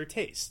 what's her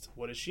taste?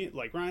 What is she,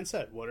 like Ryan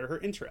said, what are her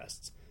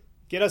interests?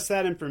 Get us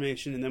that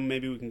information, and then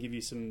maybe we can give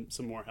you some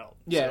more help.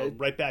 Yeah. So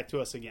right back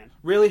to us again.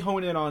 Really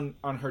hone in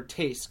on her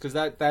taste, because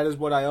that is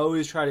what I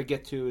always try to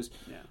get to is,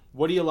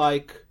 what do you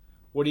like?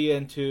 What are you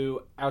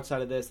into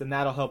outside of this? And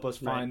that'll help us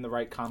find the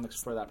right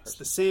comics for that person. It's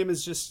the same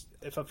as just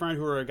if a friend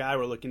or a guy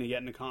were looking to get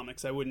into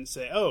comics, I wouldn't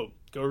say,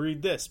 go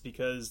read this,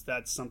 because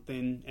that's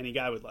something any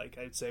guy would like.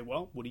 I'd say,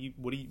 well, what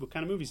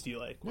kind of movies do you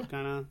like? What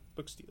kind of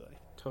books do you like?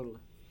 Totally.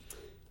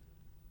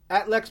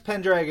 At Lex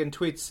Pendragon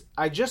tweets,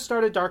 I just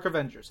started Dark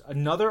Avengers.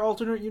 Another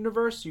alternate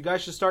universe? You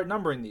guys should start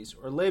numbering these,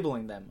 or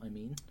labeling them, I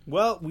mean.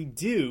 Well, we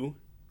do,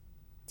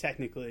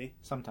 technically.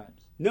 Sometimes.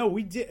 No,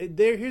 we did.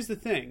 Here's the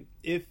thing.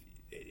 If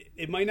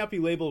it might not be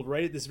labeled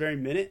right at this very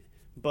minute,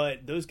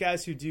 but those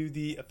guys who do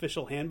the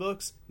official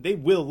handbooks, they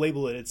will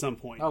label it at some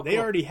point. They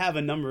already have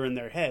a number in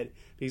their head,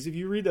 because if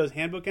you read those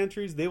handbook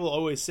entries, they will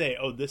always say,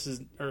 this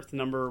is Earth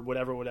number,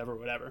 whatever, whatever,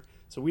 whatever.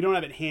 So we don't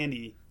have it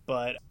handy,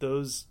 but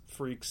those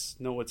freaks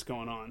know what's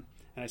going on.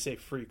 And I say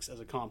freaks as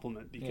a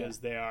compliment, because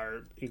they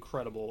are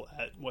incredible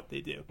at what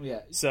they do.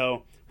 Yeah.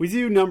 So we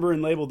do number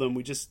and label them.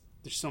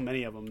 There's so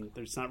many of them.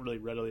 They're not really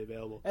readily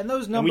available. And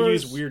those numbers... And we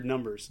use weird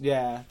numbers.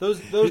 Yeah.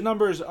 Those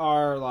numbers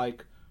are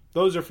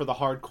those are for the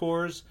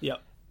hardcores.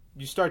 Yep.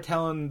 You start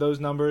telling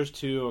those numbers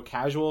to a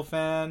casual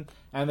fan,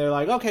 and they're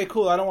like, okay,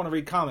 cool, I don't want to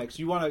read comics.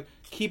 You want to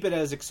keep it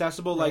as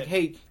accessible. Right. Like,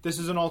 hey, this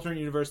is an alternate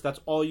universe. That's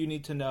all you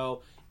need to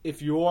know.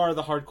 If you are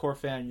the hardcore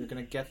fan, you're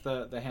going to get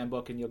the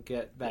handbook, and you'll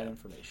get that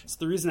information. It's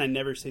the reason I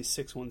never say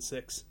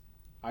 616.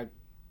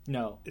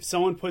 No. If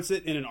someone puts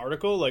it in an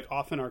article,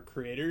 often our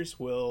creators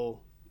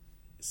will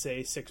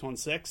say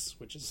 616,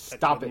 which is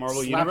Stop it.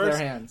 Marvel Slap Universe.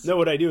 Their hands. No,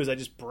 what I do is I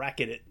just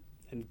bracket it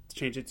and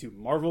change it to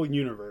Marvel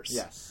Universe.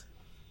 Yes.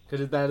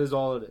 Because that is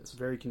all it is. It's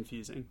very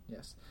confusing.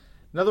 Yes.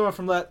 Another one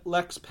from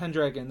Lex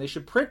Pendragon. They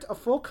should print a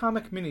full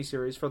comic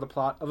miniseries for the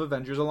plot of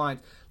Avengers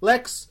Alliance.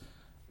 Lex,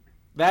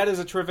 that is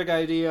a terrific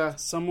idea.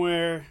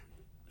 Somewhere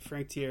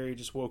Frank Thierry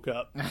just woke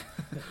up.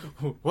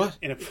 What?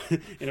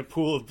 In a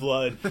pool of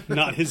blood,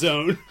 not his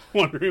own,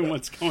 wondering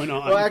what's going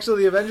on. Well,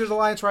 actually, the Avengers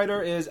Alliance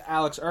writer is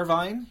Alex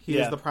Irvine. He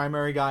is the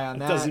primary guy on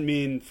that. Doesn't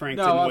mean Frank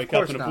didn't wake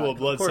up in a pool of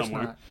blood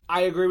somewhere. Not.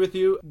 I agree with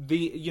you.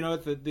 The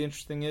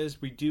interesting is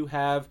we do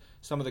have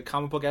some of the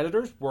comic book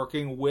editors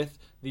working with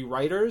the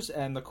writers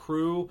and the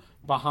crew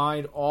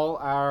behind all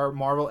our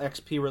Marvel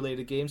XP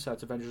related games. So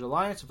that's Avengers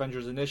Alliance,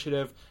 Avengers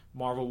Initiative,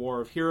 Marvel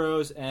War of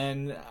Heroes,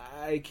 and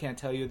I can't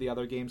tell you the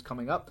other games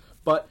coming up,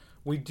 but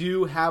we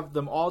do have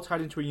them all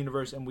tied into a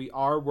universe, and we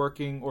are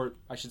working, or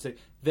I should say,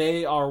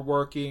 they are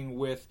working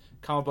with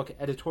comic book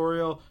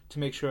editorial to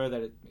make sure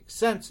that it makes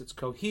sense, it's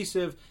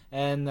cohesive,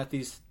 and that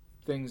these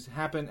things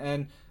happen.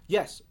 And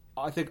yes,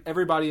 I think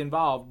everybody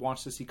involved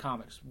wants to see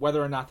comics.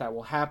 Whether or not that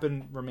will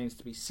happen remains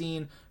to be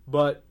seen,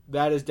 but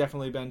that has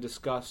definitely been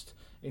discussed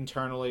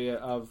internally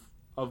of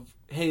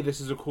hey,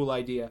 this is a cool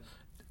idea.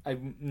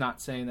 I'm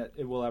not saying that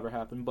it will ever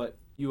happen, but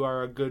you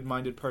are a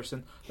good-minded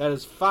person. That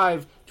is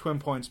 5 twin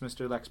points,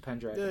 Mr. Lex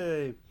Pendragon.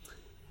 Yay.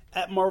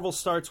 At Marvel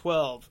Star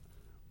 12,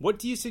 what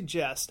do you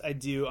suggest I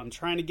do? I'm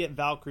trying to get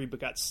Valkyrie, but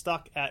got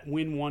stuck at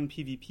win 1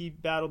 PvP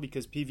battle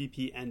because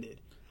PvP ended.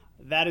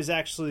 That is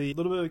actually a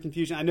little bit of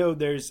confusion. I know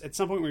there's, at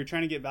some point when you're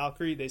trying to get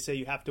Valkyrie, they say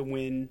you have to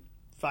win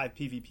 5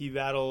 PvP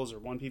battles or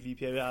 1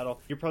 PvP battle.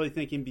 You're probably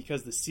thinking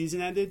because the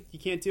season ended, you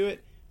can't do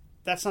it.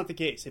 That's not the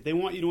case. If they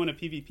want you to win a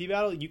PvP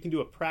battle, you can do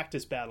a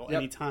practice battle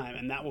anytime,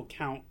 and that will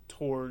count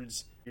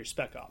towards your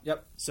spec op.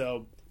 Yep.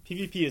 So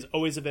PvP is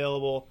always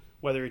available,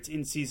 whether it's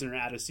in season or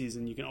out of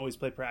season. You can always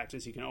play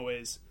practice. You can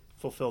always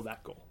fulfill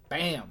that goal.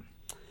 Bam.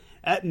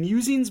 At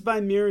Musings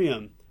by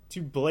Miriam,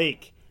 to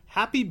Blake,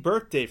 happy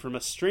birthday from a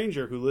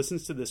stranger who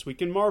listens to This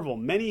Week in Marvel.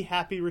 Many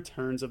happy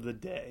returns of the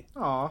day.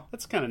 Aw.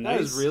 That's kind of nice.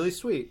 That is really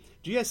sweet.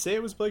 Did you guys say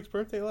it was Blake's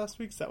birthday last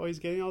week? Is that why he's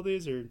getting all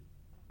these, or...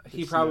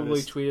 He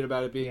probably tweeted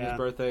about it being his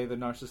birthday, the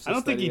narcissist. I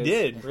don't think he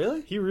did. Really?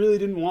 He really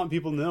didn't want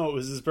people to know it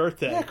was his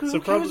birthday. Yeah, because who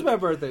cares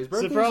about birthdays?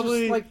 Birthdays are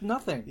just like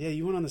nothing. Yeah,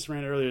 you went on this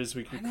rant earlier this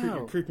week.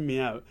 You're creeping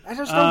me out. I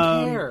just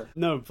don't care.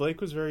 No,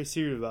 Blake was very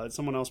serious about it.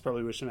 Someone else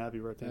probably wished him a happy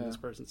birthday, and this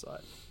person saw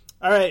it.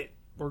 All right,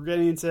 we're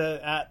getting into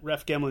at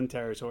Ref Gemlin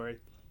territory.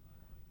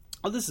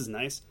 Oh, this is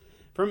nice.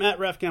 From at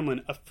Ref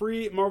Gemlin, a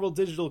free Marvel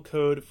digital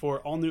code for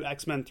All New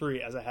X-Men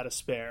 3 as I had a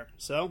spare.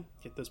 So,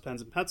 get those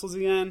pens and pencils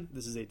again.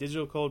 This is a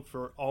digital code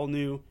for All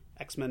New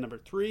X-Men number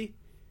 3,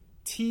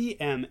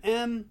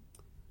 TMM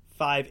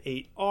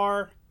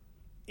 58R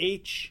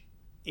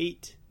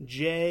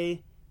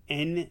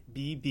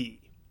H8JNBB.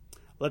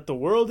 Let the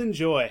world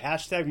enjoy.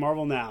 Hashtag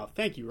Marvel Now.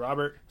 Thank you,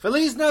 Robert.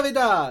 Feliz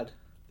Navidad!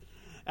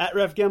 At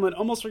Ref Gemlin,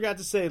 almost forgot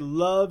to say,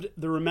 loved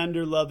the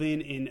Remender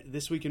Loving in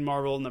This Week in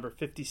Marvel, number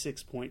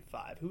 56.5.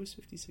 Who was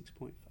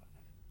 56.5?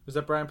 Was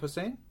that Brian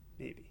Posehn?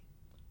 Maybe.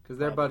 Because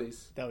they're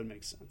buddies. That would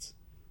make sense.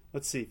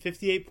 Let's see.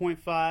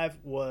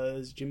 58.5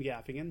 was Jim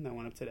Gaffigan. That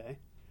went up today.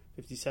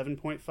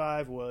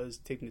 57.5 was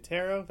Tig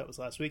Notaro. That was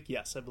last week.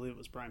 Yes, I believe it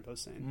was Brian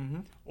Posehn. Mm-hmm.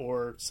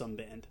 Or some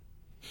band.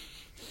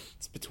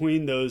 It's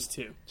between those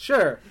two.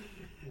 Sure.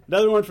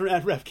 Another one from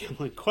Ed Ref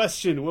Gimlin.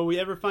 Question: will we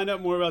ever find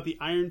out more about the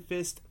Iron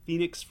Fist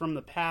Phoenix from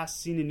the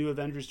past seen in New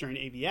Avengers during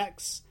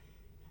AVX?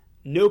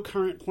 No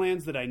current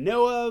plans that I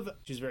know of.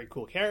 She's a very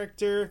cool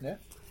character. Yeah.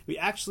 We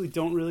actually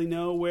don't really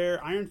know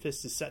where Iron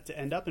Fist is set to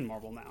end up in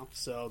Marvel now.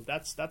 So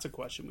that's a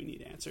question we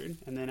need answered.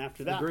 And then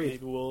after that, Agreed.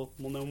 maybe we'll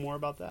know more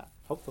about that.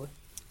 Hopefully.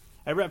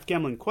 Ed Ref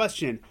Gemlin.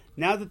 Question: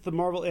 now that the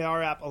Marvel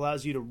AR app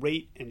allows you to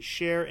rate and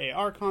share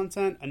AR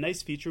content, a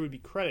nice feature would be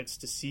credits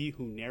to see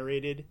who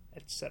narrated,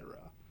 etc.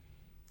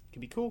 Could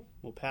be cool.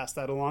 We'll pass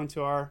that along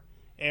to our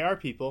AR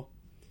people.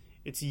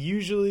 It's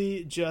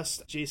usually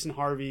just Jason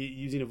Harvey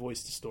using a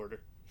voice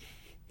distorter,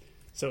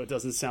 so it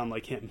doesn't sound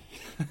like him.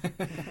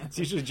 It's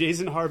usually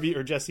Jason Harvey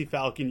or Jesse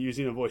Falcon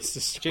using a voice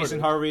distorter. Jason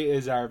Harvey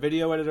is our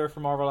video editor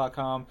for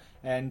Marvel.com,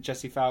 and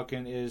Jesse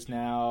Falcon is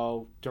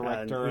now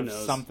director of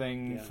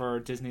something for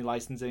Disney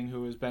licensing,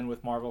 who has been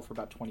with Marvel for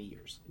about 20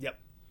 years. Yep.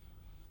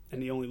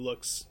 And he only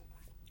looks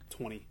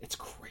 20. It's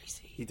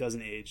crazy. He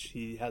doesn't age.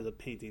 He has a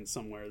painting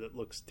somewhere that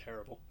looks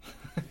terrible.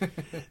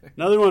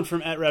 Another one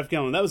from at Ref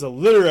Gemlin. That was a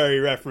literary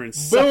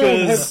reference.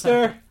 Boom, Suckers.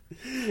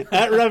 hipster.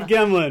 At Ref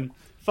Gemlin.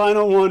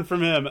 Final one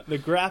from him. The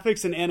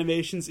graphics and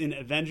animations in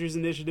Avengers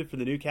Initiative for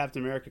the new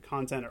Captain America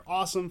content are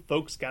awesome.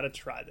 Folks gotta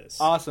try this.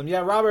 Awesome.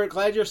 Yeah, Robert,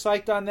 glad you're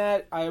psyched on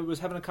that. I was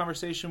having a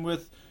conversation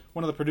with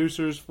one of the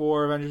producers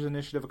for Avengers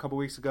Initiative a couple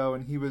weeks ago,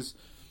 and he was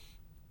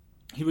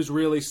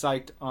really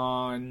psyched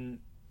on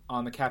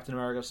the Captain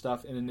America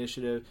stuff in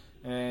Initiative,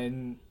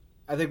 and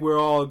I think we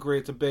all agree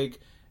it's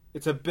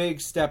a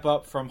big step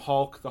up from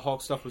Hulk. The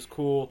Hulk stuff was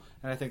cool,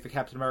 and I think the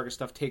Captain America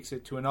stuff takes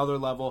it to another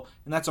level,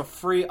 and that's a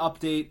free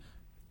update,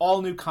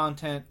 all new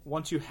content.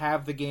 Once you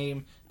have the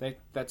game,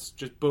 that's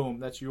just boom,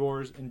 that's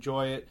yours,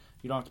 enjoy it.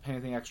 You don't have to pay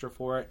anything extra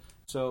for it.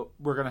 So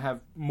we're going to have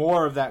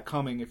more of that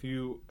coming. If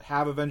you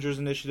have Avengers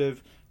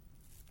Initiative,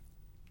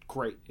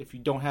 great. If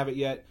you don't have it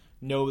yet,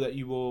 know that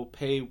you will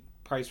pay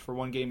price for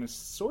one game and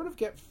sort of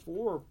get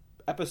 4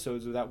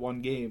 episodes of that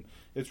one game.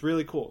 It's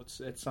really cool.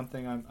 It's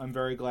something I'm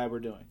very glad we're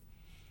doing.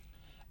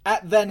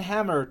 At Then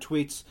Hammer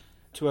tweets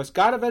to us,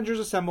 got Avengers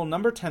Assemble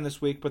number 10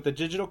 this week, but the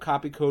digital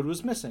copy code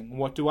was missing.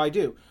 What do I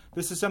do?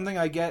 This is something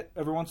I get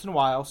every once in a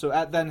while. So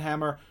at Then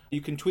Hammer,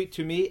 you can tweet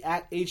to me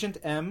at Agent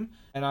M,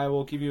 and I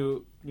will give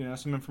you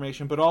some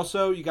information. But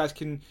also, you guys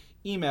can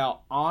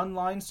email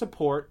online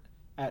support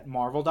at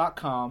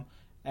marvel.com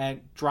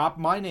and drop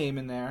my name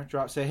in there.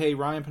 Say, hey,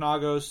 Ryan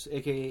Panagos,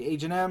 a.k.a.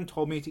 Agent M,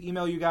 told me to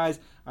email you guys.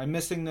 I'm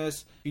missing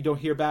this. If you don't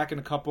hear back in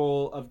a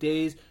couple of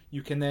days,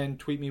 you can then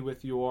tweet me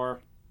with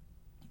your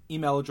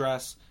email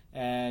address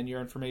and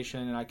your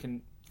information, and I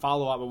can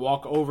follow up and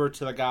walk over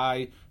to the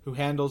guy who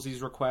handles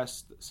these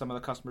requests, some of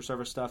the customer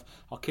service stuff.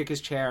 I'll kick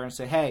his chair and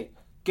say, hey,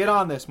 get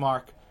on this,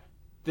 Mark.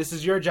 This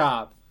is your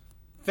job.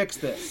 Fix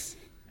this.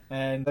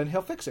 And then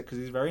he'll fix it because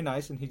he's very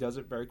nice and he does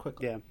it very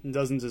quickly. Yeah, he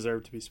doesn't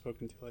deserve to be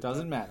spoken to like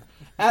Doesn't matter.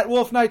 At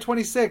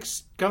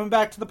WolfKnight26, coming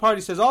back to the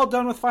party, says, all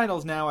done with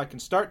finals now. I can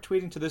start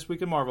tweeting to This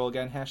Week in Marvel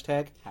again.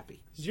 Hashtag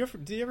happy. Did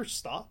you ever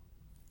stop?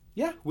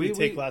 Yeah. We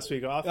take last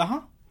week off?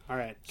 Uh-huh. All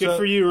right. Good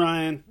for you,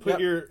 Ryan.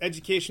 Put your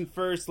education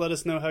first. Let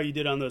us know how you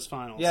did on those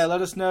finals. Yeah, let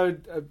us know.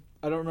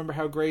 I don't remember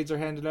how grades are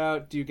handed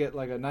out. Do you get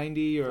like a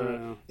 90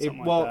 or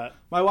something like that?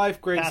 My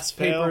wife grades Pass,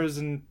 papers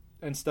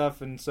and stuff,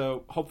 and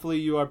so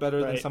hopefully you are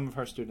better than some of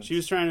her students. She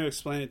was trying to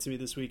explain it to me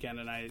this weekend,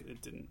 and it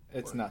didn't.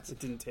 It's work. nuts. It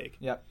didn't take.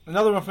 Yep.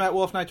 Another one from at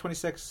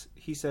WolfKnight26.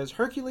 He says,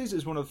 Hercules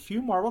is one of the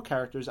few Marvel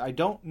characters I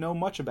don't know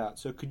much about,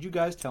 so could you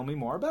guys tell me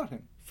more about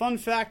him? Fun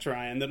fact,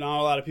 Ryan, that not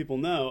a lot of people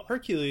know.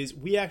 Hercules,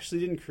 we actually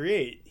didn't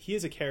create. He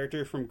is a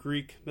character from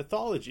Greek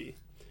mythology.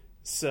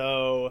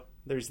 So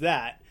there's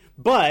that.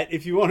 But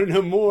if you want to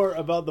know more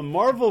about the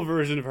Marvel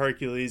version of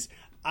Hercules,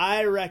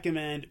 I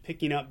recommend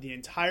picking up the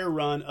entire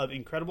run of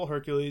Incredible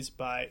Hercules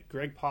by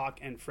Greg Pak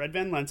and Fred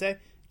Van Lente.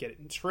 Get it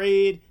in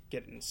trade,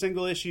 get it in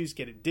single issues,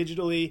 get it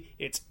digitally.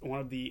 It's one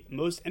of the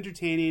most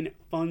entertaining,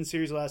 fun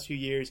series of the last few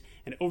years.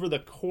 And over the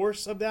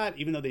course of that,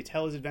 even though they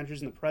tell his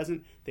adventures in the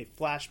present, they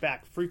flash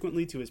back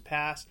frequently to his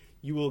past.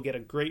 You will get a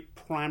great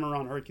primer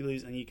on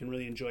Hercules, and you can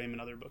really enjoy him in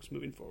other books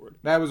moving forward.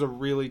 That was a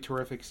really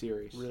terrific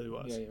series. Really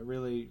was. Yeah,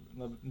 really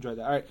enjoyed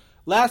that. All right,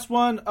 last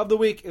one of the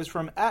week is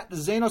from at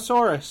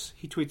Xanosaurus.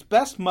 He tweets,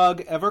 best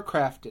mug ever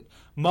crafted.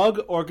 Mug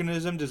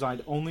organism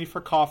designed only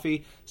for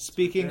coffee.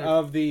 Speaking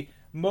of the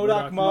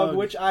MODOK mug,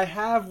 which I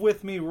have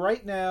with me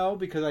right now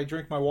because I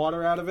drink my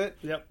water out of it.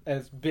 Yep. And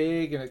it's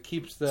big and it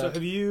keeps the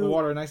the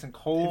water nice and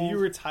cold. Have you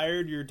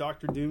retired your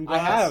Dr. Doom glass?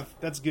 I have.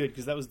 That's good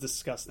because that was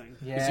disgusting.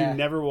 Yeah. Because you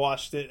never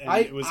washed it. And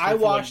it was I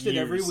washed like it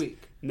every years.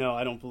 week. No,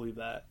 I don't believe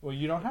that. Well,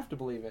 you don't have to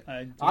believe it.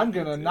 I do I'm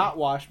going to too. not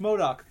wash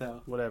MODOK,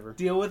 though. Whatever.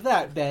 Deal with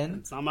that, Ben.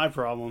 It's not my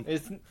problem.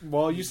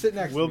 Well, you sit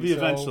next Will to me, be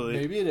so eventually.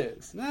 maybe it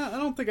is. No, I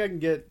don't think I can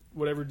get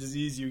whatever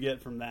disease you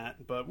get from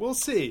that, but we'll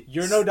see.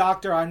 You're no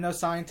doctor. I'm no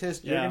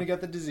scientist. You're Yeah. going to get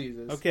the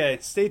diseases. Okay,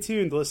 stay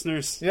tuned,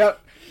 listeners. Yep.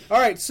 All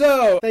right,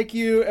 so thank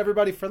you,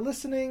 everybody, for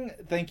listening.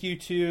 Thank you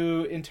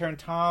to intern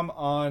Tom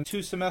on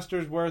 2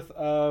 semesters worth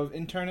of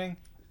interning.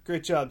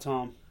 Great job,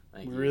 Tom.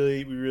 Thank we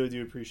you. really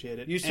do appreciate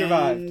it. You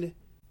survived. And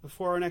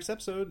before our next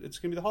episode, it's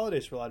going to be the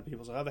holidays for a lot of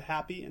people, so have a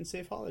happy and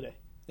safe holiday.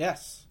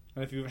 Yes.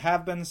 And if you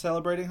have been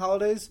celebrating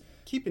holidays,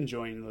 Keep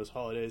enjoying those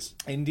holidays.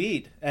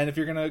 indeed. And if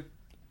you're going to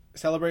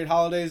celebrate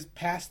holidays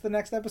past the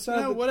next episode,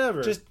 No,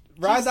 whatever. Just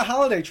ride the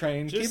holiday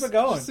train. Keep it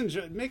going. Just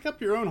enjoy, make up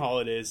your own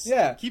holidays.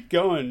 Yeah. Keep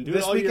going. Do it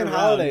This all week year in round.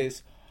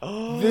 holidays.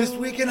 Oh. This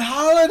week in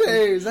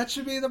holidays. That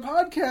should be the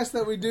podcast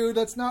that we do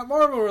that's not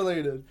Marvel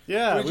related.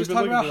 Yeah, we we've just been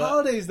talk looking about for that.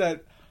 holidays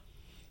that.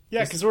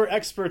 Yeah, because we're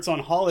experts on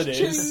holidays.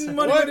 Ching,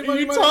 money, What money, are money,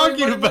 you money, talking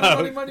money,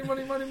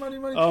 about?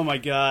 Money. Oh my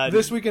god.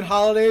 This week in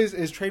holidays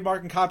is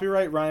trademark and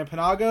copyright Ryan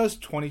Penagos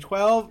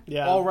 2012.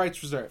 Yeah. All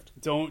rights reserved.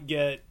 Don't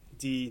get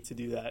D to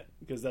do that,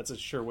 because that's a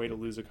sure way to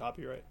lose a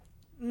copyright.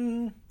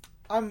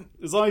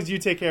 As long as you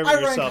take care of it I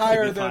rank yourself,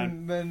 higher you'll be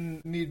fine.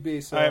 than need be.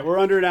 So. All right, we're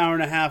under an hour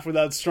and a half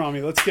without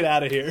Stromy. Let's get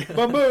out of here.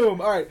 But boom.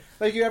 All right.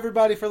 Thank you,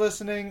 everybody, for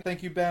listening.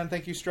 Thank you, Ben.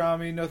 Thank you,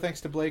 Strami. No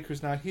thanks to Blake,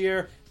 who's not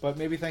here. But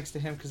maybe thanks to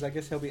him, because I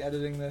guess he'll be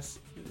editing this.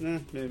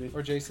 Maybe.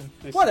 Or Jason.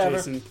 Thanks Whatever. To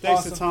Jason. Thanks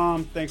Awesome. to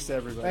Tom. Thanks to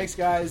everybody. Thanks,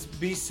 guys.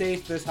 Be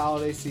safe this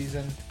holiday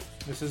season.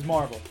 This is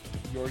Marvel,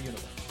 your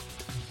universe.